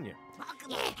treating you.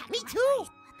 Yeah, me too.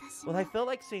 Well, I felt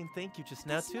like saying thank you just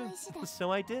now, too.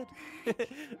 So I did.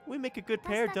 We make a good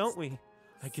pair, don't we?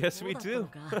 I guess we do.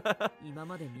 You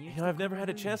know, I've never had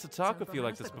a chance to talk with you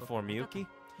like this before, Miyuki.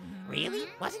 Really?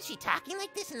 Wasn't she talking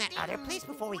like this in that other place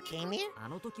before we came here?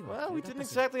 Well, we didn't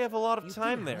exactly have a lot of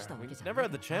time there. We never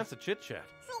had the chance to chit-chat.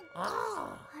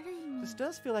 Oh. This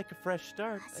does feel like a fresh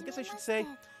start. I guess I should say,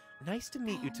 nice to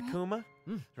meet you, Takuma.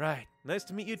 Right, nice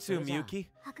to meet you too, Miyuki.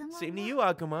 Same to you,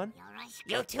 Agumon.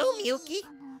 You too, Miyuki.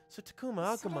 So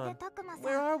Takuma, Agumon,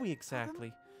 where are we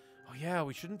exactly? Oh yeah,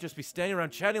 we shouldn't just be standing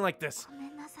around chatting like this.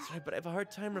 Sorry, but I have a hard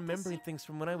time remembering things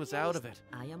from when I was out of it.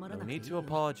 No need to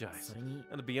apologize. And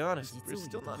to be honest, we're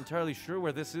still not entirely sure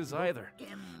where this is either.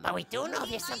 But we do know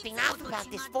there's something off about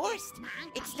this forest.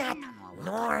 It's not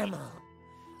normal.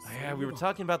 Oh yeah, we were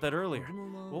talking about that earlier.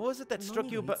 What was it that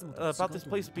struck you about this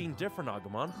place being different,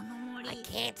 Agumon? I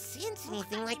can't sense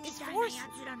anything like this forest.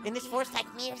 In this forest like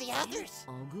any of the others.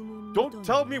 Don't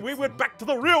tell me we went back to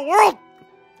the real world!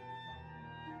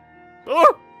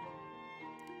 Oh!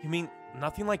 You mean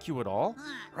nothing like you at all?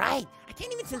 Right. I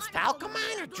can't even sense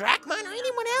Falcomon or Dracmon or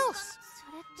anyone else.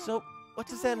 So, what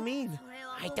does that mean?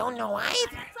 I don't know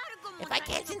either. If I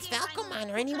can't sense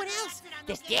Falcomon or anyone else,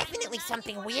 there's definitely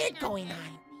something weird going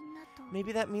on.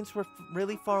 Maybe that means we're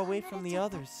really far away from the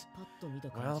others.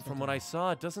 Well, from what I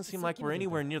saw, it doesn't seem like we're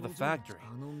anywhere near the factory.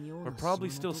 We're probably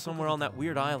still somewhere on that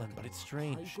weird island, but it's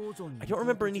strange. I don't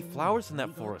remember any flowers in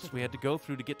that forest we had to go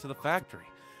through to get to the factory.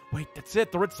 Wait, that's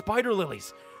it, the red spider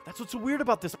lilies. That's what's so weird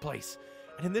about this place.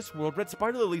 And in this world, red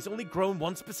spider lilies only grow in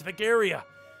one specific area.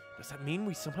 Does that mean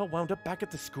we somehow wound up back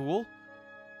at the school?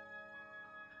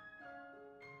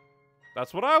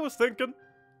 That's what I was thinking.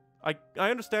 I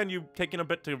understand you taking a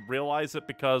bit to realize it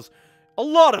because a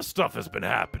lot of stuff has been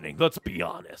happening, let's be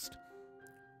honest.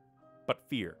 But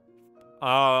fear.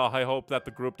 I hope that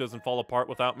the group doesn't fall apart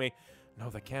without me. No,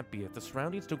 that can't be it. The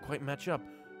surroundings don't quite match up.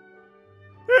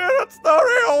 It's the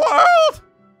real world!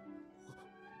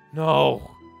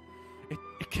 No.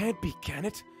 It can't be, can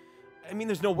it? I mean,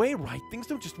 there's no way, right? Things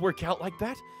don't just work out like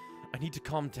that. I need to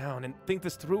calm down and think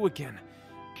this through again.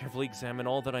 Carefully examine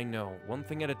all that I know, one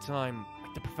thing at a time,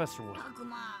 like the professor would.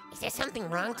 Is there something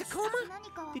wrong, Tacoma?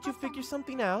 Did you figure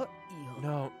something out?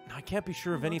 No, I can't be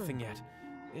sure of anything yet.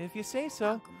 If you say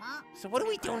so. So what do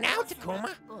we do now,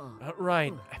 Takuma?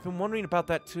 Right, I've been wondering about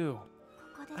that too.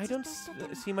 I don't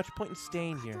see much point in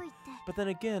staying here. But then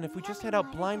again, if we just head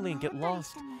out blindly and get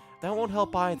lost, that won't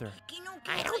help either.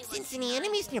 I don't sense any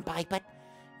enemies nearby, but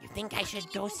you think I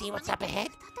should go see what's up ahead?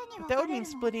 But that would mean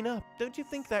splitting up. Don't you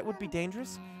think that would be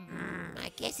dangerous? I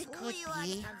guess it could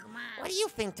be. What do you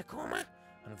think, Takuma?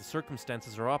 Under the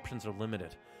circumstances, our options are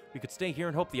limited. We could stay here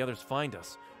and hope the others find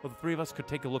us, or the three of us could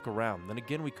take a look around. Then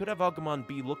again, we could have Agumon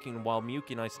be looking while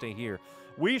Miyuki and I stay here.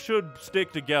 We should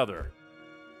stick together.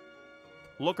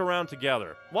 Look around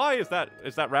together. Why is that?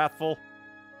 Is that wrathful?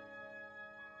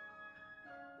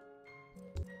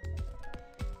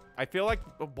 I feel like,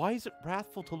 why is it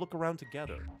wrathful to look around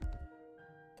together?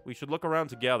 We should look around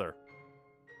together.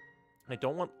 I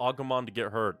don't want Agumon to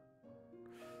get hurt.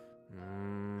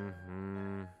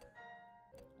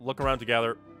 Look around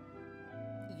together.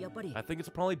 I think it's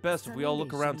probably best if we all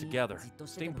look around together.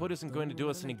 Staying put isn't going to do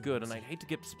us any good, and I'd hate to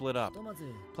get split up.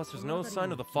 Plus, there's no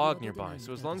sign of the fog nearby,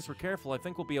 so as long as we're careful, I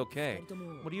think we'll be okay.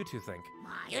 What do you two think?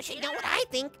 You should know what I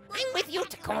think. I'm with you,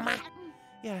 Takuma.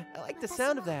 Yeah, I like the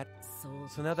sound of that.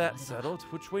 So now that's settled,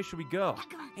 which way should we go?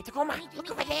 Hey, Takuma,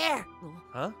 look over there.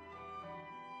 Huh?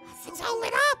 It's all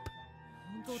lit up.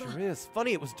 Sure is.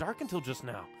 Funny, it was dark until just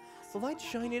now. The light's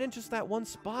shining in just that one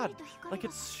spot, like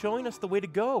it's showing us the way to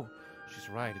go. She's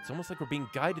right, it's almost like we're being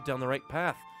guided down the right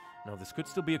path. No, this could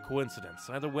still be a coincidence.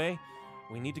 Either way,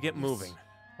 we need to get moving.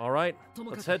 All right,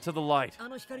 let's head to the light.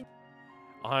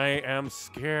 I am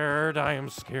scared, I am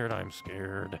scared, I'm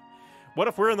scared. What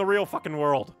if we're in the real fucking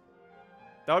world?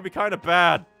 That would be kind of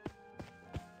bad.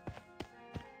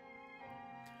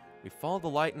 We followed the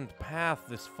lightened path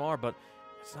this far, but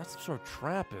it's not some sort of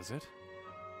trap, is it?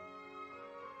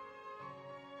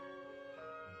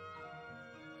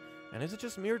 And is it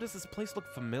just me, or does this place look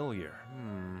familiar?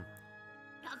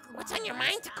 What's on your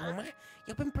mind, Takuma?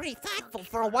 You've been pretty thoughtful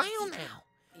for a while now.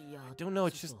 I don't know,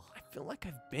 it's just, I feel like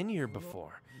I've been here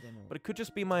before. But it could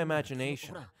just be my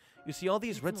imagination. You see all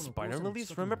these red spider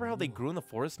lilies? Remember how they grew in the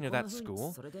forest near that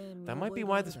school? That might be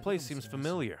why this place seems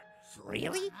familiar.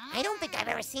 Really? I don't think I've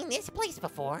ever seen this place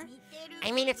before.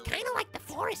 I mean, it's kind of like the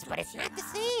forest, but it's not the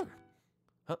same.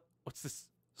 Huh? What's this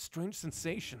strange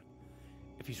sensation?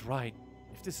 If he's right,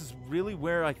 if this is really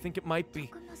where I think it might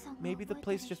be, maybe the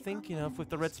place you're thinking of with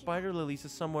the red spider lilies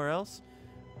is somewhere else?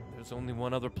 There's only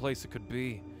one other place it could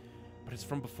be, but it's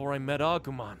from before I met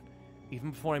Agumon.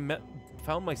 Even before I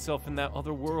found myself in that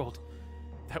other world.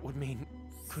 That would mean,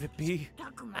 could it be?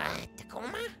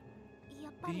 Takuma?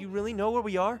 Do you really know where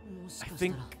we are? I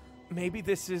think maybe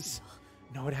this is...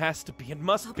 No, it has to be. It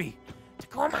must be.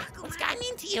 Takuma, what's gotten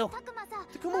into you?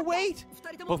 Takuma, wait!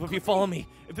 Both of you follow me.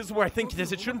 If this is where I think it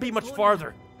is, it shouldn't be much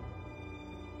farther.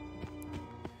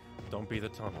 Don't be the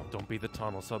tunnel. Don't be the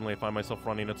tunnel. Suddenly I find myself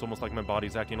running. It's almost like my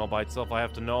body's acting all by itself. I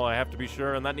have to know. I have to be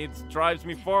sure. And that drives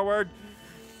me forward.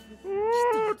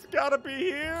 Ooh, it's gotta be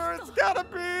here. It's gotta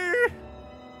be.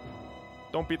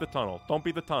 Don't be the tunnel. Don't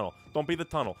be the tunnel. Don't be the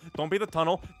tunnel. Don't be the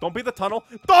tunnel. Don't be the tunnel.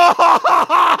 It's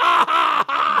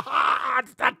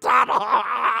the tunnel.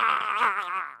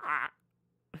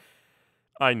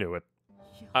 I knew it.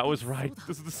 I was right.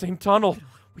 This is the same tunnel.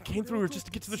 We came through here just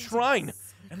to get to the shrine.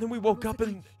 And then we woke up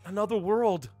in another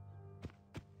world.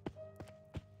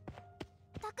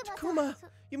 Takuma,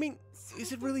 you mean,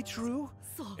 is it really true?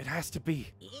 It has to be.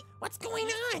 What's going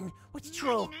on? What's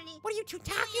true? What are you two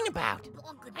talking about?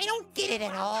 I don't get it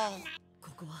at all.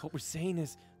 What we're saying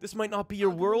is, this might not be your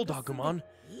world, Agumon.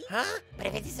 Huh? But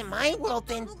if it isn't my world,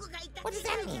 then what does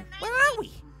that mean? Where are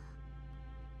we?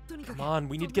 Come on,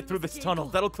 we need to get through this tunnel.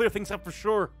 That'll clear things up for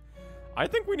sure. I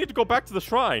think we need to go back to the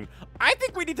shrine. I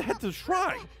think we need to head to the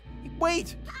shrine.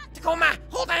 Wait! Takuma,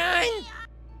 hold on!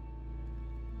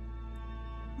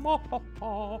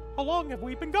 How long have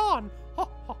we been gone?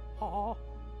 How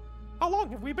long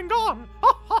have we been gone?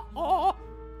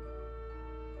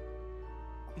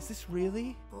 Is this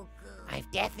really? I've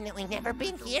definitely never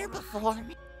been here before.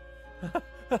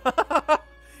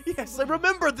 Yes, I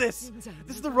remember this!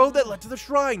 This is the road that led to the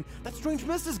shrine. That strange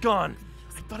mist is gone.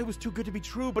 I thought it was too good to be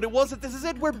true, but it wasn't. This is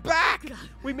it. We're back!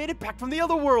 We made it back from the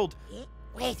other world.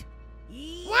 Wait.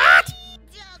 What?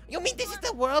 You mean this is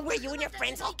the world where you and your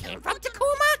friends all came from,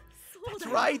 Takuma? That's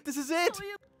right. This is it.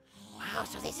 Wow,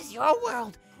 so this is your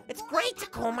world. It's great,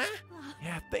 Takuma.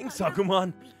 Yeah, thanks,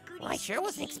 Agumon. Well, I sure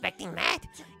wasn't expecting that.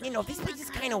 You know, this place is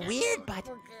kind of weird, but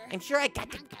I'm sure I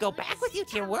got to go back with you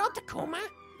to your world, Takuma.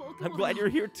 I'm glad you're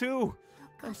here, too.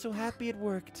 I'm so happy it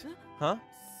worked. Huh?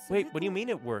 Wait, what do you mean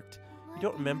it worked? You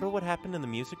don't remember what happened in the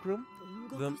music room?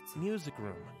 The music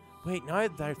room. Wait, now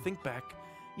that I think back,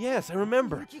 Yes, I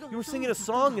remember. You were singing a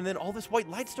song and then all this white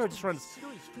light started shining.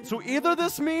 So either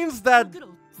this means that,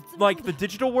 like, the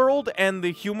digital world and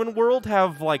the human world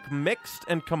have, like, mixed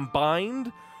and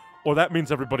combined, or that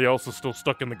means everybody else is still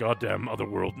stuck in the goddamn other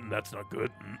world, and that's not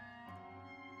good.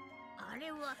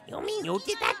 You mean you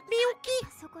did that, Miyuki?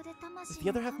 With the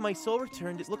other half of my soul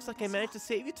returned, it looks like I managed to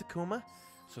save you, Takuma.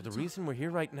 So the reason we're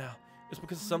here right now is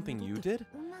because of something you did?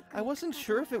 I wasn't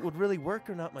sure if it would really work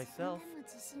or not myself.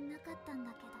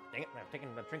 Dang it, I was taking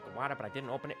a drink of water, but I didn't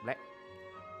open it.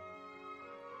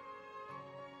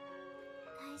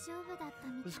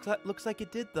 Looks like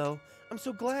it did, though. I'm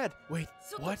so glad. Wait,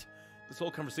 what? This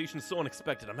whole conversation is so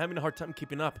unexpected. I'm having a hard time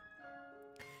keeping up.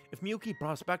 If Miyuki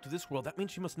brought us back to this world, that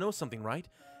means she must know something, right?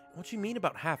 What'd she mean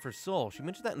about half her soul? She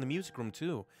mentioned that in the music room,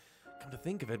 too. Come to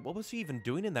think of it, what was she even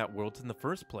doing in that world in the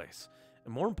first place?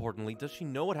 And more importantly, does she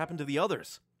know what happened to the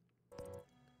others?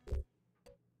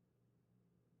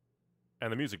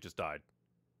 And the music just died.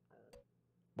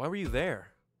 Why were you there?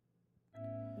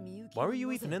 Why were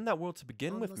you even in that world to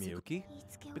begin with, Miyuki?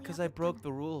 Because I broke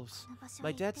the rules.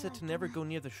 My dad said to never go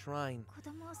near the shrine.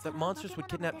 That monsters would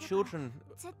kidnap children.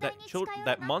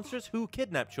 That monsters who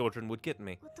kidnap children would get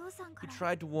me. He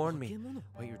tried to warn me.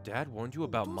 Wait, your dad warned you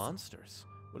about monsters?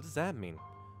 What does that mean?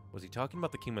 Was he talking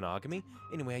about the Kimonogamy?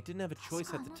 Anyway, I didn't have a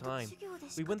choice at the time.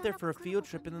 We went there for a field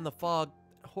trip and then the fog.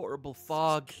 Horrible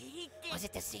fog. Was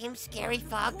it the same scary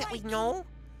fog that we know?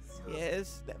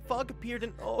 Yes, that fog appeared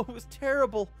and oh, it was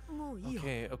terrible.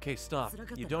 Okay, stop.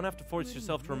 You don't have to force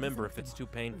yourself to remember if it's too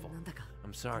painful.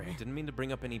 I'm sorry, I didn't mean to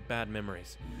bring up any bad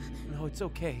memories. No, it's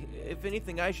okay. If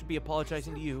anything, I should be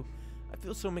apologizing to you. I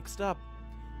feel so mixed up.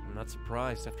 I'm not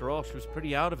surprised. After all, she was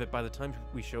pretty out of it by the time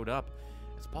we showed up.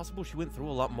 It's possible she went through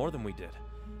a lot more than we did.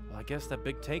 Well, I guess that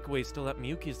big takeaway is still that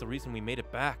Miyuki is the reason we made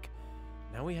it back.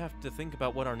 Now we have to think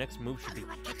about what our next move should be.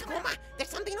 Takuma, there's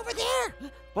something over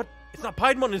there! What? It's not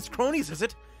Piedmon and his cronies, is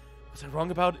it? Was I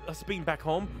wrong about us being back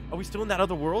home? Are we still in that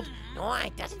other world? No,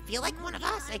 it doesn't feel like one of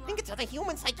us. I think it's other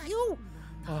humans like you.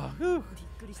 Oh, whew.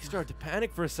 I started to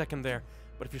panic for a second there.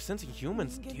 But if you're sensing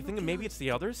humans, do you think that maybe it's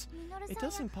the others? It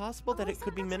does seem possible that it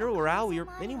could be Minoru or Aoi or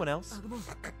anyone else.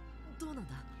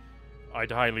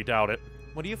 I'd highly doubt it.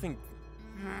 What do you think?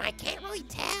 I can't really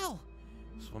tell.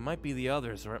 So it might be the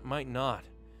others, or it might not.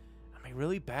 Am I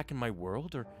really back in my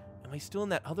world, or am I still in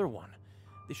that other one?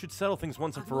 They should settle things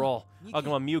once and for all.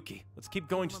 Agumon, Miyuki, let's keep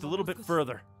going just a little bit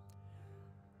further.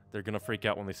 They're gonna freak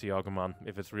out when they see Agumon,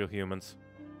 if it's real humans.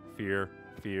 Fear.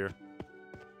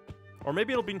 Or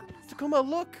maybe it'll be... Takuma,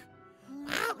 look!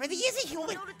 Wow, really is a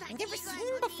human. I've never seen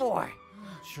him before.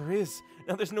 Sure is.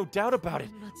 Now there's no doubt about it.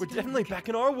 We're definitely back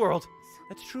in our world.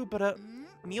 That's true, but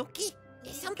Miyuki,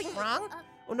 is something wrong?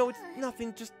 Oh no, it's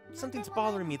nothing. Just something's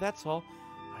bothering me, that's all.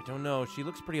 I don't know. She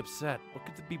looks pretty upset. What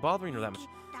could be bothering her that much?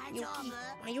 Miyuki,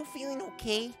 are you feeling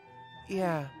okay?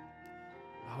 Yeah.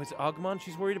 Oh, is it Agumon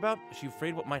she's worried about? Is she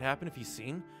afraid what might happen if he's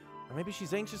seen? Or maybe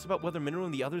she's anxious about whether Minoru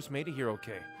and the others made it here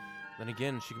okay. Then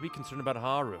again, she could be concerned about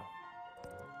Haru.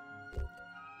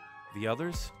 The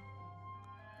others?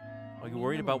 Are you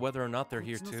worried about whether or not they're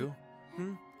here too?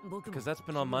 Because that's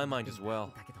been on my mind as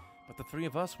well. But the three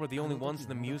of us were the only ones in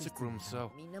the music room,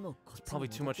 so it's probably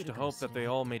too much to hope that they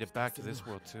all made it back to this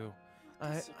world too.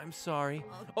 I'm sorry.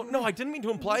 Oh no, I didn't mean to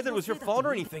imply that it was your fault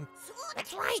or anything.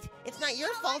 That's right. It's not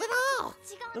your fault at all.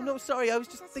 No, sorry. I was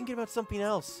just thinking about something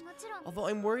else. Although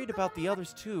I'm worried about the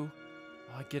others too.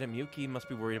 Oh, I get it. Miyuki must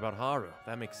be worried about Haru.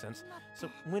 That makes sense. So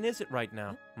when is it right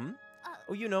now?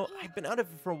 Oh, you know, I've been out of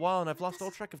it for a while and I've lost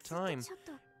all track of time.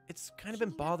 It's kind of been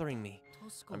bothering me.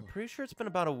 I'm pretty sure it's been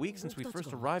about a week since we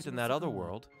first arrived in that other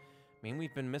world. I mean,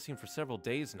 we've been missing for several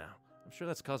days now. I'm sure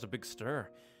that's caused a big stir.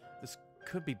 This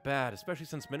could be bad, especially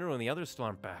since Minoru and the others still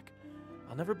aren't back.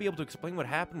 I'll never be able to explain what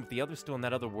happened with the others still in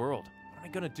that other world. What am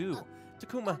I gonna do?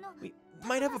 Takuma, we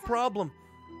might have a problem.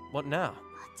 What now?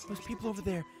 Those people over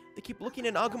there, they keep looking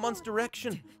in Agumon's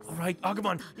direction. All right,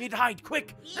 Agumon, you need to hide,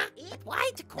 quick! Why,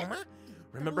 Takuma?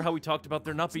 Remember how we talked about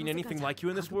there not being anything like you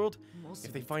in this world?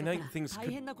 If they find out things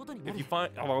could...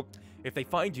 If they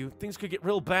find you, things could get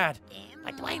real bad.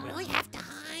 But do I really have to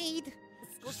hide?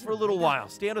 Just for a little while.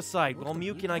 Stay out of sight while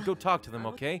Miyuki and I go talk to them,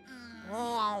 okay? Oh,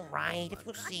 all right, if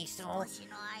you say so.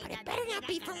 But it better not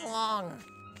be for long.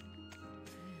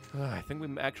 I think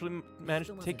we actually managed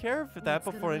to take care of that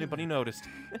before anybody noticed.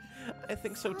 I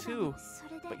think so too.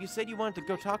 But you said you wanted to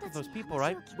go talk with those people,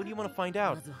 right? What do you want to find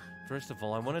out? First of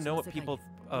all, I want to know what people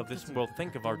of this world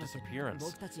think of our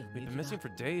disappearance. We've been missing for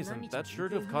days, and that's sure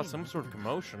to have caused some sort of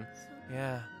commotion.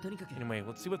 Yeah. Anyway,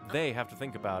 let's see what they have to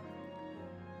think about.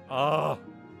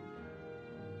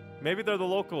 Maybe they're the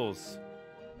locals.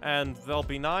 And they'll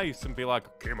be nice and be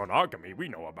like, Kimonogamy, we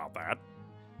know about that.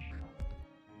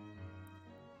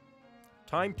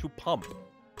 Time to pump.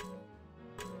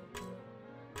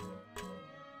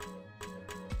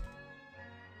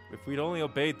 If we'd only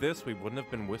obeyed this, we wouldn't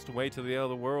have been whisked away to the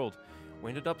other world. We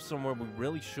ended up somewhere we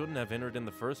really shouldn't have entered in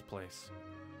the first place.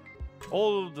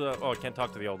 I can't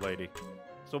talk to the old lady.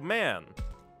 So, man.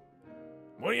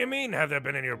 What do you mean, have there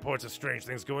been any reports of strange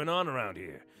things going on around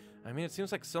here? I mean, it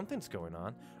seems like something's going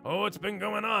on. Oh, it's been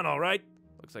going on, all right.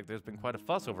 Looks like there's been quite a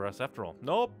fuss over us after all.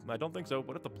 Nope, I don't think so.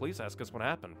 What if the police ask us what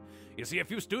happened? You see, a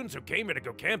few students who came here to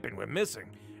go camping were missing.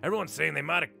 Everyone's saying they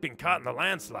might have been caught in the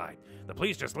landslide. The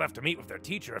police just left to meet with their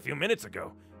teacher a few minutes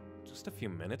ago. Just a few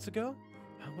minutes ago?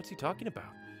 What's he talking about?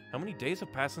 How many days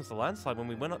have passed since the landslide when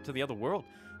we went up to the other world?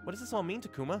 What does this all mean,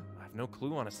 Takuma? I have no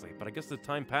clue, honestly, but I guess the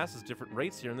time passes different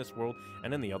rates here in this world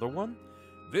and in the other one?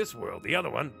 This world, the other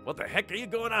one? What the heck are you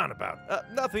going on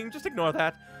about? Nothing, just ignore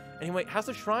that. Anyway, how's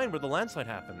the shrine where the landslide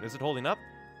happened? Is it holding up?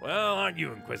 Well, aren't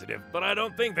you inquisitive? But I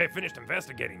don't think they finished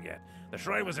investigating yet. The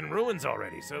shrine was in ruins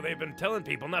already, so they've been telling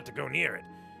people not to go near it.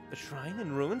 The shrine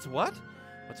in ruins? What?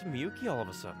 What's with Miyuki all of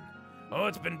a sudden? Oh,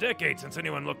 it's been decades since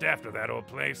anyone looked after that old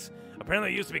place.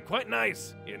 Apparently it used to be quite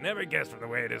nice. You'd never guess from the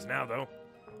way it is now, though.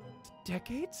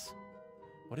 Decades?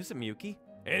 What is it, Miyuki?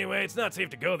 Anyway, it's not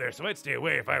safe to go there, so I'd stay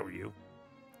away if I were you.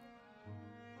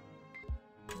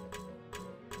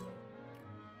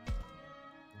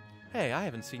 Hey, I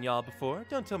haven't seen y'all before.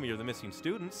 Don't tell me you're the missing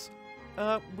students.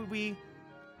 Crap,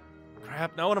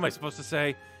 now what am I supposed to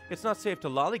say? It's not safe to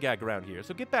lollygag around here,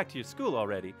 so get back to your school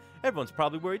already. Everyone's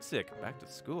probably worried sick. Back to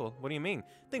school? What do you mean?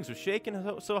 Things were shaking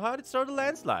so hard it started a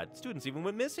landslide. Students even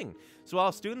went missing. So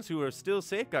all students who are still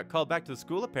safe got called back to the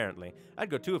school, apparently. I'd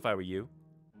go too if I were you.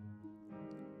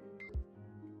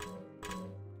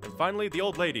 And finally, the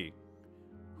old lady,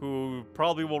 who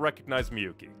probably will recognize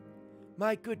Miyuki.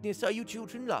 My goodness, are you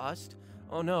children lost?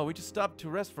 Oh no, we just stopped to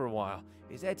rest for a while.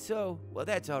 Is that so? Well,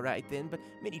 that's all right then, but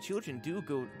many children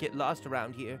do get lost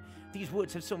around here. These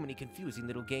woods have so many confusing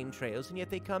little game trails, and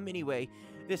yet they come anyway.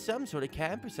 There's some sort of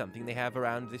camp or something they have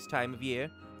around this time of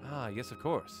year. Ah, yes, of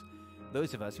course.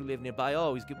 Those of us who live nearby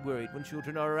always get worried when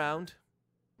children are around.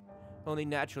 Only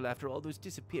natural after all those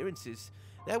disappearances.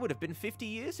 That would have been 50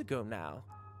 years ago now.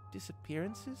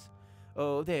 Disappearances?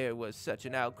 Oh, there was such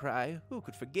an outcry. Who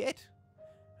could forget?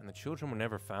 And the children were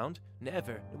never found?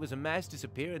 Never. It was a mass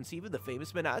disappearance. Even the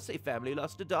famous Manase family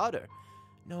lost a daughter.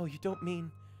 No, you don't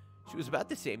mean... She was about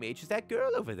the same age as that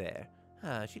girl over there.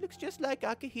 Huh, she looks just like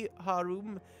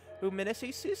Akiharu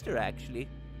Manase's sister, actually.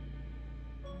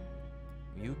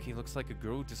 Miyuki looks like a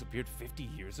girl who disappeared 50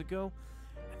 years ago?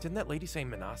 And didn't that lady say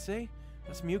Manase?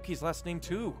 That's Miyuki's last name,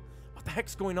 too. What the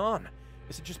heck's going on?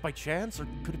 Is it just by chance, or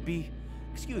could it be...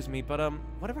 Excuse me, but,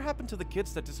 whatever happened to the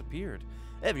kids that disappeared?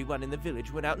 Everyone in the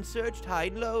village went out and searched high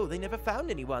and low. They never found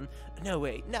anyone. No,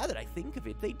 wait, now that I think of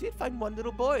it, they did find one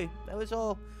little boy. That was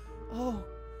all. Oh,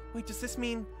 wait, does this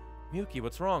mean... Miyuki,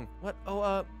 what's wrong? What?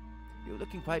 Oh, you're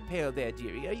looking quite pale there,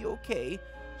 dearie. Are you okay?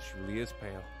 She really is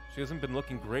pale. She hasn't been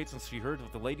looking great since she heard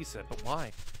what the lady said, but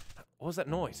why? What was that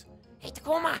noise? Hey,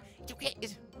 Takuma! It's okay.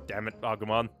 Damn it,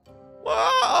 Agumon.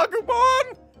 Ah,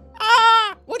 Agumon!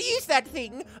 Ah! What is that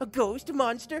thing? A ghost? A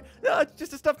monster? No, it's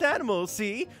just a stuffed animal,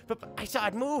 see? But I saw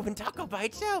it move and talk all by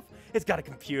itself. It's got a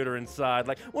computer inside,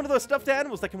 like one of those stuffed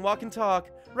animals that can walk and talk.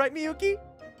 Right, Miyuki?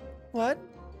 What?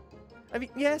 I mean,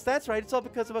 yes, that's right. It's all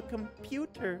because of a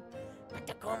computer. But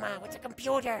Takuma, what's a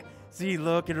computer? See,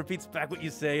 look, it repeats back what you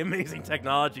say. Amazing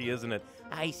technology, isn't it?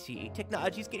 I see.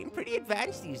 Technology's getting pretty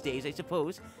advanced these days, I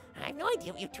suppose. I have no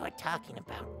idea what you two are talking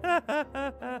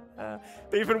about.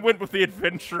 They even went with the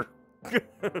adventure.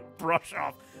 Brush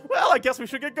off. Well, I guess we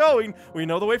should get going. We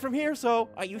know the way from here, so...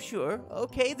 Are you sure?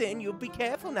 Okay, then. You'll be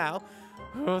careful now.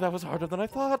 Oh, that was harder than I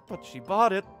thought, but she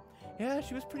bought it. Yeah,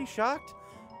 she was pretty shocked.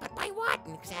 But by what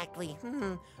exactly?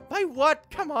 By what?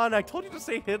 Come on, I told you to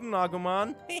say hidden,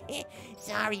 Agumon.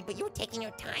 Sorry, but you were taking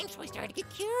your time, so I started to get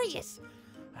curious.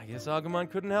 I guess Agumon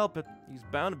couldn't help it. He's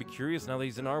bound to be curious now that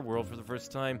he's in our world for the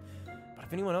first time. But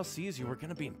if anyone else sees you, we're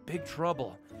gonna be in big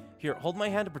trouble. Here, hold my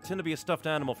hand and pretend to be a stuffed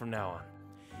animal from now on.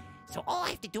 So all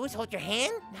I have to do is hold your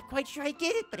hand? Not quite sure I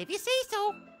get it, but if you say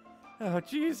so. Oh,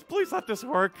 jeez, please let this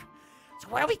work. So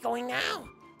where are we going now?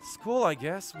 School, I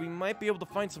guess. We might be able to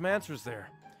find some answers there.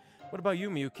 What about you,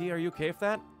 Miyuki? Are you okay with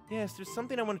that? Yes, there's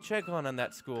something I want to check on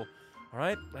that school. All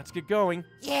right, let's get going.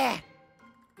 Yeah.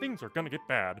 Things are gonna get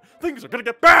bad. Things are gonna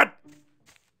get bad!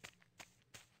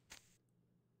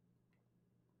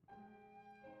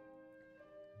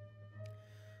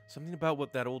 Something about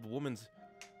what that old woman's...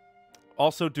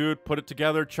 Also, dude, put it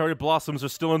together. Cherry blossoms are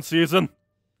still in season.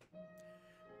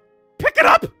 Pick it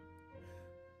up!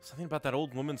 Something about that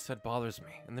old woman said bothers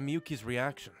me, and the Miyuki's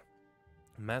reaction.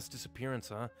 A mass disappearance,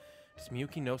 huh? Does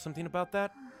Miyuki know something about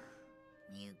that?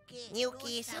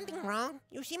 Miyuki, is something wrong?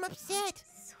 You seem upset.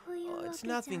 Oh, it's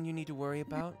nothing you need to worry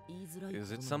about.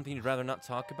 Is it something you'd rather not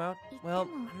talk about? Well,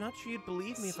 I'm not sure you'd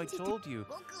believe me if I told you.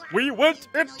 We went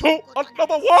into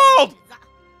another world!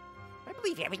 I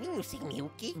believe everything you say,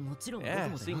 Miyuki.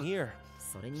 Yeah, same here.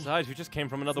 Besides, we just came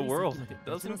from another world. It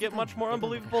doesn't get much more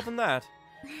unbelievable than that.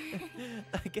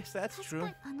 I guess that's true.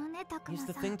 Here's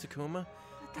the thing, Takuma.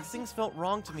 Things felt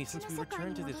wrong to me since we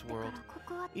returned to this world.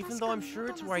 Even though I'm sure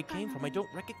it's where I came from, I don't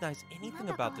recognize anything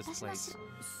about this place.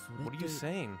 What are you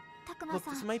saying? Look,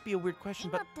 this might be a weird question,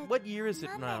 but what year is it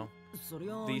now?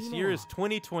 This year is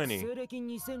 2020.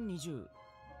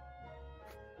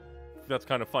 That's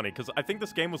kind of funny, because I think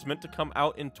this game was meant to come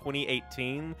out in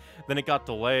 2018, then it got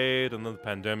delayed, and then the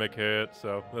pandemic hit,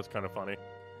 so that's kind of funny.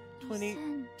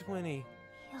 2020.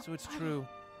 So it's true.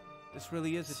 This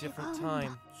really is a different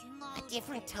time. A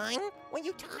different time? What are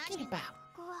you talking about?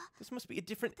 This must be a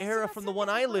different era from the one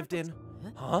I lived in.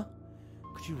 Huh?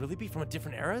 Could you really be from a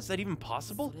different era? Is that even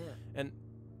possible? And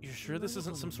you're sure this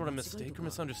isn't some sort of mistake or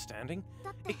misunderstanding?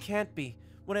 It can't be.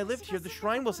 When I lived here, the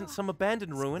shrine wasn't some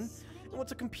abandoned ruin. And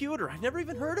what's a computer? I've never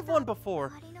even heard of one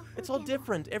before. It's all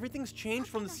different. Everything's changed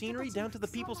from the scenery down to the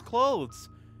people's clothes.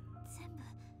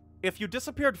 If you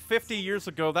disappeared 50 years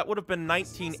ago, that would have been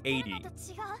 1980.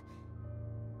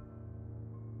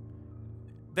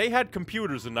 They had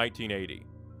computers in 1980.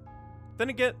 Then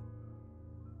again,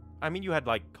 I mean, you had,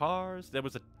 like, cars, there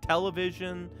was a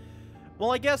television.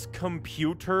 Well, I guess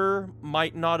computer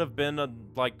might not have been a,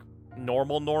 like,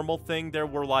 normal thing. There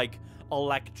were, like,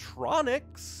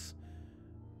 electronics.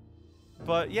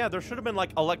 But, yeah, there should have been,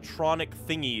 like, electronic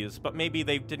thingies, but maybe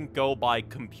they didn't go by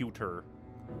computer.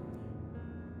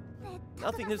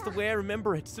 Nothing is the way I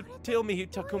remember it, so tell me,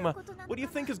 Takuma, what do you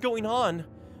think is going on?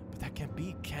 But that can't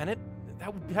be, can it?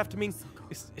 That would have to mean,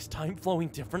 is time flowing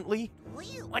differently?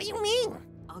 What do you mean?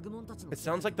 It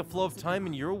sounds like the flow of time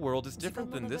in your world is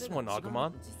different than this one,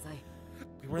 Agumon.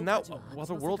 We were in that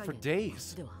other world for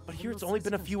days, but here it's only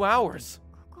been a few hours.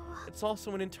 It's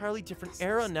also an entirely different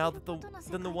era now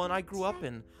than the one I grew up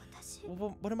in.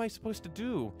 Well, what am I supposed to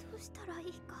do?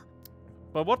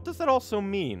 But what does that also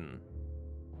mean?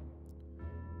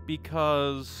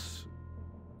 Because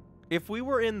if we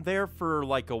were in there for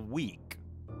like a week,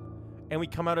 and we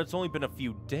come out, it's only been a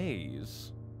few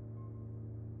days.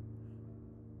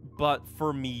 But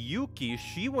for Miyuki,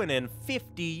 she went in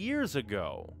 50 years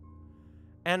ago.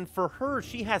 And for her,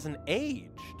 she hasn't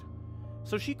aged.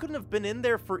 So she couldn't have been in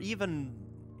there for even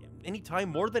any time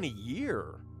more than a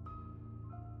year.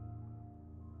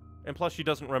 And plus, she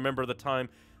doesn't remember the time.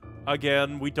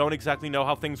 Again, we don't exactly know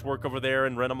how things work over there,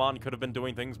 and Renamon could have been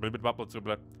doing things. Blah, blah, blah, blah,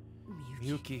 blah.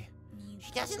 Miyuki.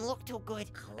 She doesn't look too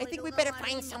good. I think we better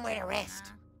find somewhere to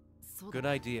rest. Good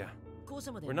idea.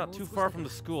 We're not too far from the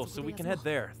school, so we can head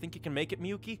there. Think you can make it,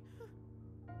 Miyuki?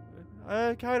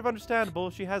 Kind of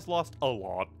understandable. She has lost a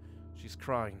lot. She's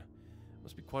crying.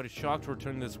 Must be quite a shock to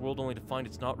return to this world only to find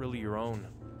it's not really your own.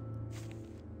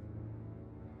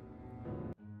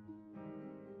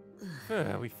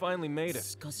 We finally made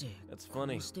it. That's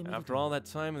funny. After all that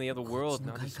time in the other world,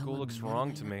 now this school looks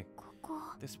wrong to me.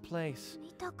 This place.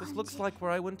 This looks like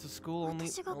where I went to school, only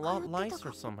a lot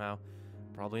nicer somehow.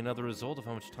 Probably another result of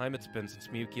how much time it's been since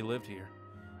Miyuki lived here.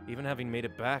 Even having made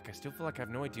it back, I still feel like I have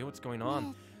no idea what's going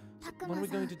on. So what are we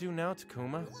going to do now,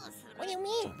 Takuma? What do you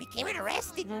mean? We came here to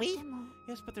rest, didn't we?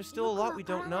 Yes, but there's still a lot we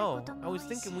don't know. I was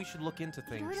thinking we should look into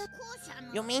things.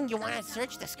 You mean you want to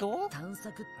search the school?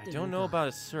 I don't know about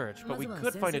a search, but we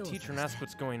could find a teacher and ask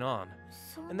what's going on.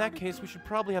 In that case, we should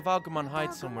probably have Agumon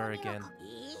hide somewhere again.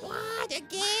 What,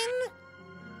 again?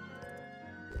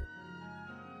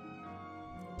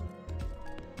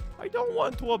 I don't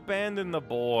want to abandon the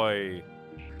boy.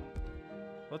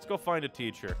 Let's go find a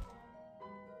teacher.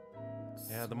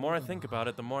 Yeah, the more I think about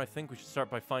it, the more I think we should start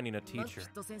by finding a teacher.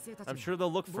 I'm sure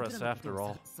they'll look for us after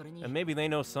all. And maybe they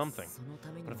know something.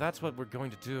 But if that's what we're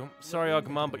going to do, sorry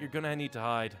Agumon, but you're gonna need to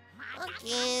hide.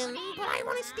 Again? But I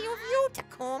want to stay with you,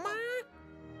 Takuma.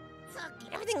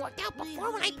 Everything worked out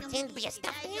before when I pretend to be a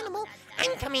stuffed animal.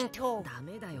 I'm coming too.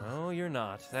 No, you're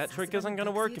not. That trick isn't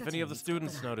gonna work if any of the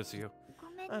students notice you.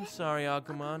 I'm sorry,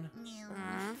 Agumon.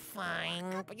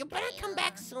 Fine, but you better come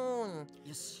back soon.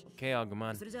 Okay,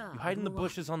 Agumon. You hide in the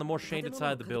bushes on the more shaded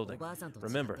side of the building.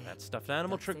 Remember, that stuffed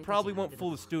animal trick probably won't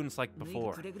fool the students like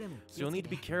before. So you'll need to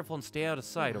be careful and stay out of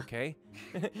sight, okay?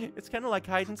 It's kind of like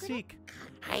hide and seek.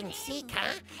 Hide and seek,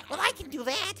 huh? Well, I can do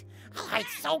that. I'll hide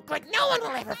so good no one will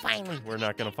ever find me. We're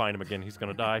not gonna find him again. He's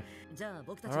gonna die.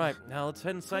 Alright, now let's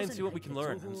head inside and see what we can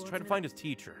learn. Let's try to find his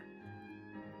teacher.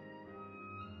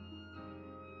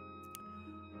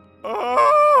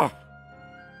 Ah!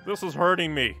 This is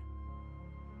hurting me.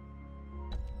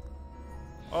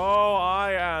 Oh,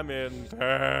 I am in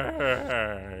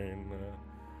pain.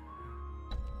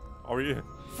 Are you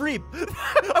Free.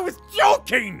 I was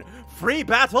joking! Free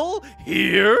battle?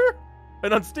 Here?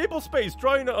 an unstable space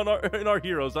drawing on our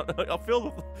heroes? I'll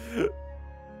feel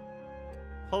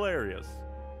hilarious.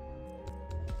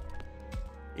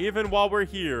 Even while we're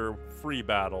here, free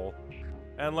battle.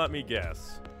 And let me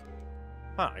guess.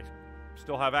 I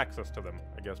still have access to them,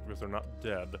 I guess, because they're not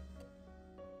dead.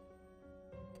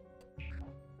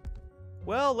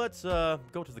 Well, let's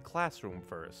go to the classroom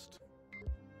first.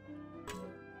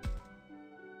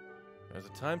 There's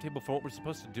a timetable for what we're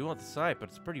supposed to do on the site, but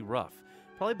it's pretty rough.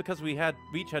 Probably because we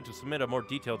each had to submit a more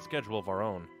detailed schedule of our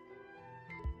own.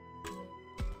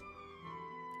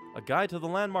 A guide to the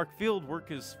landmark field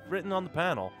work is written on the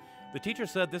panel. The teacher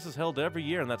said this is held every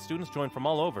year and that students join from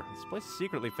all over. This place is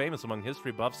secretly famous among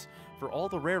history buffs for all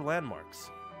the rare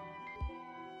landmarks.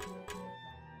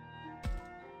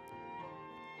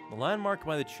 The landmark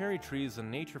by the cherry tree is a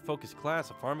nature-focused class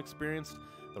of farm experience.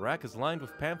 The rack is lined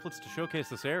with pamphlets to showcase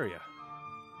this area.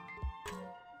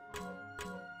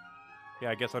 Yeah,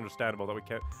 I guess understandable that we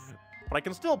can't... But I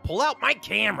can still pull out my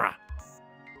camera!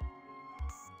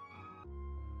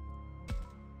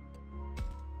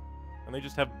 And they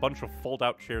just have a bunch of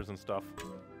fold-out chairs and stuff.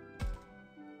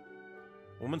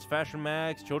 Women's fashion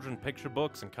mags, children's picture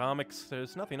books, and comics.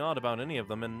 There's nothing odd about any of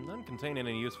them, and none contain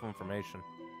any useful information.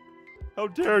 How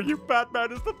dare you!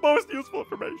 Batman is the most useful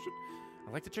information!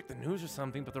 I'd like to check the news or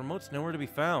something, but the remote's nowhere to be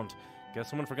found. Guess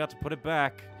someone forgot to put it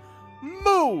back.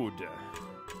 Mood!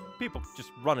 People just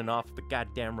running off the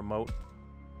goddamn remote.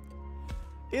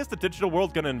 Is the digital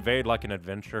world gonna invade like an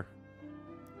adventure?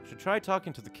 Should try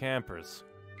talking to the campers.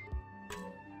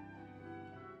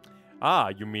 Ah,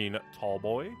 you mean Tall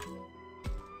Boy?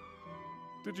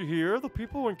 Did you hear? The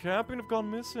people who went camping have gone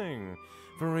missing.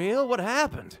 For real? What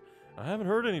happened? I haven't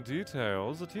heard any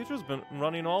details. The teacher's been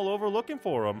running all over looking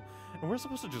for them, and we're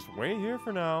supposed to just wait here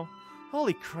for now.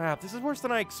 Holy crap, this is worse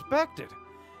than I expected.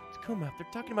 Takuma, they're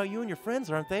talking about you and your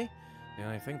friends, aren't they? Yeah,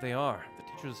 I think they are. The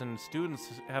teachers and students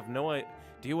have no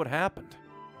idea what happened.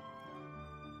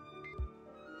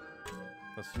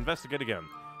 Let's investigate again.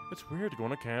 It's weird to go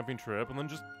on a camping trip and then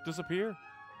just disappear.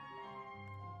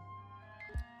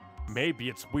 Maybe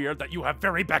it's weird that you have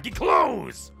very baggy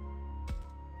clothes!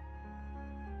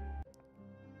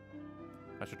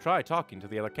 I should try talking to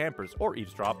the other campers, or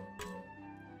eavesdrop.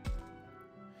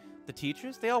 The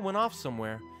teachers? They all went off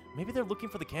somewhere. Maybe they're looking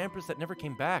for the campers that never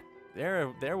came back.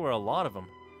 There were a lot of them.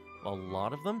 A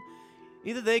lot of them?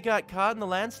 Either they got caught in the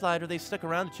landslide or they stuck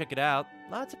around to check it out.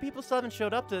 Lots of people still haven't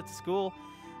showed up to school.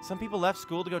 Some people left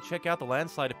school to go check out the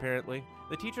landslide, apparently.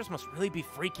 The teachers must really be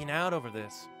freaking out over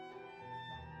this.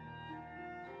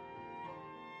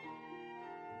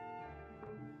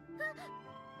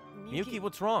 Miyuki,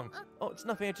 what's wrong? Oh, it's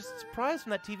nothing. I'm just surprised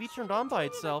when that TV turned on by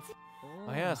itself.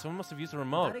 Oh yeah, someone must have used the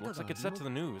remote. Looks like it's set to the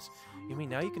news. You mean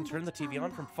now you can turn the TV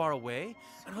on from far away?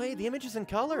 And wait, the image is in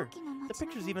color. The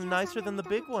picture's even nicer than the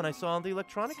big one I saw in the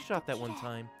electronics shop that one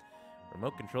time.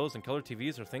 Remote controls and color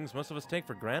TVs are things most of us take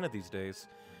for granted these days.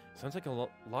 Sounds like a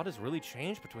lot has really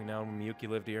changed between now and when Miyuki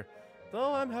lived here.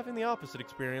 Though I'm having the opposite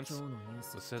experience.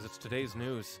 It says it's today's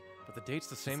news, but the date's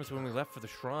the same as when we left for the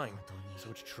shrine. So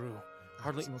it's true.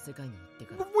 Hardly...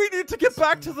 We need to get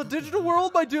back to the digital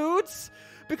world, my dudes!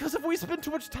 Because if we spend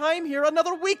too much time here,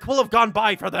 another week will have gone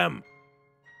by for them!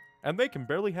 And they can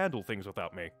barely handle things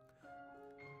without me.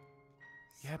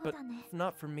 Yeah, but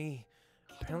not for me.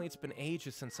 Apparently it's been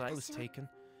ages since I was taken.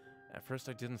 At first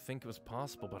I didn't think it was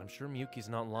possible, but I'm sure Miyuki's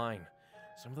not lying.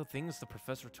 Some of the things the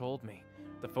professor told me.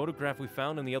 The photograph we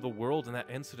found in the other world in that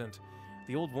incident.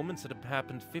 The old woman said it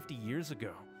happened 50 years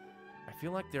ago. I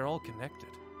feel like they're all connected.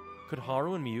 Could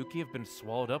Haru and Miyuki have been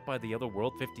swallowed up by the other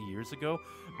world 50 years ago?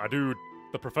 My dude,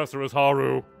 the professor is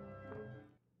Haru.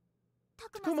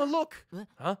 Takuma, look!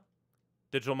 Huh?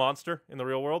 Digital monster in the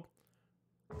real world?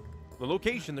 The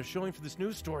location they're showing for this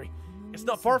news story. It's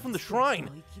not far from the shrine.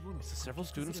 It says several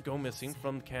students go missing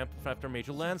from camp after a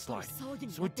major landslide.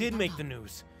 So it did make the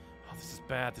news. Oh, this is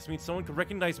bad. This means someone could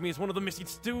recognize me as one of the missing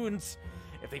students.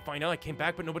 If they find out I came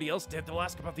back but nobody else did, they'll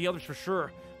ask about the others for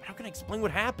sure. But how can I explain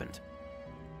what happened?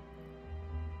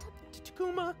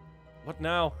 Takuma? What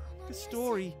now? The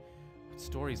story. What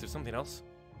story? Is there something else?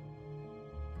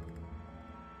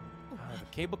 The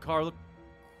cable car looks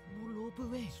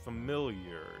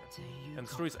familiar. And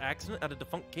the story's accident at a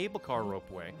defunct cable car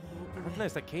ropeway. I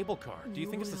recognize that cable car. Do you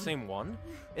think it's the same one?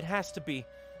 It has to be.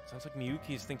 Sounds like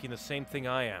Miyuki is thinking the same thing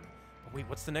I am. But wait,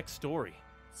 what's the next story?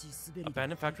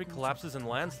 Abandoned factory collapses in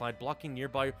landslide, blocking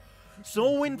nearby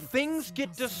So when things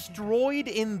get destroyed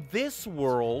in this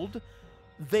world,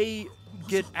 they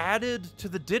get added to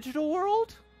the digital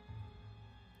world?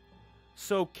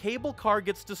 So Cable Car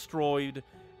gets destroyed,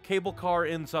 Cable Car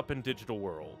ends up in digital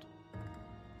world.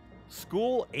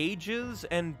 School ages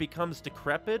and becomes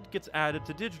decrepit, gets added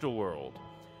to digital world.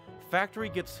 Factory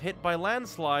gets hit by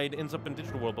landslide, ends up in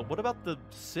digital world. But what about the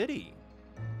city?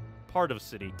 Part of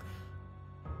city.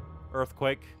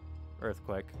 Earthquake.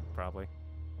 Earthquake, probably.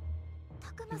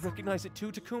 You recognize it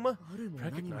too, Takuma?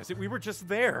 Recognize it? We were just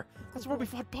there. That's where we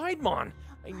fought Piedmon.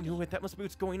 I knew it. That must be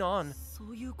what's going on.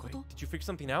 Wait, did you figure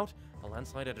something out? A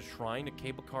landslide at a shrine, a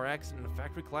cable car accident, a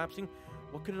factory collapsing?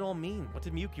 What could it all mean? What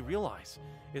did Miyuki realize?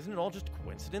 Isn't it all just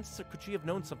coincidence, or could she have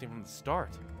known something from the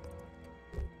start?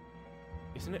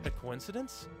 Isn't it a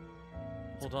coincidence?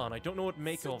 Hold on, I don't know what to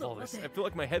make of all this. I feel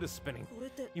like my head is spinning.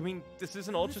 You mean this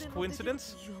isn't all just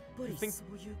coincidence? You think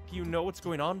you know what's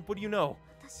going on? What do you know?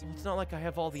 Well, it's not like I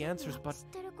have all the answers, but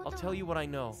I'll tell you what I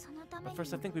know. But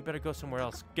first, I think we better go somewhere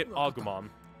else. Get Agumon.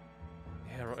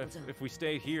 Yeah, if we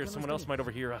stay here, someone else might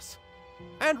overhear us.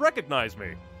 And recognize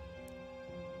me!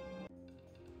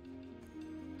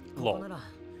 Lol.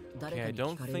 Okay, I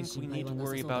don't think we need to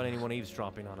worry about anyone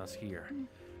eavesdropping on us here.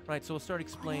 Right, so we'll start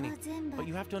explaining. But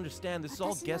you have to understand, this is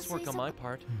all guesswork on my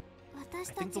part. I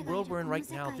think the world we're in right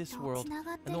now, this world,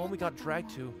 and the one we got dragged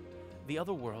to, the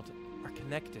other world, are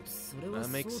connected. That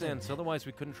makes sense, otherwise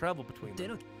we couldn't travel between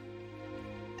them.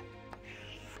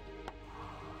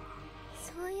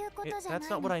 That's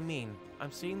not what I mean.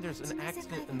 I'm saying there's an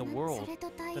accident in the world,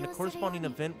 then a corresponding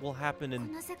event will happen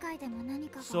in...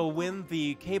 So when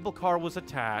the cable car was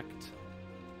attacked...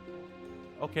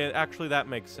 Okay, actually that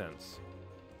makes sense.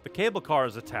 The cable car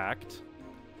is attacked,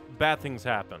 bad things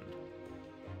happened.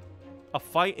 A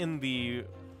fight in the...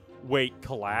 Wait,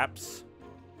 collapse?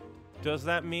 Does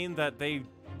that mean that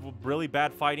really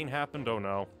bad fighting happened? Oh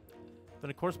no.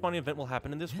 Then a corresponding event will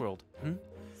happen in this world.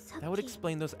 That would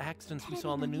explain those accidents we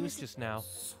saw on the news just now.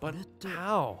 But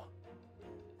how?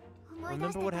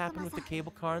 Remember what happened with the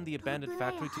cable car and the abandoned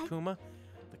factory, Takuma?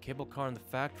 The cable car and the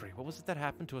factory. What was it that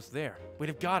happened to us there? Wait,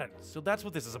 I've got it. So that's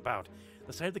what this is about.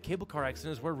 The site of the cable car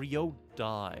accident is where Ryo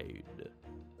died.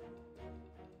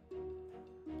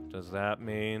 Does that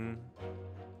mean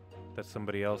that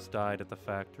somebody else died at the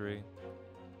factory?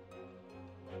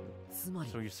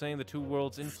 So you're saying the two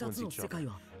worlds influence each other,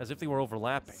 as if they were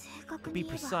overlapping. To be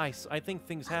precise, I think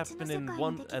things happen in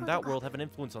one and that world have an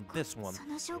influence on this one.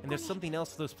 And there's something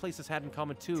else those places had in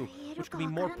common too, which could be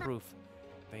more proof.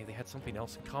 They had something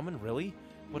else in common, really?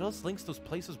 What else links those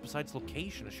places besides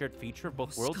location, a shared feature of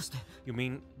both worlds? You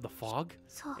mean the fog?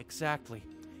 Exactly.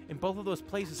 In both of those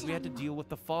places, we had to deal with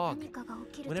the fog.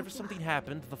 Whenever something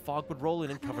happened, the fog would roll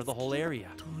in and cover the whole area.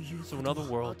 So in other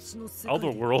worlds,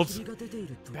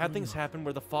 bad things happen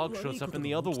where the fog shows up in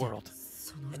the other world.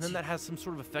 And then that has some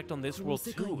sort of effect on this world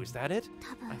too, is that it?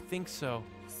 I think so.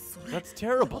 That's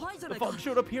terrible. The fog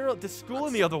showed up here at this school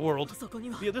in the other world.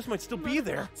 The others might still be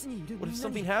there. What if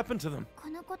something happened to them?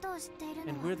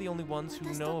 And we're the only ones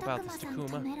who know about this,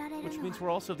 Takuma. Which means we're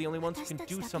also the only ones who can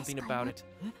do something about it.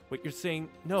 Wait, you're saying...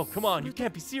 No, come on, you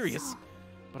can't be serious.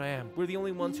 But I am. We're the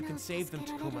only ones who can save them,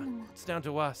 Takuma. It's down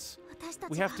to us.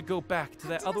 We have to go back to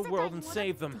that other world and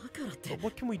save them. But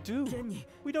what can we do?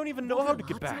 We don't even know how to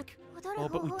get back. Oh,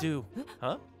 but we do.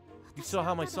 Huh? You saw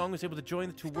how my song was able to join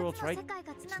the two worlds, right?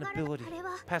 It's an ability,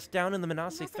 passed down in the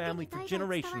Manase family for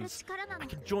generations. I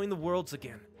can join the worlds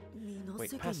again.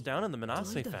 Wait, passed down in the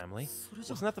Manase family?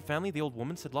 Wasn't that the family the old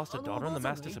woman said lost a daughter in the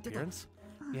mass disappearance?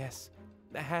 Yes,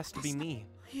 that has to be me.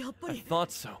 I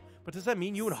thought so. But does that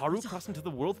mean you and Haru crossed into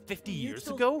the world 50 years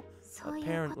ago?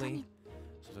 Apparently.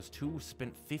 So those two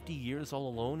spent 50 years all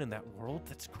alone in that world?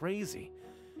 That's crazy.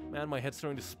 Man, my head's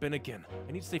starting to spin again.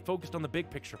 I need to stay focused on the big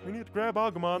picture. We need to grab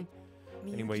Agumon.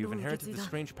 Anyway, you've inherited this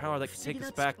strange power that could take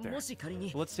us back there.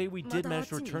 Well, let's say we did manage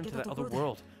to return to that other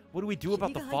world. What do we do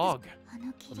about the fog?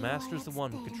 The Master's the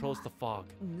one who controls the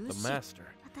fog. The Master.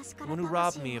 The one who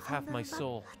robbed me of half my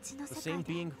soul. The same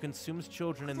being who consumes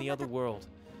children in the other world.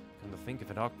 Come to think of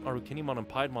it, Arukinimon and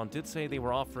Piedmon did say they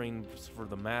were offering for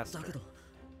the Master.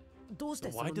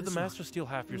 But why did the Master steal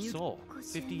half your soul?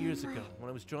 50 years ago, when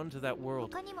I was drawn to that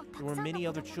world, there were many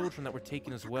other children that were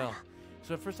taken as well.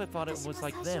 So at first I thought it was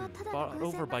like them, brought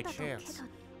over by chance.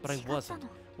 But I wasn't.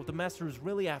 What the Master is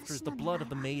really after is the blood of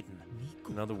the maiden.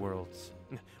 In other worlds.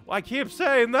 Well, I keep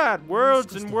saying that!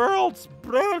 Words and worlds!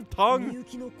 Tongue!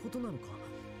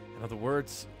 In other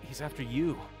words, he's after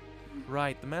you.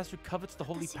 Right, the Master covets the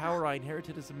holy power I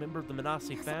inherited as a member of the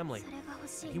Manase family.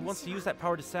 He wants to use that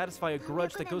power to satisfy a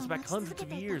grudge that goes back hundreds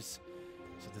of years.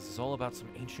 So this is all about some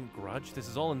ancient grudge? This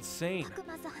is all insane.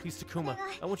 Please, Takuma,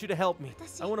 I want you to help me.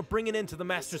 I want to bring an end to the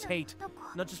Master's hate.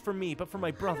 Not just for me, but for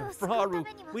my brother, for Haru.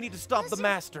 We need to stop the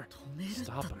Master.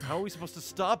 Stop him? How are we supposed to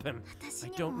stop him? I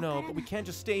don't know, but we can't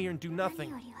just stay here and do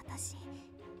nothing.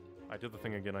 I did the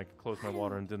thing again. I closed my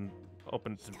water and didn't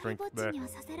open to drink there.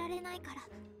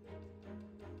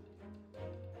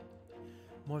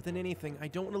 More than anything, I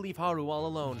don't want to leave Haru all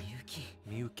alone.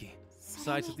 Miyuki.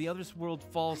 Besides, if the other's world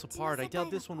falls apart, I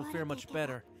doubt this one will fare much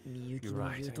better. You're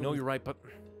right. I know you're right, but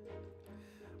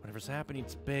whatever's happening,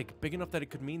 it's big. Big enough that it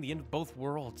could mean the end of both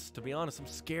worlds. To be honest, I'm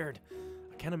scared.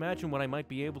 I can't imagine what I might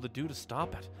be able to do to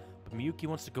stop it. But Miyuki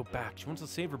wants to go back. She wants to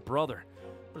save her brother.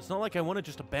 But it's not like I want to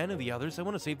just abandon the others. I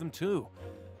want to save them too.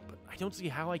 But I don't see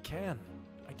how I can.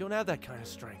 I don't have that kind of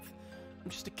strength. I'm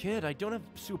just a kid. I don't have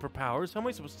superpowers. How am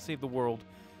I supposed to save the world?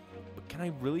 But can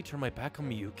I really turn my back on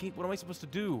Miyuki? What am I supposed to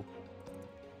do?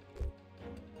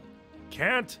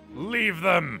 Can't leave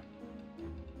them!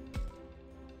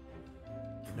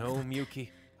 No, Miyuki.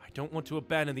 I don't want to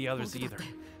abandon the others either.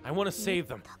 I want to save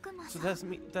them. So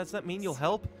does that mean you'll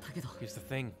help? Here's the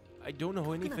thing. I don't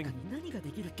know anything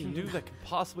I can do that could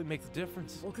possibly make the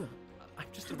difference. I'm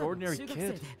just an ordinary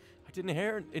kid. I didn't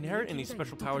inherit any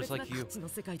special powers like you.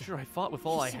 Sure, I fought with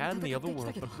all I had in the other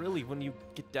world, but really, when you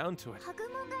get down to it,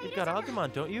 you've got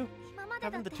Agumon, don't you?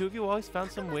 Haven't the two of you always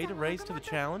found some way to raise to the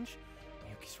challenge?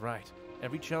 Miyuki's right.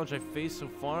 Every challenge I've faced so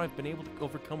far, I've been able to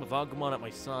overcome with Agumon at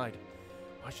my side.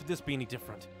 Why should this be any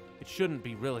different? It shouldn't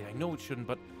be, really. I know it shouldn't,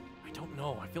 but I don't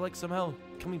know. I feel like somehow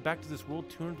coming back to this world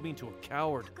turned me into a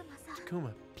coward.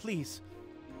 Takuma, please.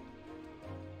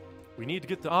 We need to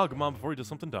get to Agumon before he does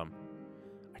something dumb.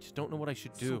 I just don't know what I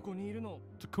should do.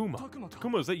 Takuma.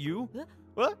 Takuma, is that you?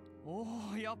 What?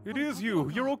 It is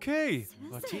you. You're okay.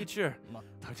 Teacher.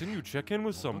 Why didn't you check in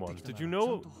with someone? Did you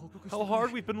know how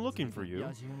hard we've been looking for you?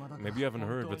 Maybe you haven't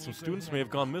heard, but some students may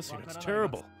have gone missing. It's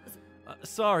terrible.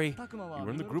 Sorry. You were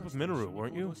in the group of Minoru,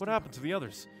 weren't you? What happened to the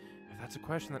others? If that's a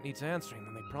question that needs answering,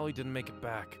 then they probably didn't make it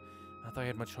back. Not that I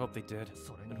had much hope they did.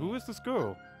 And who is this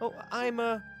girl? Oh,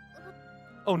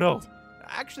 Oh no.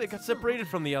 Actually, I got separated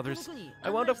from the others. I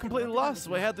wound up completely lost,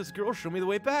 so I had this girl show me the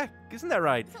way back. Isn't that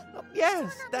right? Oh,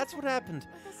 yes, that's what happened.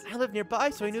 I live nearby,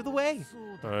 so I knew the way.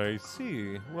 I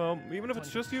see. Well, even if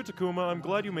it's just you, Takuma, I'm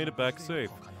glad you made it back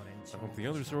safe. I hope the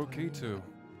others are okay, too.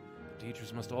 The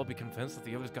teachers must all be convinced that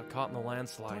the others got caught in the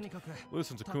landslide.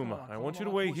 Listen, Takuma, I want you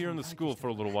to wait here in the school for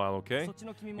a little while, okay?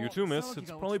 You too, miss.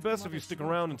 It's probably best if you stick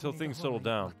around until things settle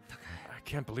down. I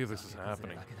can't believe this is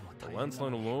happening. The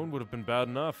landslide alone would have been bad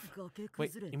enough.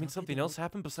 Wait, you mean something else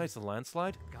happened besides the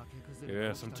landslide?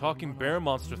 Yeah, some talking bear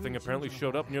monster thing apparently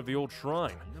showed up near the old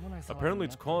shrine. Apparently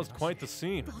it's caused quite the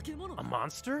scene. A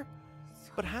monster?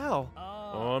 But how?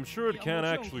 Oh, I'm sure it can't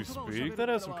actually speak. That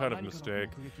has some kind of mistake.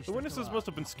 The witnesses must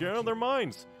have been scared out of their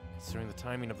minds. Considering the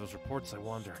timing of those reports, I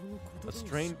wonder. A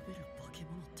strange...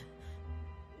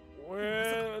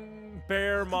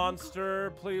 Bear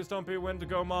monster, please don't be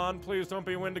Wendigomon, please don't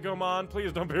be Wendigomon,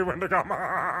 please don't be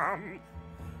Wendigomon.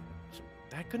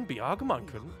 That couldn't be Agumon,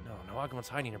 couldn't it? No, Agumon's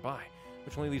hiding nearby.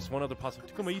 Which only leaves one other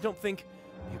possibility. Takuma, you don't think...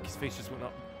 Miyuki's face just went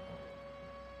up.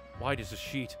 Wide as a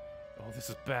sheet. Oh, this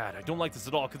is bad. I don't like this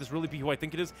at all. Could this really be who I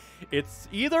think it is? It's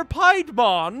either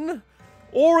Piedmon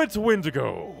or it's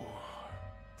Wendigo.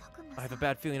 I have a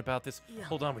bad feeling about this.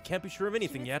 Hold on, we can't be sure of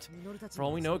anything yet. For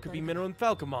all we know, it could be Minoru and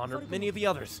Falcomon, or many of the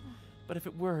others. But if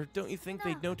it were, don't you think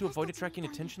they'd know to avoid attracting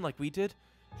attention like we did?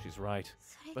 She's right.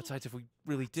 Besides, if we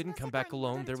really didn't come back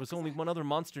alone, there was only one other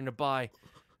monster nearby.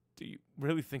 Do you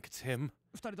really think it's him?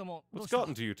 What's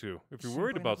gotten to you two? If you're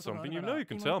worried about something, you know you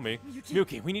can tell me.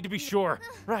 Miyuki, we need to be sure.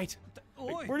 Right.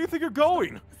 Hey, where do you think you're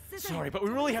going? Sorry, but we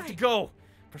really have to go.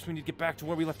 First, we need to get back to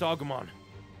where we left Agumon.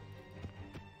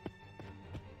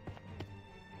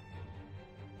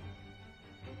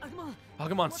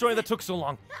 Agumon, sorry that took so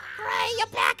long. Hooray, you're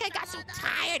back! I got so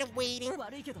tired of waiting. We'll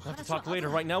have to talk later.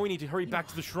 Right now, we need to hurry back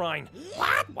to the shrine.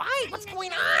 What? Why? What's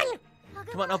going on?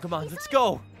 Come on, Agumon, let's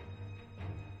go.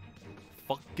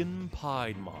 Fucking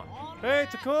Piedmon. Hey,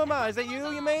 Takuma, is that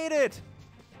you? You made it.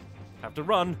 Have to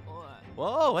run.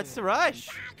 Whoa, what's the rush?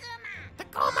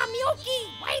 Takuma, Miyuki,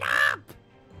 wait up!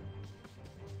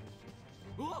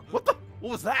 What the?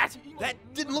 What was that? That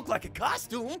didn't look like a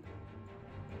costume.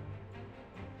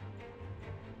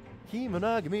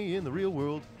 Monogamy in the real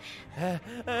world.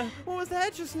 What was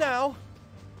that just now?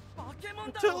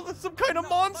 Tell us some kind of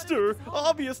monster.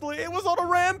 Obviously, it was on a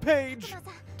rampage.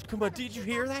 Come on, did you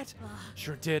hear that?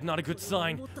 Sure did. Not a good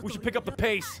sign. We should pick up the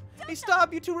pace. Hey,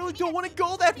 stop! You two really don't want to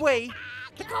go that way.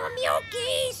 Takuma,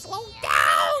 Miyuki, slow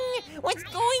down! What's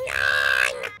going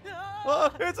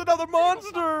on? It's another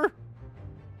monster.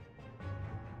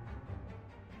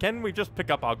 Can we just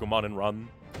pick up Agumon and run?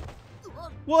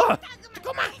 What?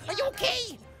 Takuma, are you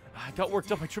okay? I got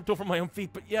worked up. I tripped over my own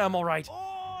feet, but yeah, I'm all right.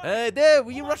 Hey, there,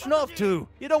 where you rushing off to?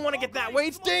 You don't want to get that way.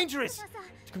 It's dangerous.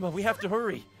 Come on, we have to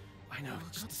hurry. I know,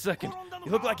 just a second.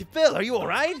 You look like you fell. Are you all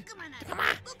right? Takuma,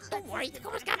 don't worry.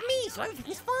 Takuma's got me, so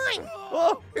everything's fine.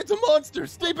 Oh, it's a monster.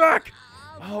 Stay back.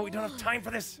 Oh, we don't have time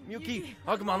for this. Miyuki,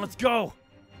 Agumon, let's go.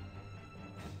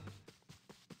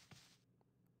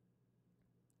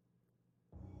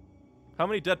 How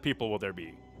many dead people will there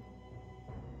be?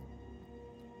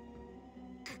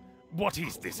 What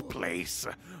is this place?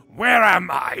 Where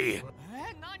am I?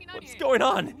 What's going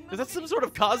on? Is that some sort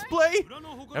of cosplay?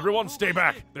 Everyone stay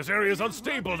back. This area is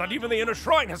unstable and even the inner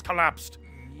shrine has collapsed.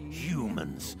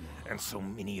 Humans, and so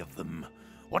many of them.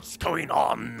 What's going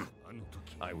on?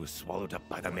 I was swallowed up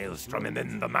by the maelstrom and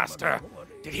then the master.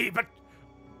 Did he but...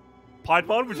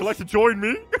 Piedmon, would you like to join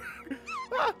me?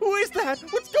 Who is that?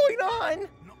 What's going on?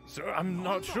 Sir, I'm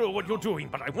not sure what you're doing,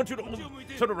 but I want you to all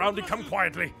turn around and come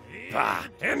quietly. Ah,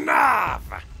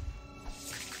 enough!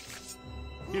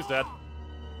 He's dead.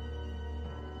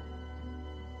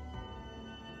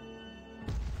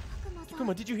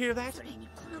 Takuma, did you hear that?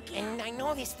 And I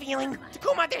know this feeling.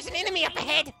 Takuma, there's an enemy up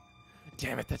ahead.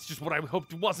 Damn it, that's just what I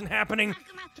hoped wasn't happening.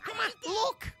 Takuma,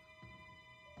 look.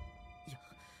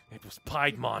 It was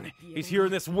Piedmon. He's here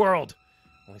in this world.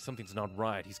 Only something's not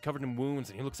right. He's covered in wounds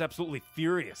and he looks absolutely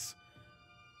furious.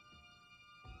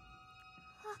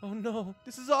 Oh no,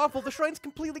 this is awful. The shrine's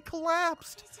completely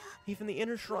collapsed. Even the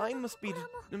inner shrine must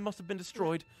have been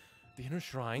destroyed. The inner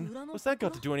shrine? What's that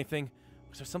got to do anything?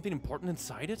 Was there something important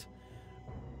inside it?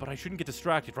 But I shouldn't get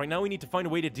distracted. Right now we need to find a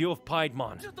way to deal with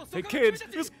Piedmon. Hey kids,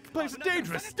 this place is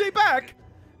dangerous. Stay back!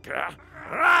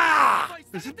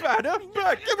 This is bad.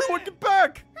 Back! Everyone get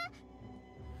back!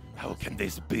 How can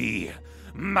this be?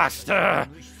 Master,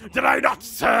 did I not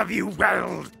serve you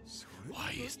well?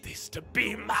 Why is this to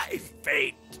be my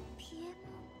fate?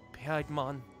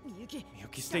 Piedmon.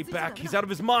 Miyuki, stay back. He's out of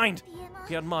his mind.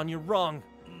 Piedmon, you're wrong.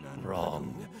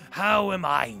 Wrong? How am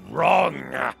I wrong?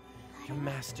 Your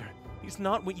master. He's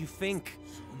not what you think.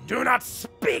 Do not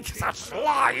speak such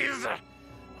lies!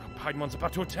 Piedmon's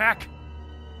about to attack.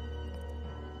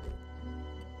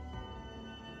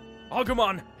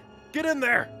 Agumon, get in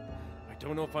there! I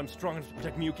don't know if I'm strong enough to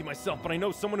protect Miyuki myself, but I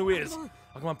know someone who is.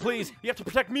 Agumon, please, you have to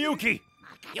protect Miyuki!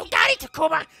 You got it,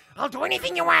 Takuma. I'll do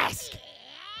anything you ask.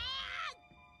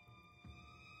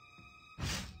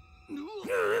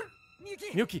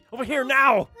 Miyuki, over here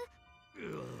now!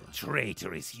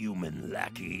 Traitorous human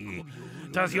lackey.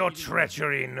 Does your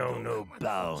treachery know no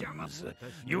bounds?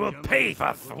 You will pay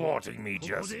for thwarting me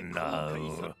just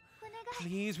now.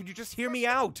 Please, would you just hear me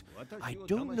out? I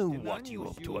don't know what you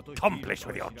hope to accomplish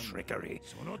with your trickery,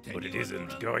 but it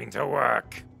isn't going to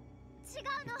work.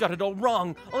 You've got it all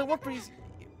wrong. All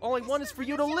I want is for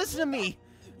you to listen to me.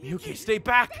 Miyuki, stay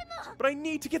back. But I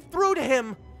need to get through to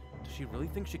him. Does she really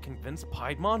think she convinced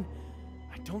Piedmon?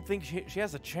 I don't think she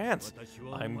has a chance.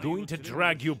 I'm going to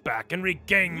drag you back and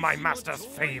regain my master's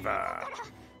favor.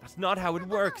 That's not how it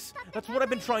works. That's what I've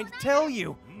been trying to tell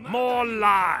you. More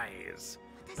lies.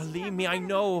 Believe me, I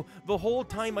know. The whole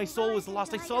time my soul was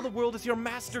lost, I saw the world as your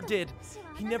master did.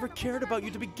 He never cared about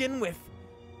you to begin with.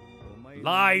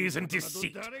 Lies and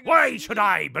deceit. Why should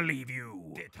I believe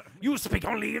you? You speak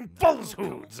only in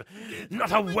falsehoods.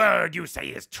 Not a word you say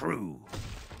is true.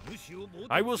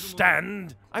 I will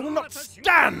not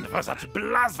stand for such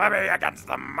blasphemy against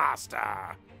the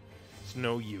master. It's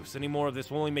no use. Any more of this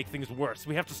will only make things worse.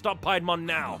 We have to stop Piedmon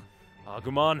now.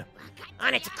 Agumon.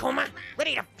 On it, Takuma.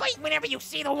 Ready to fight whenever you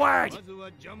see the word.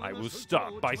 I will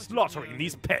start by slaughtering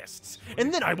these pests,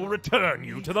 and then I will return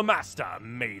you to the master,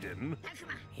 maiden.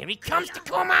 Here he comes,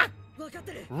 Takuma.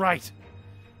 Right.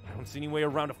 I don't see any way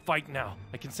around a fight now.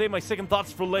 I can save my second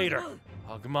thoughts for later.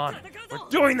 Agumon, we're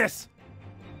doing this!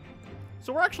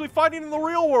 So we're actually fighting in the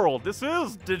real world. This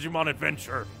is Digimon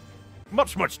Adventure.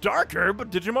 Much, much darker, but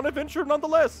Digimon Adventure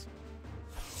nonetheless.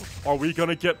 Are we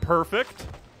gonna get perfect?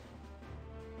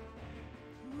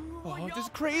 Oh, this is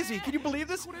crazy. Can you believe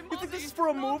this? You think this is for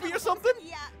a movie or something?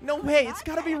 No way, it's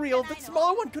gotta be real. That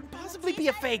smaller one couldn't possibly be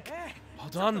a fake.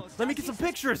 Hold on, let me get some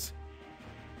pictures.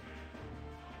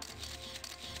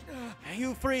 Hey,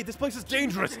 you three, this place is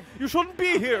dangerous. You shouldn't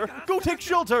be here. Go take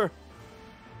shelter.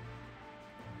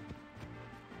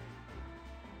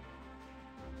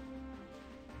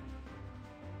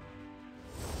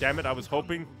 Damn it, I was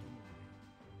hoping.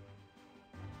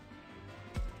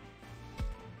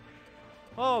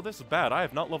 Oh, this is bad. I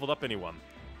have not leveled up anyone.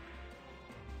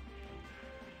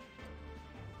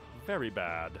 Very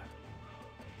bad.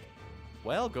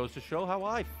 Well, goes to show how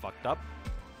I fucked up.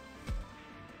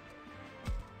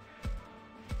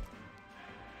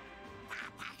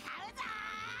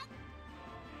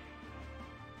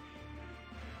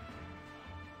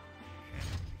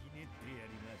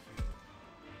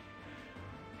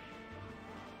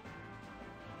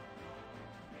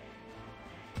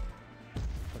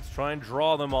 try and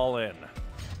draw them all in.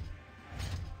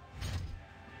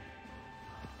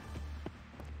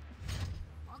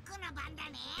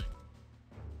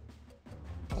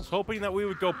 I was hoping that we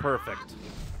would go perfect.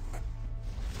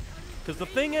 Because the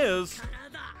thing is...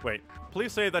 Wait,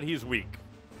 please say that he's weak.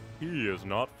 He is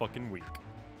not fucking weak.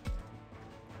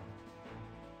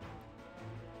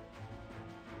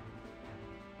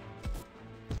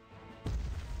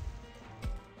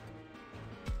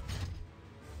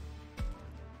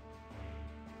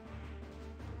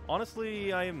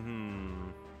 Honestly,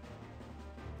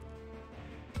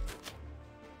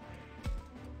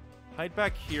 hide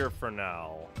back here for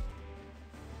now.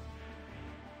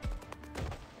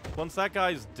 Once that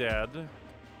guy's dead...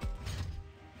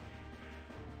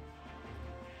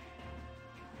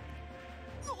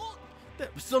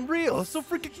 That was unreal. It's so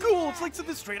freaking cool. It's like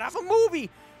something straight off a movie.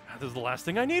 This is the last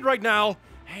thing I need right now.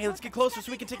 Hey, let's get closer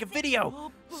so we can take a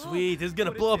video. Sweet, this is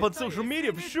gonna blow up on social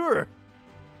media for sure.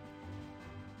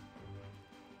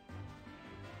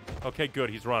 Okay, good.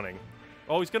 He's running.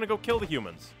 Oh, he's gonna go kill the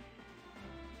humans.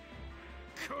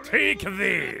 Take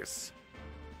this!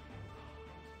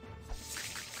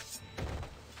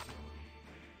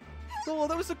 Oh,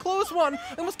 that was a close one.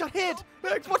 I almost got hit.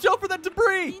 Max, watch out for that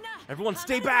debris. Everyone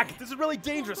stay back. This is really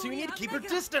dangerous, so you need to keep your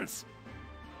distance.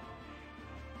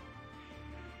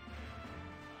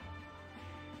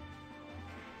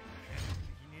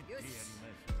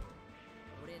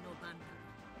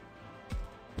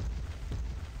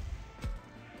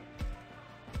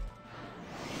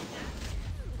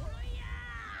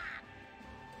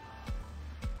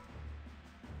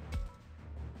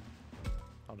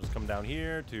 I'll just come down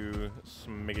here to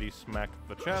smiggity smack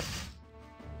the chest.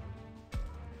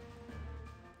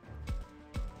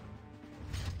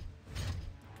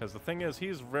 Because the thing is,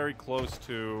 he's very close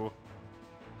to...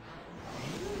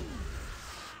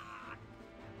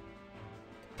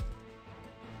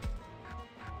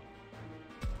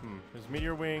 His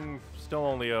meteor wing, still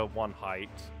only a 1 height.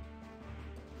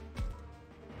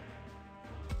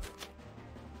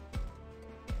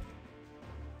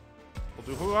 Will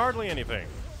do hardly anything.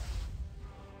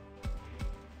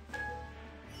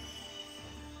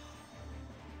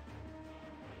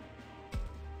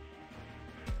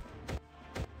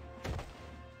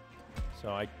 So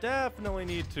I definitely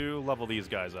need to level these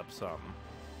guys up some.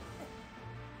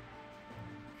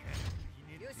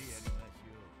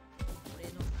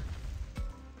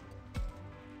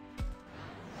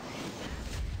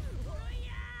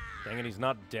 Dang it, he's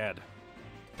not dead.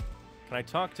 Can I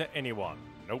talk to anyone?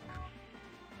 Nope.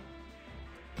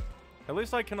 At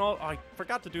least I can all... I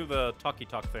forgot to do the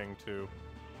talkie-talk thing to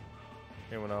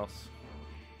anyone else.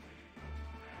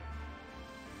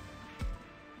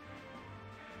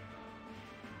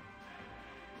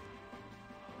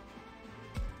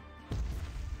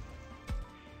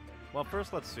 Well,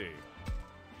 first, let's see.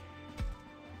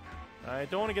 I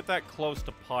don't want to get that close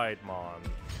to Piedmon.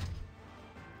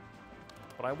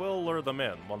 But I will lure them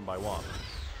in, one by one.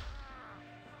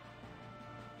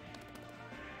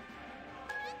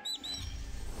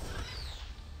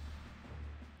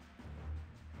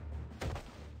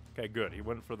 Okay, good. He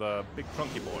went for the big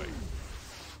chunky boy.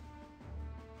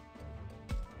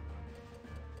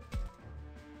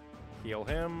 Heal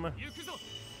him.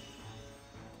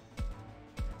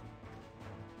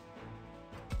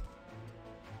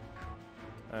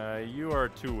 You are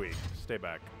too weak. Stay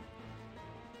back.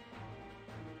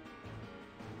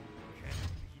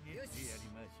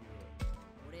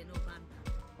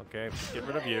 Okay, get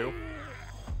rid of you.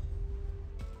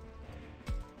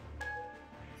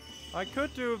 I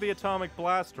could do the atomic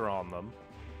blaster on them.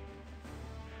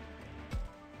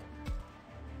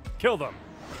 Kill them!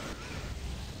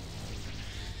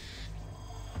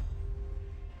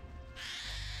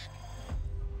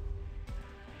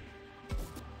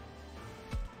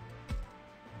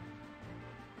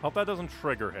 Hope that doesn't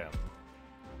trigger him.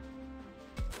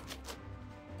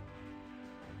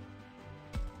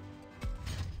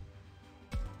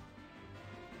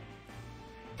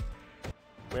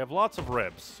 We have lots of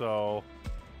ribs, so...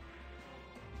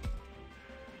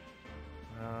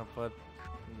 but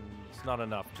it's not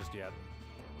enough just yet.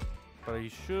 But he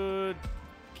should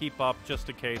keep up just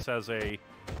in case as a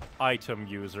item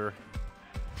user.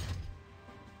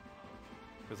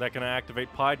 Is that going to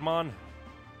activate Piedmon?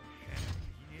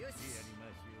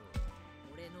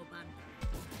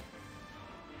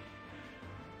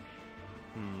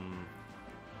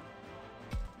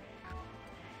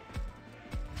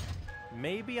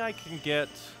 Maybe I can get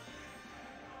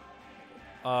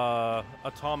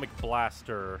atomic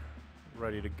blaster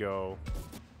ready to go.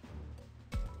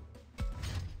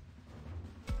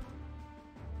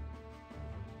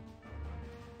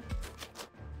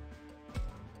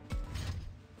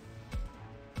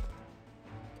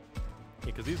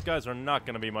 because these guys are not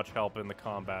going to be much help in the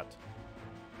combat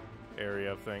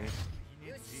area of things.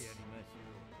 I'm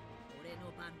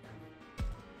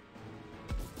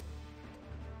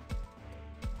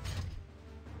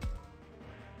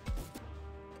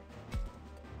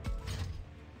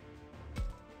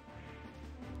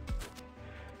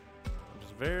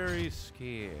just very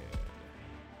scared.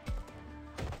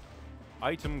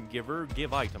 Item giver,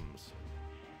 give items.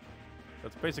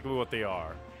 That's basically what they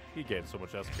are. He gave so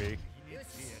much SP.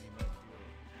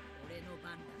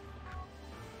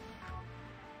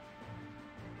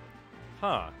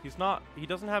 Huh, he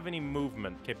doesn't have any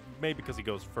movement. Maybe because he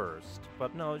goes first.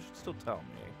 But no, you should still tell me.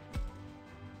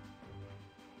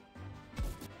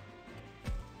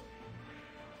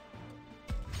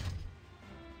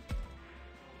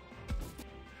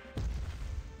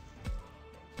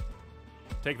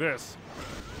 Take this.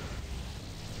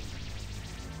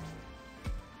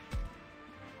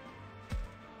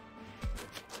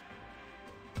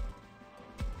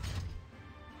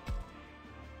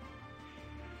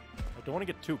 I don't want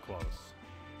to get too close,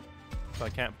 so I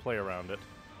can't play around it.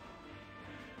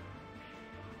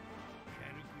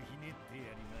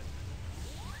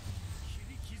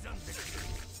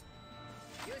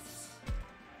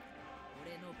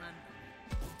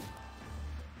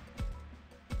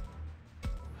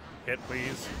 Hit,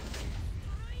 please.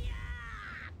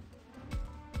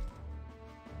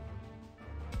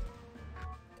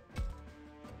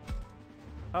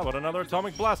 How about another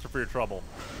atomic blaster for your trouble?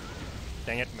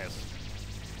 Dang it, miss.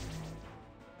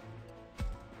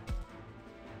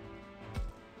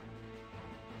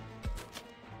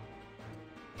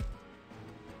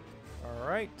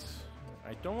 Alright.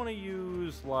 I don't want to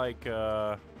use, like,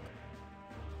 how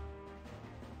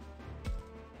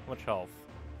much health?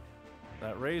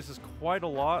 That raises quite a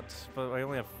lot, but I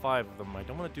only have 5 of them. I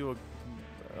don't want to do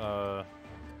a...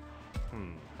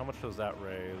 how much does that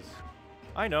raise?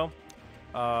 I know.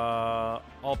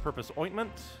 All-purpose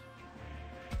ointment.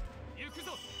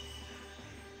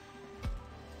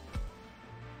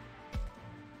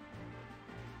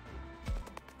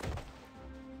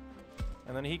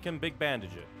 And then he can big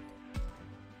bandage it.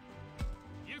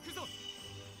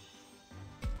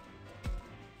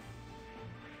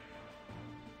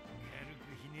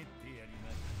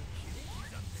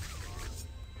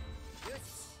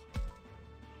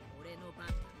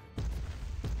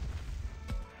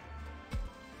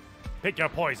 Pick your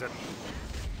poison.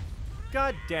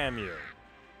 God damn you.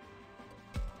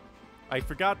 I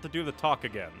forgot to do the talk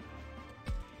again.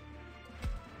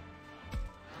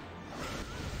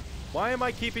 Why am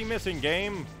I keeping missing,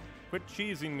 game? Quit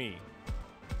cheesing me.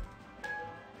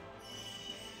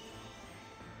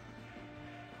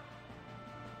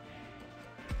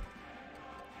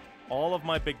 All of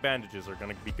my big bandages are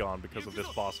gonna be gone because of this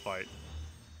boss fight.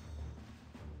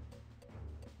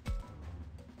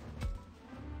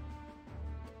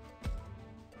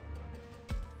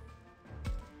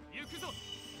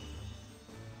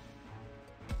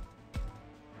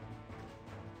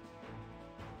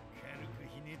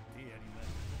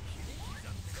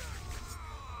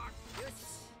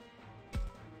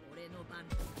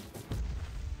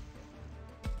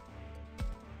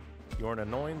 You're an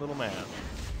annoying little man.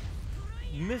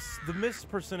 The miss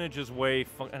percentage is way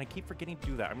fun, and I keep forgetting to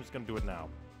do that. I'm just gonna do it now.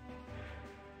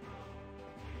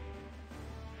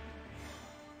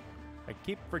 I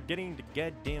keep forgetting to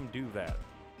goddamn do that.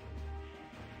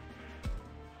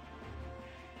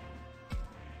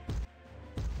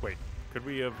 Wait, could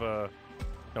we have,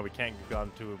 no, we can't have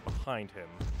gone to behind him.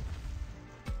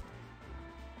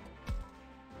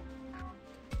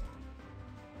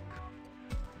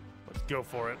 Let's go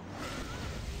for it.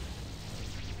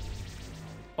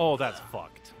 Oh, that's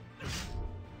fucked.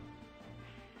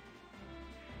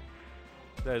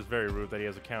 That is very rude that he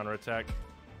has a counterattack.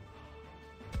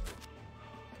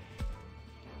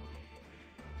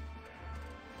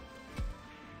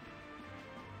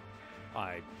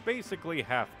 I basically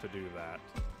have to do that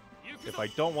if I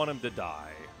don't want him to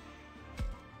die.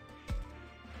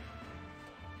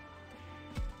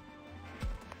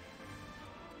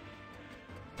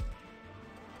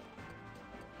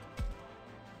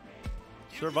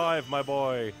 Survive, my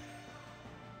boy.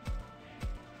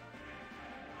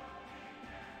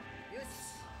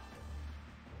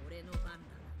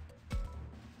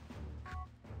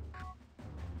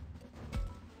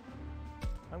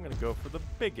 I'm gonna go for the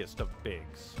biggest of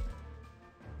bigs.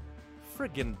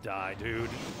 Friggin' die, dude.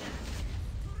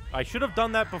 I should have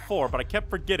done that before, but I kept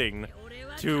forgetting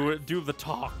to do the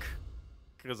talk.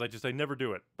 Because I never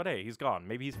do it. But hey, he's gone.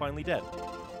 Maybe he's finally dead.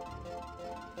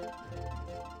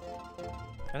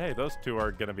 And hey, those two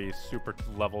are gonna be super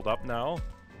leveled up now.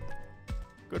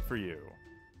 Good for you.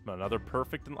 Another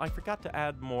perfect, and I forgot to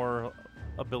add more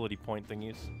ability point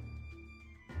thingies.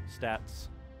 Stats.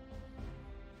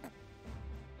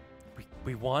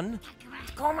 We won?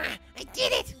 Takuma, I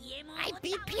did it! I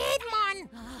beat Piedmon!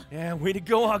 Yeah, way to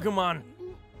go, Agumon!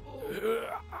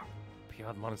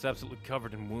 Piedmon is absolutely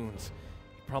covered in wounds.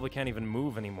 He probably can't even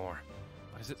move anymore.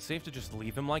 But is it safe to just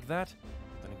leave him like that?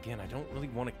 Then again, I don't really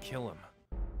want to kill him.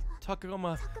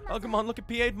 Takuma, Agumon, look at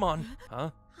Piedmon!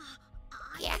 Huh?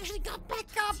 He actually got back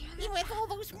up, even with all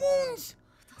those wounds!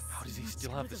 How does he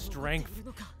still have the strength?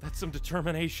 That's some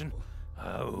determination.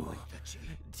 Oh,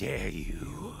 dare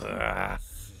you. I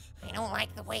don't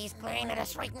like the way he's glaring at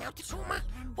us right now, Takuma.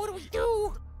 What do we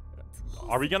do?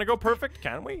 Are we gonna go perfect?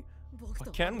 Can we?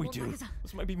 What can we do?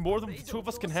 This might be more than the two of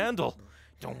us can handle.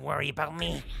 Don't worry about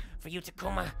me. For you,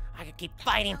 Takuma, I could keep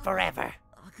fighting forever.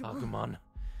 Agumon,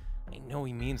 I know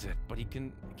he means it, but he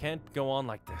can't go on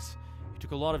like this. He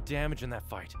took a lot of damage in that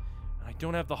fight, and I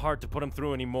don't have the heart to put him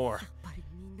through anymore.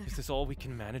 Is this all we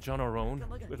can manage on our own?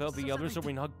 Without the others, are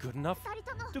we not good enough?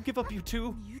 Don't give up, you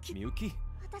two. Miyuki,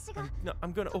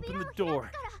 I'm gonna open the door.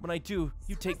 When I do,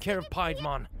 you take care of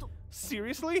Piedmon.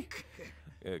 Seriously?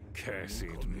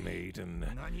 Accursed maiden,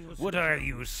 what are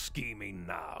you scheming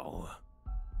now?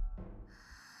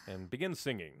 And begin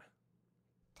singing.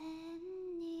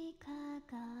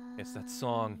 It's that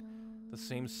song. The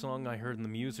same song I heard in the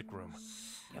music room.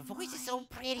 Your voice is so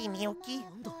pretty, Miyuki.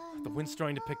 The wind's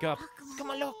starting to pick up.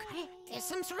 Come on, look. There's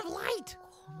some sort of light.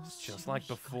 It's just like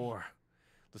before.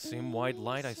 The same white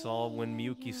light I saw when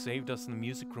Miyuki saved us in the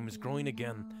music room is growing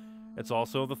again. It's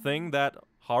also the thing that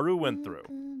Haru went through.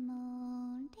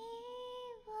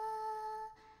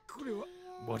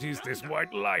 What is this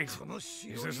white light?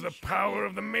 Is this the power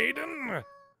of the maiden?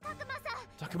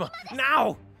 Takuma,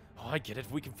 now! Oh, I get it.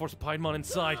 We can force Piedmon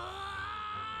inside.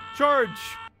 Charge!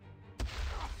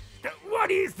 What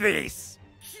is this?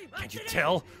 Can't you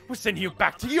tell? We're sending you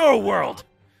back to your world!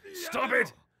 Stop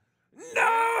it!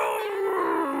 No!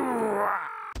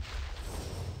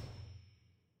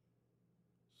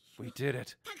 We did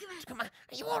it. Takuma,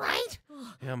 are you alright?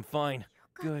 Yeah, I'm fine.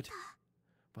 Good.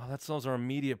 Well, that solves our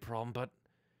immediate problem, but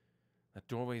that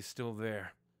doorway is still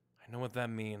there. I know what that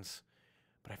means,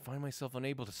 but I find myself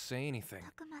unable to say anything.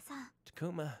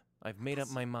 Takuma, I've made up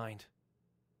my mind.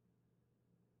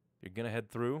 You're gonna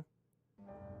head through?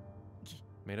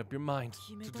 Made up your mind.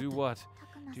 To do what?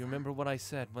 Do you remember what I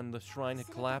said when the shrine had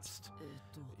collapsed?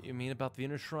 You mean about the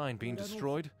inner shrine being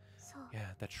destroyed? Yeah,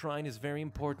 that shrine is very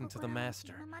important to the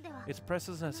Master. Its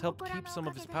presence has helped keep some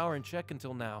of his power in check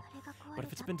until now. But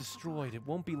if it's been destroyed, it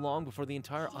won't be long before the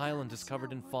entire island is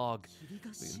covered in fog.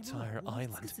 The entire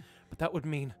island. But that would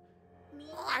mean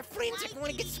Our friends are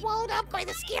going to get swallowed up by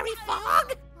the scary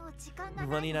fog. we're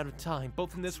running out of time,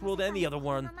 both in this world and the other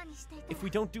one. If we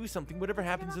don't do something, whatever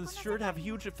happens is sure to have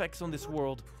huge effects on this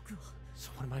world. So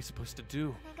what am I supposed to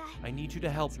do? I need you to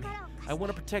help me. I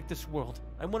want to protect this world.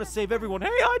 I want to save everyone. Hey,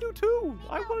 I do too!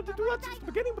 I wanted to do that since the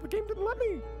beginning, but the game didn't let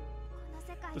me.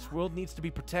 This world needs to be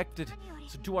protected.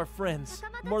 So do our friends.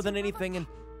 More than anything, and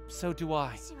so do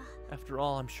I. After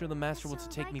all, I'm sure the Master wants to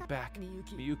take me back.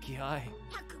 Miyuki,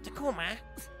 Takuma.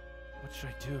 what should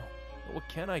I do? What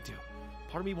can I do?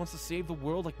 Part of me wants to save the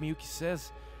world like Miyuki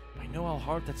says, but I know how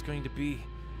hard that's going to be.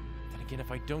 Then again,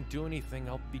 if I don't do anything,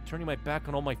 I'll be turning my back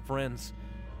on all my friends.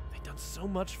 They've done so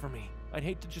much for me. I'd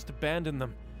hate to just abandon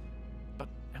them. But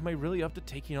am I really up to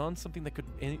taking on something that could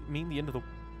mean the end of the...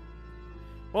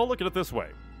 Well, look at it this way.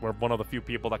 We're one of the few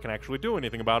people that can actually do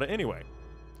anything about it anyway.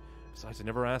 Besides, I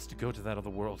never asked to go to that other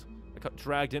world. I got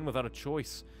dragged in without a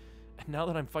choice. And now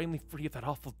that I'm finally free of that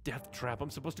awful death trap, I'm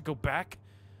supposed to go back?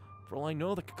 For all I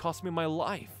know, that could cost me my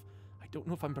life. I don't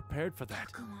know if I'm prepared for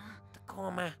that.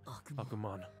 Takuma.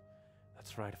 Agumon.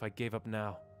 That's right, if I gave up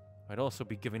now, I'd also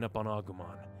be giving up on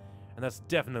Agumon. And that's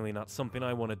definitely not something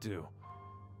I want to do.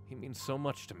 He means so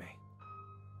much to me.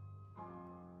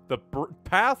 The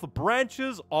path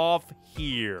branches off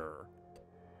here.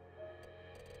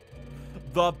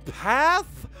 The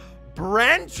path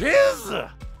branches?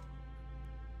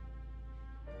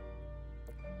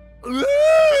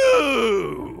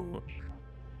 Ooh!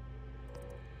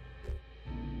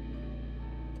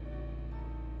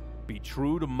 Be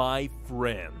true to my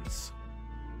friends.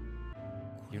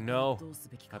 You know,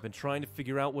 I've been trying to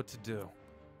figure out what to do.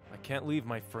 I can't leave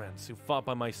my friends who fought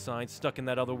by my side stuck in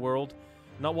that other world.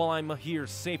 Not while I'm here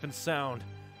safe and sound.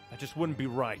 That just wouldn't be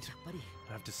right.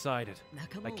 I've decided.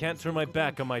 I can't turn my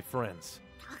back on my friends.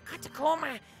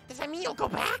 Takuma, does that mean you'll go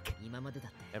back?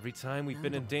 Every time we've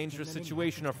been in a dangerous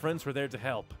situation, our friends were there to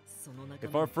help.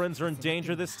 If our friends are in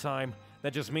danger this time,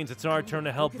 that just means it's our turn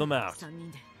to help them out.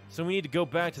 So we need to go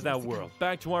back to that world,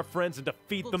 back to our friends, and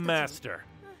defeat the Master.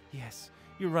 Yes,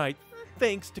 you're right.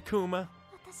 Thanks, Takuma.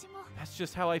 That's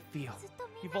just how I feel.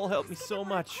 You've all helped me so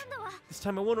much. This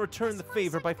time I want to return the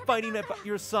favor by fighting at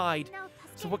your side.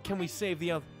 So what can we save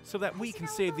so that we can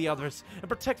save the others and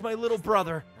protect my little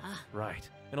brother? Right.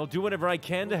 And I'll do whatever I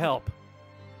can to help.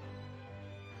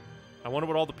 I wonder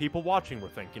what all the people watching were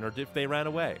thinking, or if they ran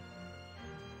away.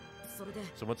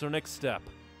 So what's our next step?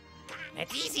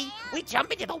 That's easy. We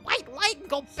jump into the white light and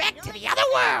go back to the other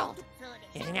world.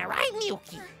 Isn't that right,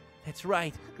 Miyuki? That's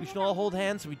right. We should all hold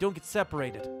hands so we don't get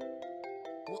separated.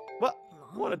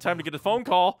 What a time to get a phone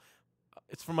call.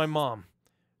 It's from my mom.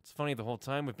 It's funny, the whole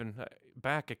time we've been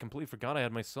back, I completely forgot I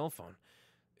had my cell phone.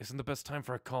 Isn't the best time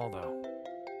for a call, though.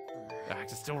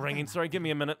 It's still ringing. Sorry, give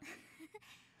me a minute.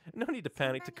 No need to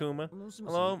panic, Takuma.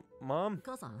 Hello, Mom?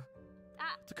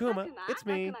 Takuma, it's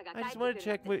me. I just wanted to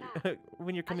check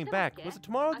when you're coming back. Was it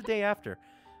tomorrow or the day after?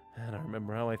 And I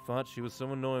remember how I thought she was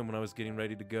so annoying when I was getting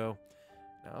ready to go.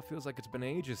 Now it feels like it's been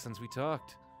ages since we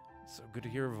talked. It's so good to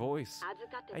hear her voice.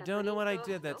 I don't know when I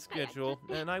did that schedule,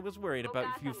 and I was worried about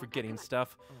you forgetting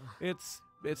stuff. It's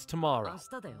tomorrow.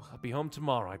 I'll be home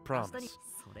tomorrow, I promise.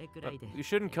 But you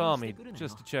shouldn't call me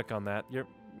just to check on that. You're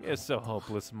so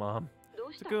hopeless, Mom.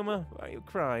 Takuma, are you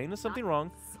crying? Is something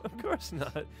wrong? Of course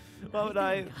not. Why would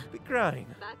I be crying?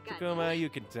 Takuma, you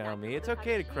can tell me. It's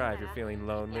okay to cry if you're feeling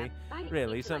lonely.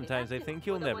 Really, sometimes I think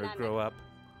you'll never grow up.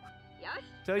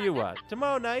 Tell you what,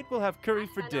 tomorrow night we'll have curry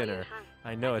for dinner.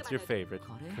 I know it's your favorite.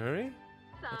 Curry?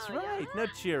 That's right. Now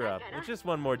cheer up. It's just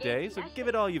one more day, so give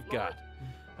it all you've got.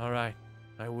 All right,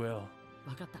 I will.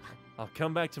 I'll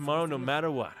come back tomorrow no matter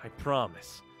what, I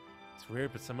promise. It's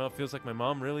weird, but somehow it feels like my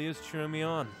mom really is cheering me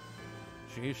on.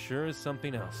 She sure is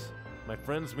something else. My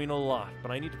friends mean a lot,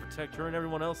 but I need to protect her and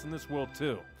everyone else in this world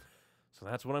too. So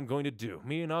that's what I'm going to do,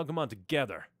 me and Agumon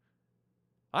together.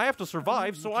 I have to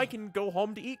survive so I can go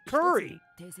home to eat curry.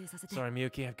 Sorry,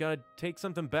 Miyuki, I've got to take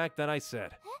something back that I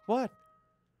said. What?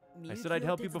 I said I'd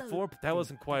help you before, but that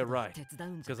wasn't quite right.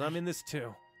 Because I'm in this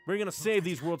too. We're gonna save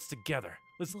these worlds together.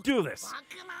 Let's do this.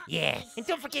 Yeah, and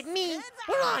don't forget me.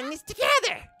 We're on this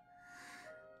together.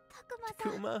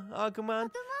 Takuma, Agumon,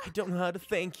 I don't know how to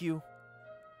thank you.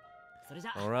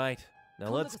 All right, now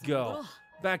let's go.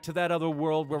 Back to that other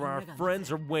world where our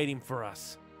friends are waiting for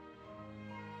us.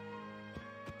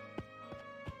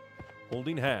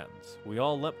 Holding hands, we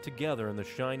all leapt together in the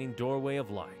shining doorway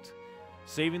of light.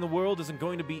 Saving the world isn't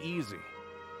going to be easy.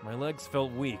 My legs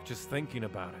felt weak just thinking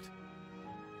about it.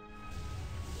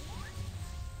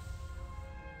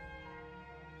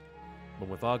 But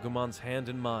with Agumon's hand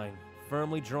in mine,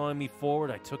 firmly drawing me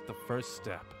forward, I took the first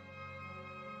step.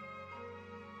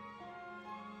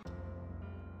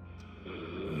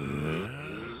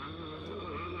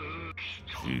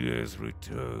 She has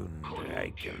returned.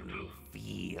 I can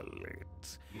feel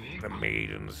it. The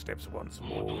maiden steps once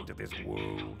more into this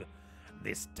world.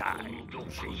 This time,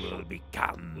 she will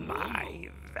become my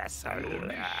vessel.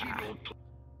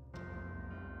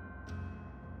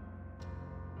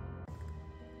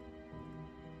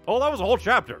 Oh, that was a whole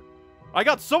chapter. I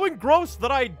got so engrossed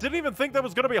that I didn't even think that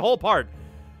was going to be a whole part.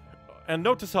 And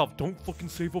note to self, don't fucking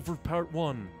save over part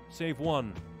 1. Save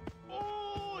 1.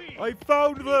 I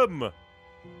found them!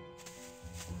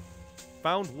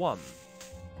 Found 1.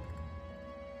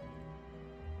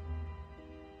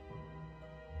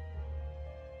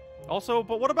 Also,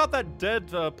 but what about that dead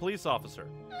police officer?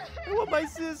 I want my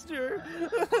sister!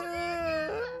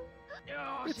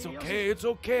 It's okay, it's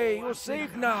okay. You're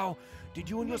safe now. Did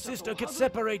you and your sister get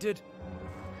separated?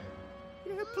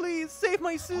 Yeah, please, save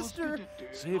my sister!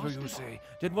 Save her, you say?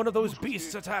 Did one of those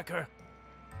beasts attack her?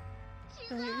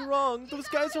 You're wrong. Those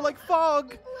guys are like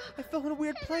fog. I fell in a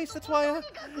weird place. That's why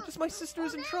just my sister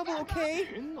is in trouble, okay?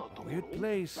 Weird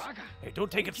place. Hey,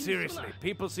 don't take it seriously.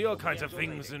 People see all kinds of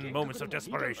things in moments of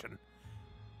desperation.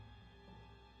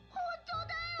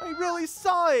 I really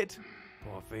saw it.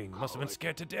 Poor thing. Must have been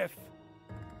scared to death.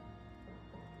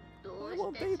 Why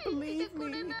won't they believe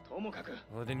me? Well,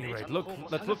 at any rate,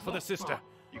 let's look for the sister.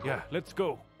 Yeah, let's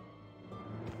go.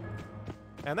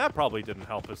 And that probably didn't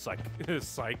help his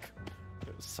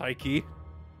psyche.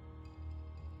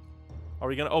 Are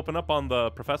we going to open up on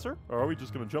the professor, or are we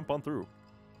just going to jump on through?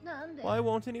 Why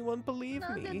won't anyone believe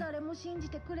me?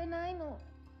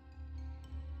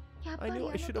 I knew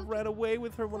I should have ran away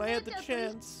with her when I had the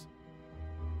chance.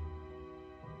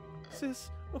 Sis,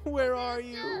 where are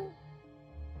you?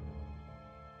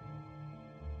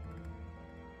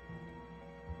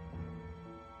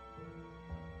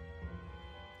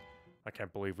 I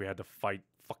can't believe we had to fight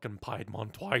fucking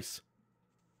Piedmon twice.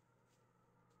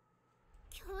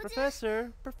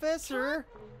 Professor! Professor!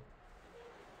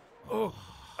 Oh,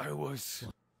 I was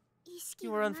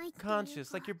You were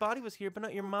unconscious, like your body was here, but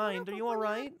not your mind. Are you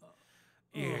alright?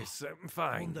 Yes, I'm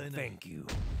fine, thank you.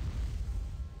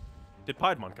 Did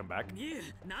Piedmon come back?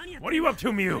 What are you up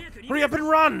to, Mew? Hurry up and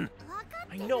run!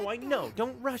 I know.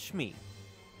 Don't rush me.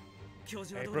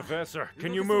 Hey, Professor,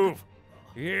 can you move?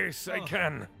 Yes, I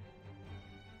can.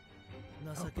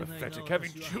 How pathetic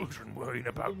having children worrying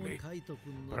about me.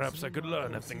 Perhaps I could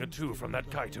learn a thing or two from that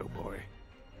Kaito boy.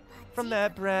 From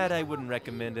that brat, I wouldn't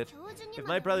recommend it. If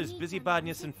my brother's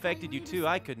busybodiness infected you too,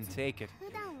 I couldn't take it.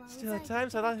 Still, at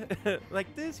times I thought,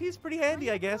 like this, he's pretty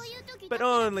handy, I guess. But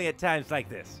only at times like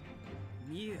this.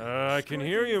 I can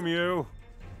hear you, Mew.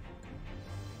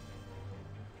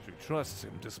 She trusts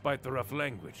him despite the rough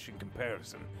language in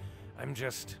comparison. I'm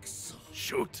just...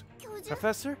 Shoot!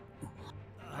 Professor?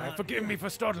 Forgive me for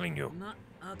startling you.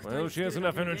 Well, she has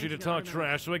enough energy to talk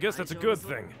trash, so I guess that's a good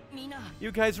thing.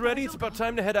 You guys ready? It's about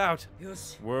time to head out.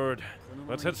 Word.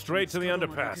 Let's head straight to the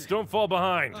underpass. Don't fall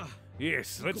behind.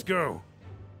 Yes, let's go.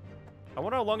 I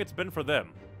wonder how long it's been for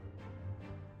them.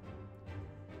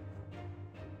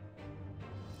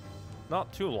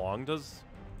 Not too long, does...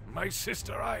 My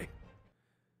sister,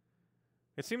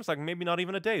 It seems like maybe not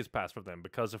even a day has passed for them,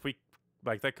 because if we...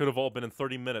 Like, that could have all been in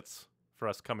 30 minutes for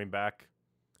us coming back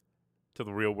to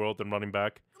the real world and running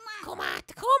back. Takuma!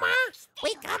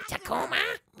 Wake up, Takuma!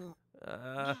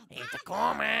 Hey,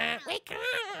 Takuma! Wake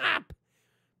up!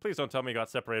 Please don't tell me you got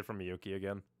separated from Miyuki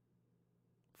again.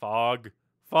 Fog.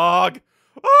 Ah!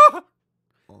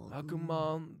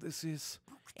 Agumon, this is...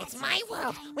 It's my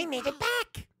world! We made it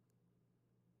back!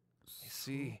 I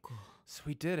see. So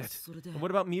we did it. And what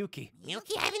about Miyuki?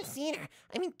 Miyuki, I haven't seen her.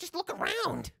 I mean, just look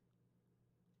around.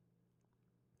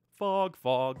 Fog.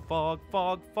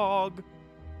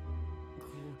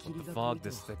 With the fog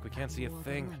this thick, we can't see a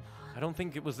thing. I don't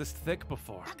think it was this thick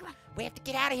before. We have to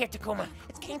get out of here, Takuma.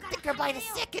 It's getting thicker by the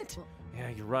second. Yeah,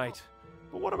 you're right.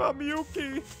 But what about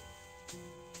Miyuki?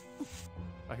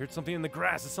 I heard something in the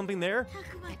grass. Is something there?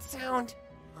 That sound.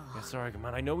 Yeah, sorry,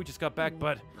 Agumon. I know we just got back,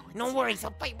 but... No worries,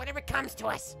 I'll fight whatever comes to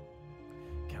us.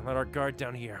 Can't let our guard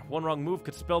down here. One wrong move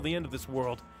could spell the end of this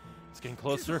world. It's getting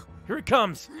closer. Here it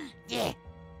comes! Yeah.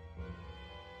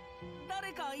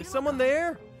 Is someone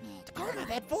there? Takuma,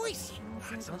 that voice.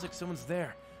 It sounds like someone's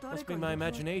there. Must be my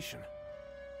imagination.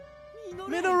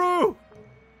 Minoru!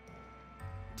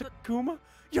 Takuma?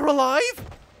 You're alive?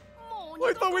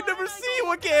 I thought we'd never see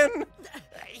you again!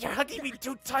 You're hugging me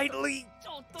too tightly!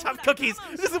 Tough cookies!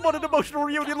 This isn't what an emotional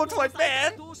reunion looks like,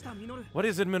 man! What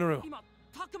is it, Minoru?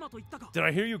 Did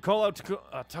I hear you call out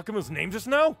Takuma's name just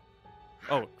now?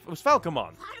 Oh, it was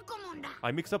Falcomon.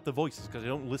 I mix up the voices because I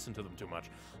don't listen to them too much.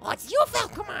 Oh, it's you,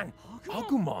 Falcomon!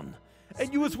 Agumon!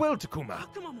 And you as well, Takuma!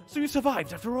 So you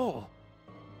survived after all!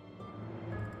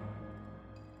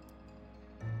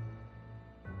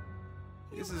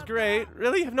 This is great.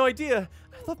 Really? You have no idea.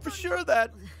 I thought for sure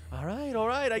that...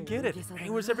 Alright, I get it. Hey,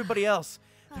 where's everybody else?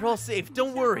 They're all safe,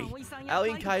 don't worry.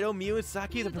 Ali and Kaido, Mew and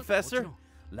Saki, the professor.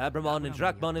 Labramon and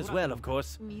Drachmon as well, of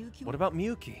course. What about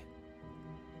Miyuki?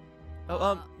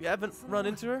 Oh, you haven't run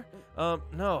into her?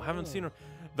 No, haven't seen her.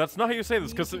 That's not how you say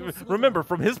this, because remember,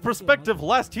 from his perspective,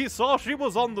 last he saw, she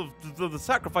was on the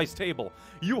sacrifice table.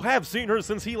 You have seen her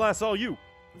since he last saw you.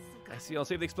 I see, I'll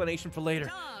save the explanation for later.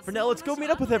 For now, let's go meet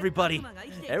up with everybody.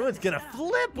 Everyone's gonna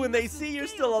flip when they see you're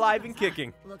still alive and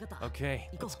kicking. Okay,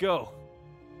 let's go.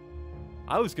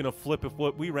 I was gonna flip if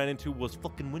what we ran into was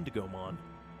fucking Wendigomon.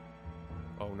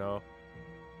 Oh no.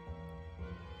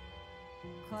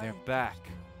 They're back.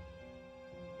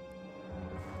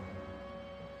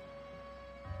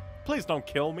 Please don't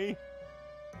kill me.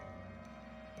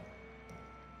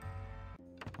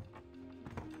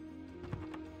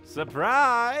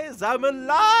 Surprise! I'm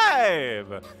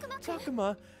alive!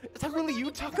 Takuma? Is that really you,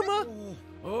 Takuma?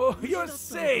 Oh, you're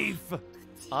safe!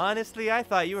 Honestly, I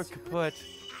thought you were kaput.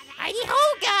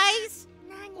 Heidi-ho, guys!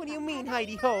 What do you mean,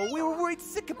 Heidi-ho? We were worried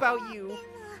sick about you.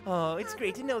 Oh, it's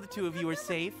great to know the two of you are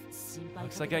safe.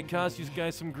 Looks like I caused you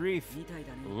guys some grief.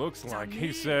 Looks like,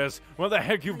 he says. Where the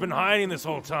heck you've been hiding this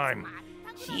whole time?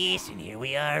 Yes, and here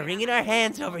we are, wringing our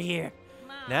hands over here.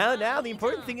 Now, the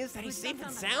important thing is that he's safe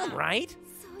and sound, right?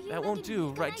 That won't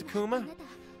do, right, Takuma?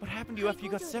 What happened to you after you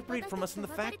got separated from us in the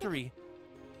factory?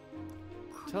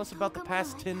 Tell us about the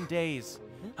past 10 days.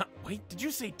 Wait, did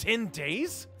you say 10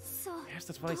 days? Yes,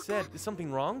 that's what I said. Is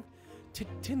something wrong?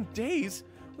 10 days?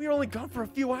 We were only gone for a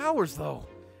few hours, though.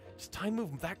 Does time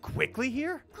move that quickly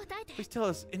here? Please tell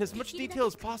us in as much detail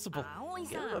as possible.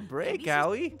 Give him a break,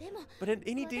 Aoi. But in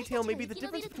any detail may be the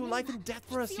difference between life and death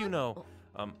for us, you know.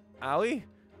 Aoi?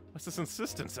 What's this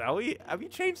insistence, Aoi? Have you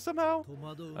changed somehow?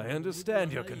 I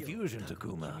understand your confusion,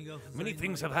 Takuma. Many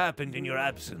things have happened in your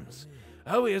absence.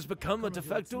 Aoi has become a de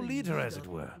facto leader, as it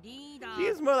were. She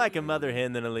is more like a mother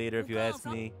hen than a leader, if you ask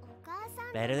me.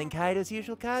 Better than Kaido's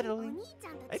usual cuddling.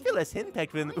 I feel less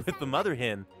henpecked with the mother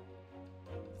hen.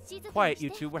 Quiet, you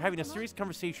two. We're having a serious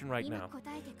conversation right now.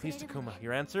 Please, Takuma,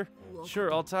 your answer?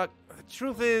 Sure, I'll talk. The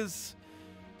truth is,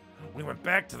 We went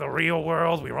back to the real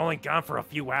world. We were only gone for a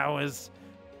few hours.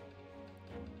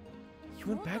 you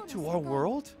went back to our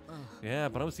world? Yeah,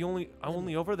 but I was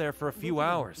only over there for a few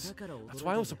hours. That's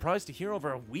why I was surprised to hear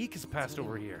over a week has passed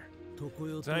over here.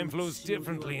 Time flows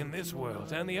differently in this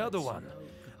world and the other one,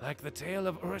 like the tale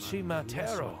of Urashima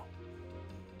Taro.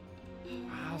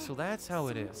 Wow, so that's how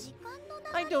it is.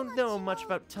 I don't know much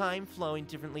about time flowing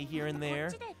differently here and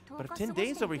there, but if 10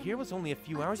 days over here was only a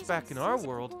few hours back in our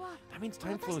world, that means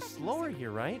time flows slower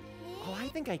here, right? Oh, I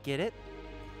think I get it.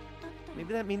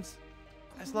 Maybe that means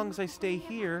as long as I stay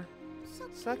here.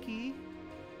 Sucky.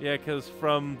 Yeah, because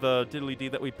from the diddly-dee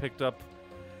that we picked up,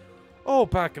 Oh,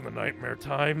 back in the nightmare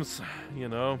times, you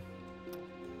know,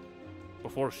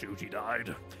 before Shuji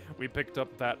died, We picked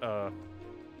up that,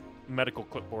 medical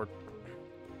clipboard.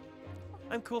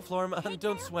 I'm cool, Florma.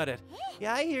 Don't sweat it.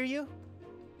 Yeah, I hear you.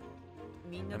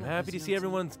 I'm happy to see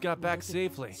everyone's got back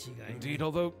safely. Indeed,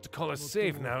 although to call us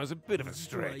safe now is a bit of a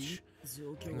stretch.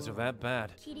 Things are that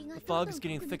bad. The fog is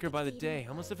getting thicker by the day,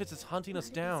 almost if it's just hunting us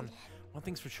down. One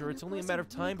thing's for sure, it's only a matter of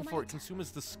time before it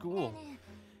consumes the school.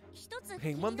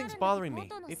 Hey, one thing's bothering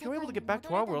me. If you're able to get back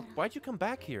to our world, why'd you come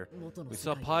back here? We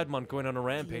saw Piedmon going on a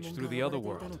rampage through the other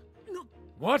world.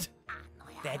 What?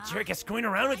 That jerk is screwing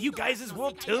around with you guys'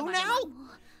 world too now?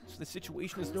 So the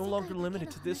situation is no longer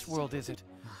limited to this world, is it?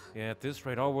 Yeah, at this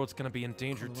rate, our world's gonna be in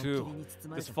danger too.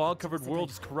 This fog-covered world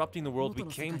is corrupting the world we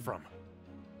came from.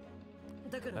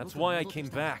 That's why I came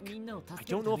back. I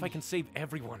don't know if I can save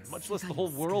everyone, much less the whole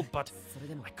world, but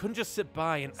I couldn't just sit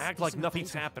by and act like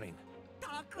nothing's happening.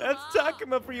 That's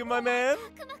Takuma for you, my man.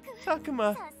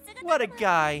 Takuma, what a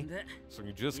guy. So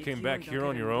you just came back here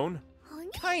on your own?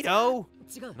 Kaido.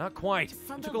 Not quite.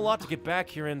 It took a lot to get back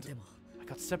here, and I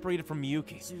got separated from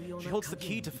Miyuki. She holds the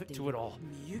key to it all.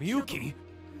 Miyuki?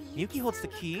 Miyuki holds the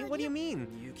key? What do you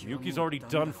mean? Miyuki's already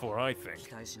done for, I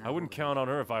think. I wouldn't count on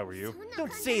her if I were you.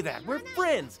 Don't say that. We're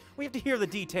friends. We have to hear the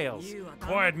details.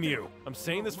 Quiet, Mew. I'm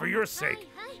saying this for your sake.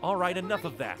 All right, enough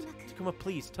of that. Takuma,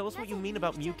 please, tell us what you mean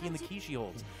about Miyuki and the key she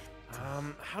holds.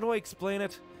 How do I explain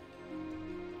it?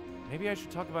 Maybe I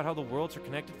should talk about how the worlds are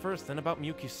connected first, then about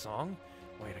Miyuki's song?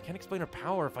 Wait, I can't explain her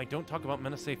power if I don't talk about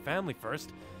Menasai family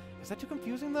first. Is that too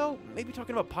confusing, though? Maybe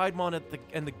talking about Piedmon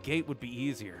and the gate would be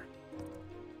easier.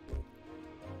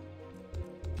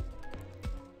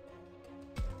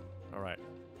 Alright.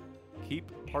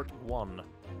 Keep part 1.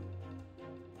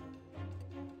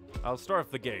 I'll start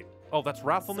with the gate. Oh, that's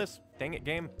wrathfulness? Dang it,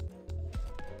 game.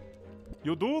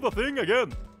 You do the thing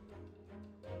again!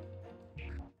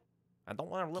 I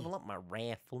don't want to level up my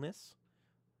wrathfulness.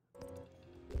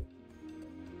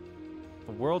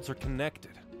 The worlds are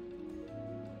connected.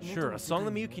 Sure, a song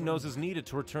that Miyuki knows is needed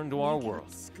to return to our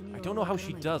world. I don't know how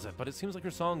she does it, but it seems like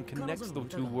her song connects the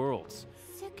two worlds.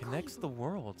 Connects the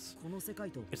worlds.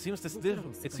 It seems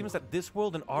that this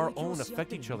world and our own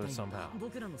affect each other somehow.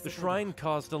 The shrine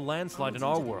caused a landslide in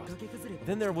our world.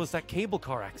 Then there was that cable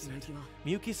car accident.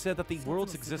 Miyuki said that the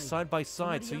worlds exist side by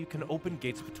side so you can open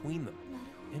gates between them.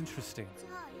 Interesting.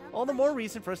 All the more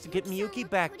reason for us to get Miyuki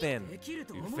back then. You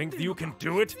think you can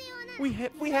do it? We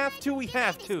have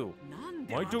to.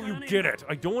 Why don't you get it?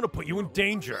 I don't want to put you in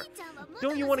danger.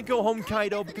 Don't you want to go home,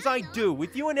 Kaido? Because I do,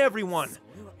 with you and everyone.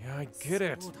 Yeah, I get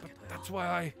it. But that's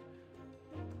why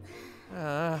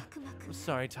I'm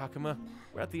sorry, Takuma.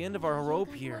 We're at the end of our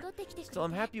rope here. Still,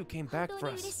 I'm happy you came back for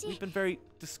us. We've been very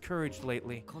discouraged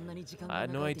lately. I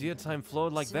had no idea time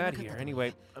flowed like that here.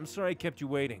 Anyway, I'm sorry I kept you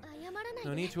waiting.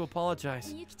 No need to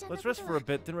apologize. Let's rest for a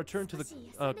bit, then return to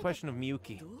the question of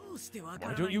Miyuki.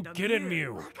 Why don't you get it,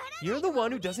 Mew? You're the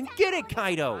one who doesn't get it,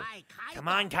 Kaido. Come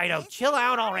on, Kaido, chill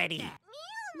out already.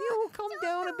 Mew, calm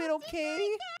down a bit,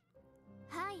 okay?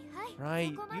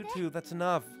 Right, you two, that's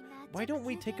enough. Why don't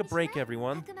we take a break,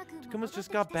 everyone? Takuma's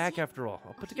just got back after all.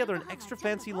 I'll put together an extra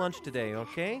fancy lunch today,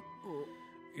 okay?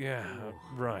 Yeah,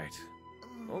 right.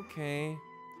 Okay.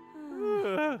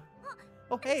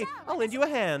 Oh, hey, I'll lend you a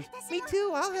hand. Me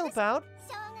too, I'll help out.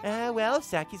 Well, if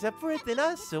Saki's up for it,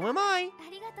 then so am I.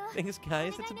 Thanks,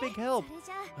 guys. That's a big help.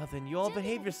 Well, then you all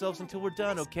behave yourselves until we're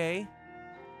done, okay?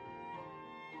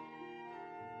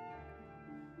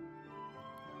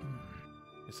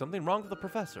 Is something wrong with the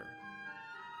professor?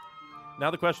 Now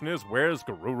the question is, where's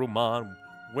Garurumon?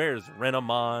 Where's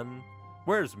Renamon?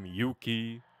 Where's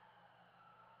Miyuki?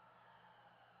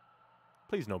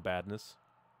 Please no badness.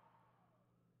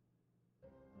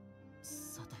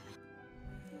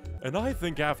 And I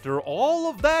think after all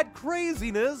of that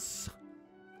craziness,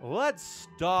 let's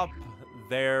stop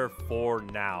there for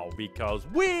now, because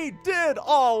we did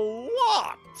a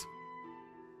lot!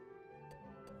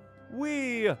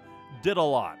 We did a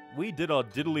lot. We did a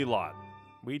diddly lot.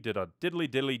 We did a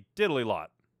diddly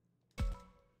lot.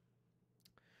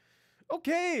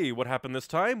 Okay, what happened this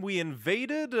time? We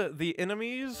invaded the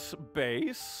enemy's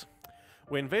base.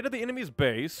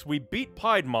 We beat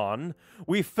Piedmon,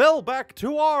 we fell back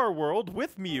to our world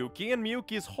with Miyuki, and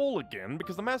Miyuki's whole again,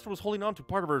 because the Master was holding on to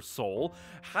part of her soul.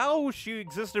 How she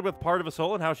existed with part of a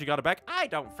soul and how she got it back, I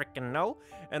don't frickin' know.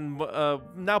 And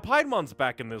now Piedmon's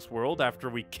back in this world after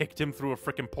we kicked him through a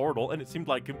frickin' portal, and it seemed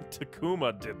like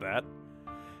Takuma did that.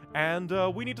 And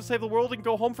we need to save the world and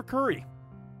go home for curry.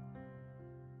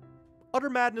 Utter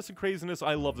madness and craziness,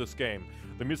 I love this game.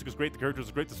 The music is great, the characters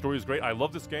are great, the story is great, I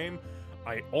love this game.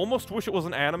 I almost wish it was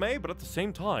an anime, but at the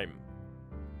same time,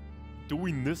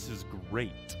 doing this is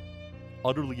great.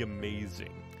 Utterly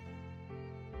amazing.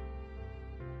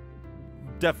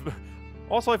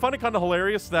 Also, I find it kind of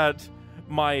hilarious that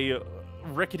my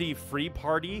rickety free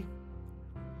party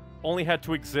only had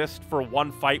to exist for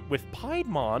one fight with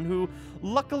Piedmon, who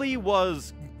luckily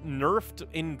was nerfed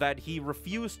in that he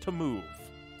refused to move.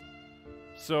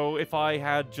 So if I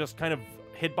had just kind of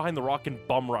hid behind the rock and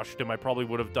bum-rushed him, I probably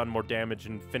would have done more damage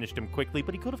and finished him quickly,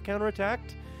 but he could have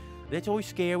counterattacked. That's always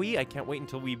scary. I can't wait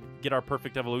until we get our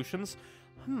perfect evolutions.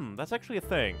 That's actually a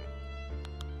thing.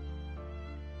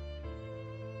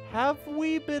 Have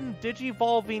we been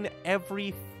digivolving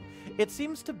every... It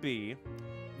seems to be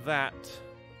that...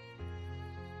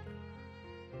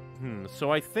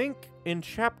 So I think in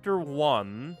Chapter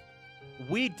 1,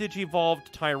 we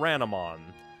digivolved Tyrannomon.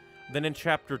 Then in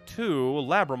Chapter 2,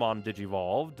 Labramon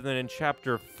digivolved. Then in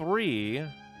Chapter 3...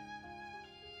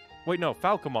 Wait, no,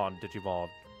 Falcomon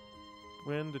digivolved.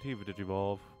 When did he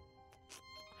digivolve?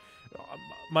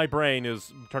 My brain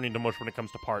is turning to mush when it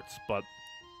comes to parts, but...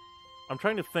 I'm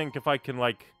trying to think if I can,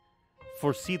 like,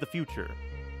 foresee the future.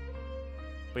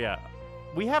 But yeah,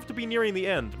 we have to be nearing the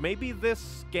end. Maybe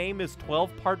this game is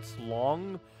 12 parts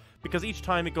long, because each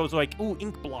time it goes like, ooh,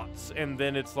 ink blots, and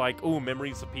then it's like, ooh,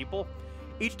 memories of people.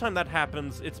 Each time that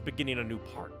happens, it's beginning a new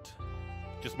part.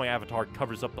 Just my avatar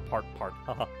covers up the part.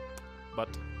 Haha. But,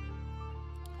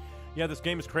 yeah, this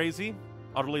game is crazy.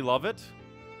 Utterly love it.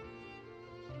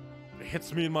 It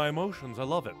hits me in my emotions. I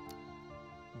love it.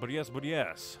 But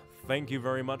yes. Thank you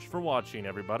very much for watching,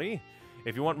 everybody.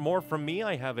 If you want more from me,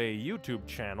 I have a YouTube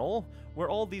channel where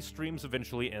all these streams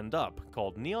eventually end up,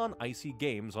 called Neon Icy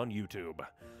Games on YouTube.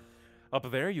 Up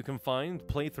there, you can find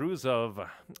playthroughs of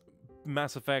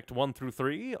Mass Effect 1 through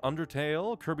 3,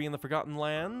 Undertale, Kirby and the Forgotten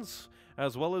Lands,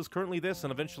 as well as currently this,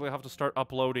 and eventually I'll have to start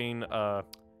uploading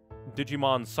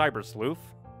Digimon Cyber Sleuth.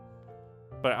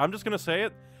 But I'm just gonna say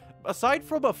it, aside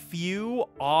from a few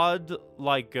odd,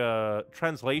 like,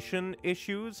 translation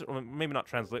issues, or maybe not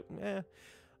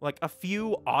like a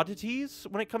few oddities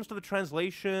when it comes to the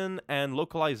translation and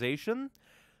localization,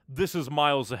 this is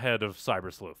miles ahead of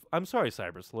Cyber Sleuth. I'm sorry,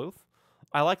 Cyber Sleuth.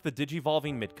 I like the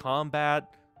digivolving mid-combat.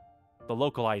 The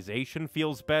localization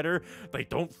feels better. They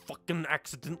don't fucking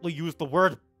accidentally use the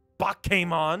word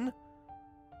Bakemon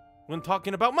when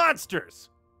talking about monsters.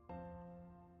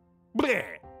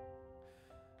 Bleh.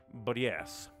 But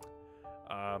yes,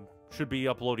 should be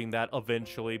uploading that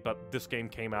eventually, but this game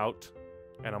came out,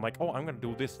 and I'm like, oh, I'm gonna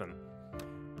do this then.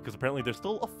 Because apparently there's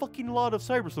still a fucking lot of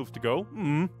Cyber Sleuth to go.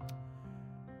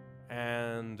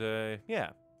 And, yeah,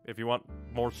 if you want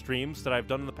more streams that I've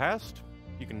done in the past,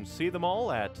 you can see them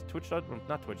all at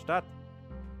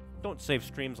Don't save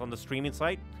streams on the streaming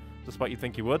site, despite you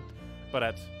think you would, but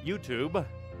at YouTube,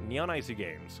 Neon Icy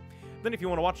Games. Then if you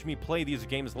want to watch me play these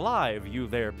games live, you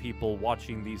there people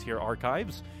watching these here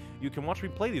archives, you can watch me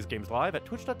play these games live at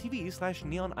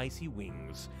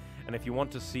twitch.tv/neonicywings. And if you want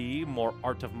to see more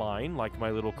art of mine, like my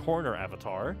little corner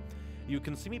avatar, you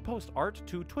can see me post art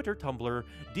to Twitter, Tumblr,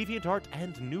 DeviantArt,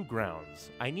 and Newgrounds.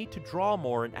 I need to draw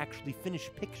more and actually finish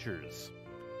pictures.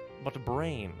 But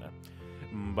brain.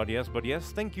 But yes,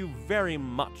 thank you very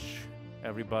much,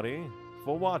 everybody,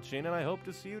 for watching, and I hope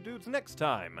to see you dudes next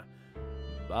time.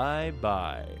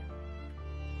 Bye-bye.